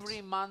Gebetsparlament.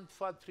 Every month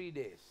for 3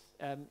 days.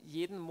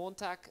 Jeden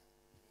Monat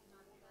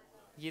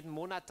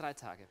 3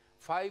 Tage.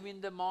 5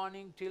 in the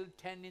morning till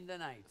 10 in the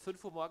night.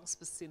 5 Uhr morgens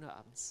bis 10 Uhr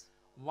abends.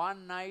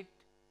 One night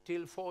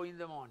till 4 in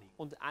the morning.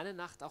 Und eine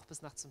Nacht auch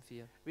bis nachts um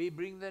 4. We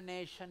bring the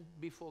nation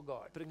before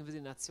God. Bringen wir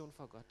die Nation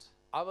vor Gott.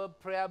 Our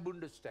prayer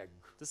Bundestag.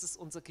 Das ist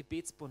unser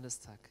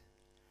Gebetsbundestag.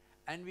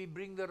 And we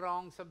bring the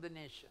wrongs of the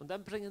nation. Und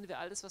dann bringen wir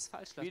alles, was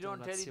falsch We läuft in der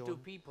don't tell it to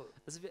Nation. people.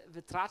 Also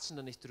wir tratschen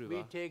da nicht We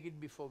drüber, take it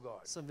before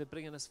God. sondern wir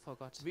bringen es vor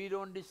Gott. We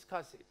don't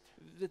discuss it.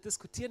 Wir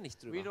diskutieren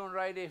nicht We drüber. don't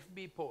write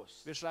FB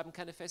posts. Wir schreiben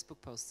keine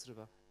Facebook-Posts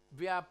drüber.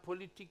 We are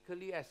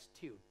politically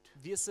astute.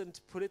 Wir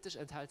sind politisch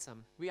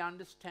enthaltsam. We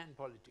understand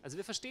politics. Also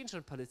wir verstehen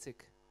schon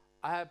Politik.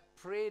 I have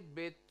prayed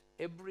with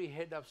every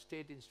head of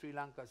state in Sri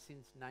Lanka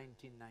since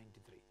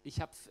 1993. Ich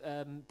habe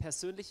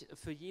persönlich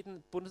für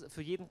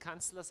jeden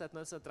Kanzler seit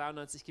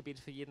 1993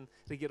 gebetet, für jeden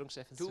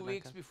Regierungschef in Sri 2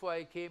 weeks Lanka. before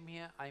I came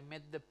here, I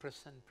met the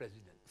present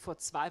president. Vor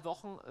 2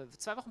 Wochen,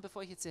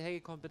 bevor ich jetzt hierher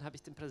gekommen bin, habe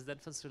ich den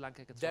Präsidenten von Sri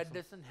Lanka That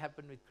getroffen. doesn't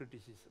happen with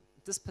criticism.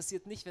 Das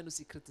passiert nicht, wenn du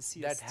sie That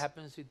kritisierst.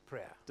 happens with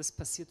prayer. Das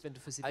passiert, wenn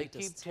du für sie I keep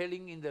betest.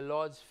 telling in the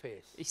Lord's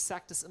face, Ich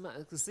sage das immer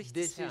im Gesicht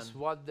des this is Herrn.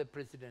 what the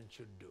president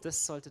should do.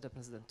 Das sollte der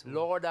Präsident tun.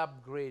 Lord,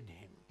 upgrade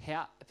him.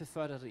 Herr,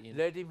 befördere ihn.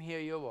 Let him hear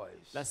your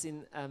voice. Lass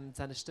ihn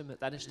deine Stimme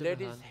Let his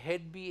hören.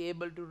 head be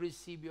able to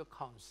receive your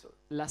counsel.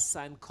 Lass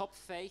sein Kopf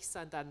fähig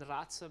sein, deinen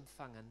Rat zu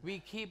empfangen. We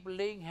keep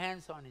laying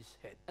hands on his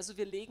head, Also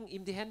wir legen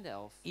ihm die Hände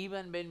auf.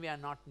 even when we are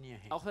not near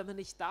him. Auch wenn wir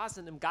nicht da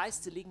sind, im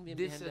Geiste legen wir ihm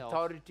die This Hände auf.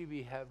 authority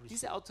we have received.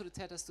 Diese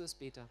Autorität hast du als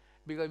Beter.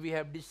 Because we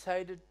have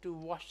decided to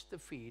wash the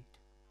feet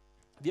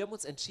Wir haben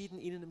uns entschieden,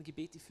 ihnen im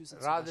Gebet die Füße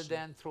zu rather waschen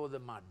than throw the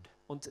mud.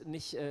 und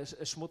nicht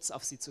Schmutz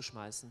auf sie zu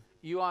schmeißen.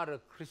 You are a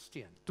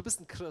Christian. Du bist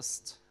ein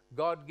Christ.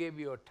 God gave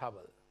you a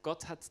towel.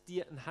 Gott hat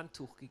dir ein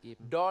Handtuch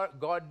gegeben. God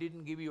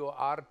didn't give you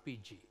a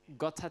RPG.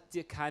 Gott hat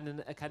dir keinen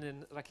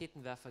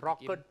Raketenwerfer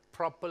gegeben. Rocket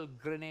propelled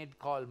grenade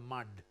called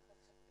mud.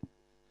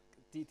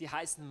 Die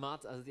heißen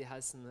Mud, also die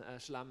heißen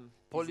Schlamm.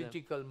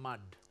 Political mud.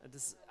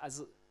 Das,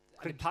 also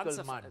eine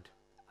Critical mud.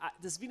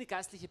 Das ist wie eine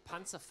geistliche What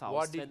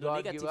Panzerfaust, did wenn du God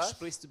negativ give us?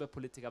 sprichst über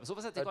Politiker. Aber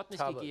sowas hat dir A Gott nicht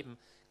towel. gegeben.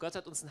 Gott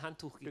hat uns ein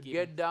Handtuch To gegeben,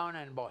 get down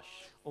and wash.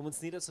 um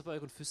uns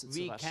niederzubeugen und Füße zu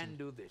We can waschen.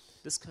 do this.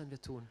 Das können wir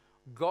tun.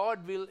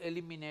 God will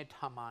eliminate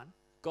Haman.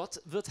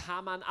 Gott wird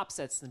Haman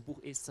absetzen im Buch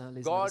Esther.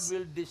 Lesen wir God das.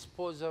 will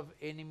dispose of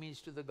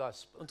enemies to the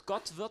gospel. Und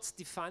Gott wird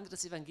die Feinde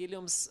des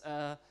Evangeliums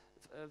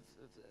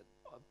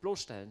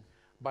bloßstellen.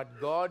 But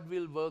God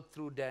will work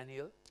through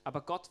Daniel.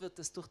 Aber Gott wird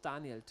es durch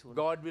Daniel tun.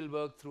 God will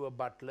work through a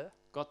butler.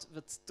 Gott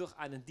wird durch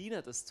einen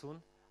Diener das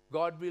tun.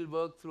 God will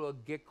work through a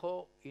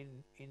gecko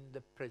in the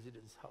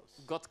president's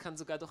house. Gott kann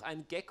sogar durch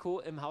einen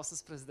Gecko im Haus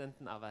des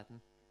Präsidenten arbeiten.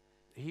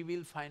 He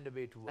will find a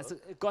way to work. Also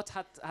Gott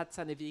hat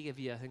seine Wege,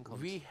 wie er hinkommt.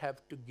 We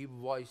have to give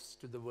voice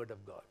to the word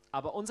of God.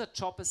 Aber unser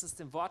Job ist es,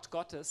 dem Wort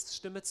Gottes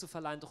Stimme zu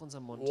verleihen durch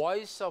unseren Mund.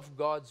 Voice of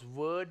God's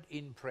word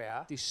in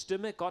prayer, Die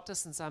Stimme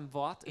Gottes in seinem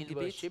Wort, im in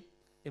Gebet, worship,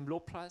 im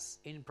Lobpreis,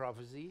 in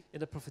prophecy, in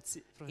der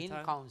Prophezie, in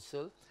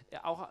counsel,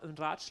 auch im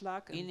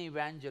Ratschlag, in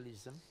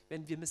evangelism,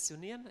 wenn wir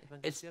missionieren,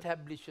 evangelisieren.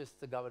 establishes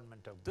the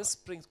government of God. Das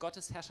bringt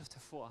Gottes Herrschaft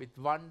hervor. With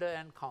wonder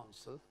and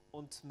counsel,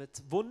 Und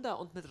mit Wunder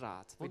und mit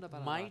Rat, with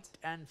wunderbarer might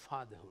Rat, and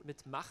fatherhood.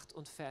 mit Macht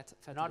und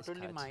Not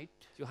only Väterlichkeit. might,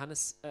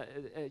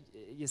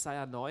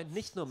 Jesaja 9,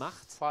 nicht nur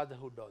Macht,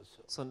 fatherhood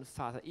also. sondern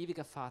Vater,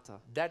 ewiger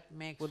Vater. That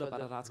makes for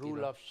Wunderbarer the Ratgeber.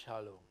 rule of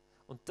shalom.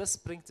 Und das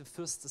bringt den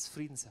Fürst des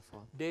Friedens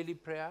hervor. Daily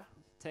prayer,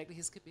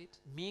 Tägliches Gebet.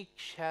 meek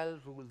shall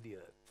rule the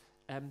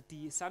earth.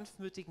 Die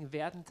Sanftmütigen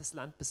werden das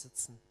Land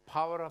besitzen.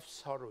 Power of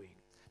sorrowing.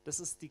 Das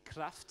ist die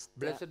Kraft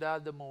Blessed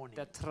are the mourning.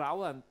 des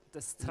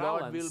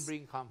Lord will Trauerns.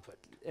 bring comfort.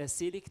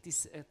 Selig die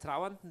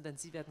Trauernden, denn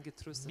sie werden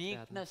getröstet werden.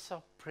 Meekness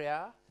of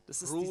prayer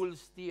Das ist die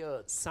rules the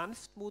earth.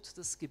 Sanftmut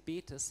des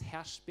Gebetes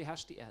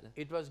beherrscht die Erde.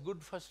 It was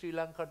good for Sri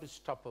Lanka to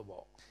stop a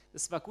war.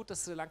 Es war gut,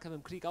 dass Sri Lanka mit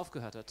dem Krieg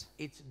aufgehört hat.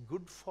 It's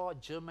good for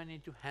Germany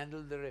to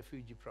handle the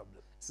refugee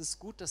problem Es ist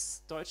gut,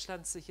 dass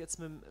Deutschland sich jetzt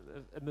mit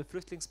dem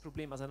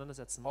Flüchtlingsproblem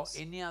auseinandersetzen or muss.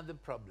 any other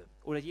problem.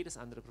 Oder jedes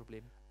andere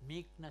Problem.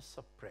 Meekness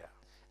of prayer.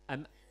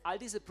 All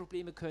diese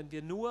Probleme können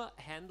wir nur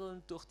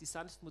handeln durch die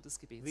Sanftmut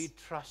des We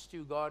Gebets. trust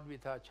you, God,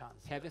 with our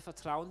Chancellor. Herr, wir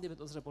vertrauen dir mit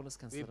unserer We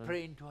Bundeskanzlerin.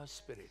 pray into her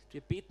spirit.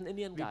 Wir beten in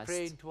ihren We pray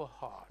Geist. into her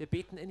heart. Wir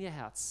beten in ihr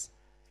Herz.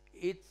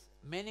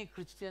 Many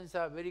Christians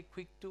are very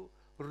quick to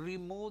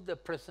remove the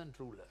present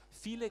ruler.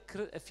 Viele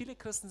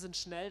Christen sind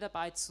schnell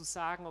dabei zu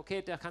sagen,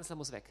 okay, der Kanzler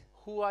muss weg.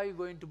 Who are you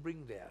going to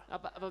bring there?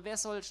 Aber wer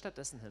soll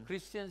stattdessen hin?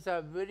 Christians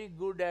are very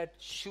good at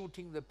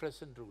shooting the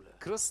present ruler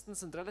Christen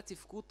sind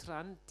relativ gut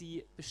dran,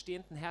 die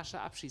bestehenden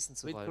Herrscher abschießen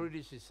zu with wollen.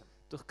 criticism.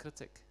 Durch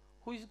Kritik.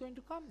 Who is going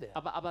to come there?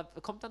 Aber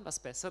kommt dann was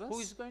Who Besseres?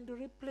 is going to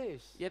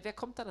replace? Ja, wer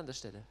kommt dann an der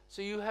Stelle?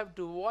 So you have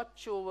to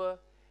watch over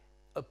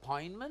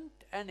appointment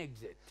and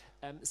exit.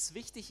 Es ist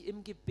wichtig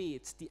im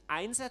Gebet, die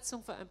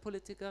Einsetzung von einem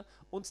Politiker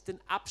und den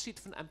Abschied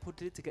von einem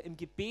Politiker im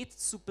Gebet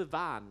zu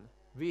bewahren.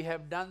 We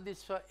have done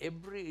this for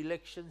every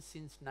election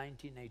since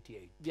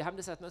 1988. Wir haben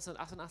das seit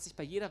 1988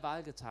 bei jeder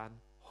Wahl getan.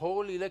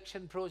 Whole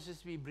election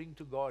process we bring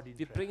to God in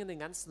Wir prayer. bringen den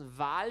ganzen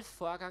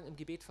Wahlvorgang im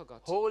Gebet vor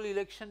Gott. Whole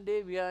election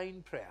day we are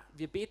in prayer.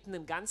 Wir beten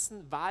den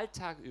ganzen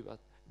Wahltag über.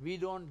 We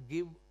don't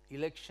give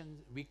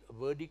election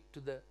verdict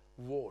to the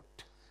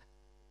vote.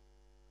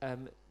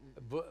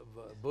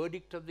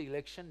 Verdict of the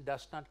election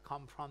does not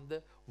come from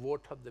the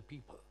vote of the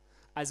people.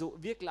 Also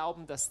wir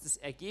glauben, dass das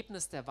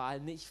Ergebnis der Wahl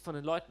nicht von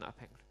den Leuten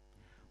abhängt.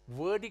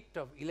 Verdict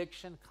of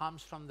election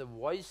comes from the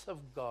voice of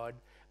God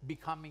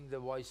becoming the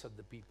voice of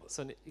the people.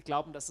 Sondern wir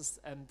glauben, dass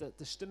es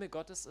die Stimme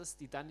Gottes ist,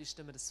 die dann die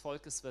Stimme des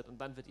Volkes wird und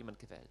dann wird jemand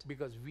gewählt.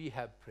 Because we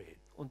have prayed.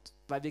 Und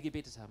weil wir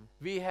gebetet haben.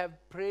 We have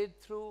prayed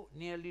through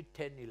nearly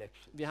 10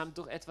 elections. Wir haben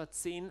durch etwa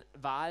 10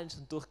 Wahlen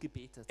schon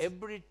durchgebetet.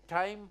 Every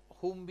time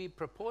whom we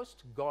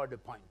proposed, God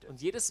appointed.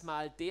 Und jedes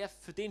Mal,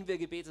 für den wir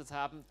gebetet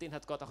haben, den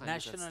hat Gott auch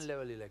eingesetzt. National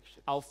level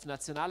election. Auf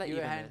nationaler Give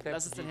a Ebene. hand clap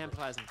Lass uns to den Herrn Jesus.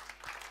 preisen.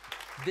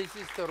 This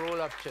is the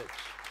role of church.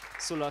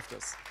 So läuft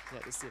das. Ja,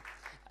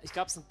 ich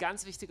glaube, es ist ein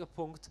ganz wichtiger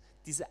Punkt,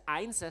 diese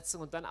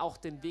Einsetzung und dann auch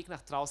den Weg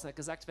nach draußen. Er hat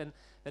gesagt, wenn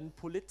ein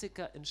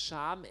Politiker in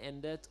Scham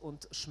endet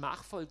und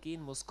schmachvoll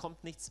gehen muss,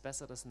 kommt nichts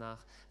Besseres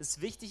nach. Es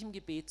ist wichtig, im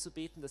Gebet zu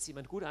beten, dass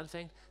jemand gut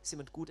anfängt, dass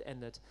jemand gut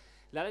endet.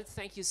 Lalith,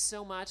 thank you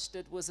so much.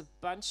 That was a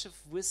bunch of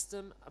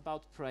wisdom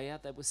about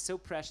prayer. That was so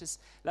precious.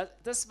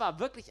 Das war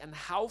wirklich ein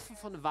Haufen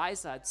von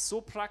Weisheit,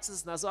 so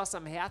praxisnah, so aus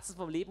dem Herzen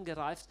vom Leben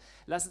gereift.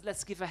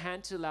 Let's give a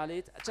hand to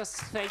Lalith. Just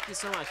thank you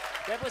so much.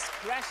 That was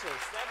precious.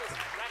 That was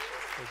precious.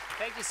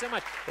 Thank you so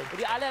much. Und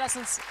ihr alle, lasst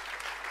uns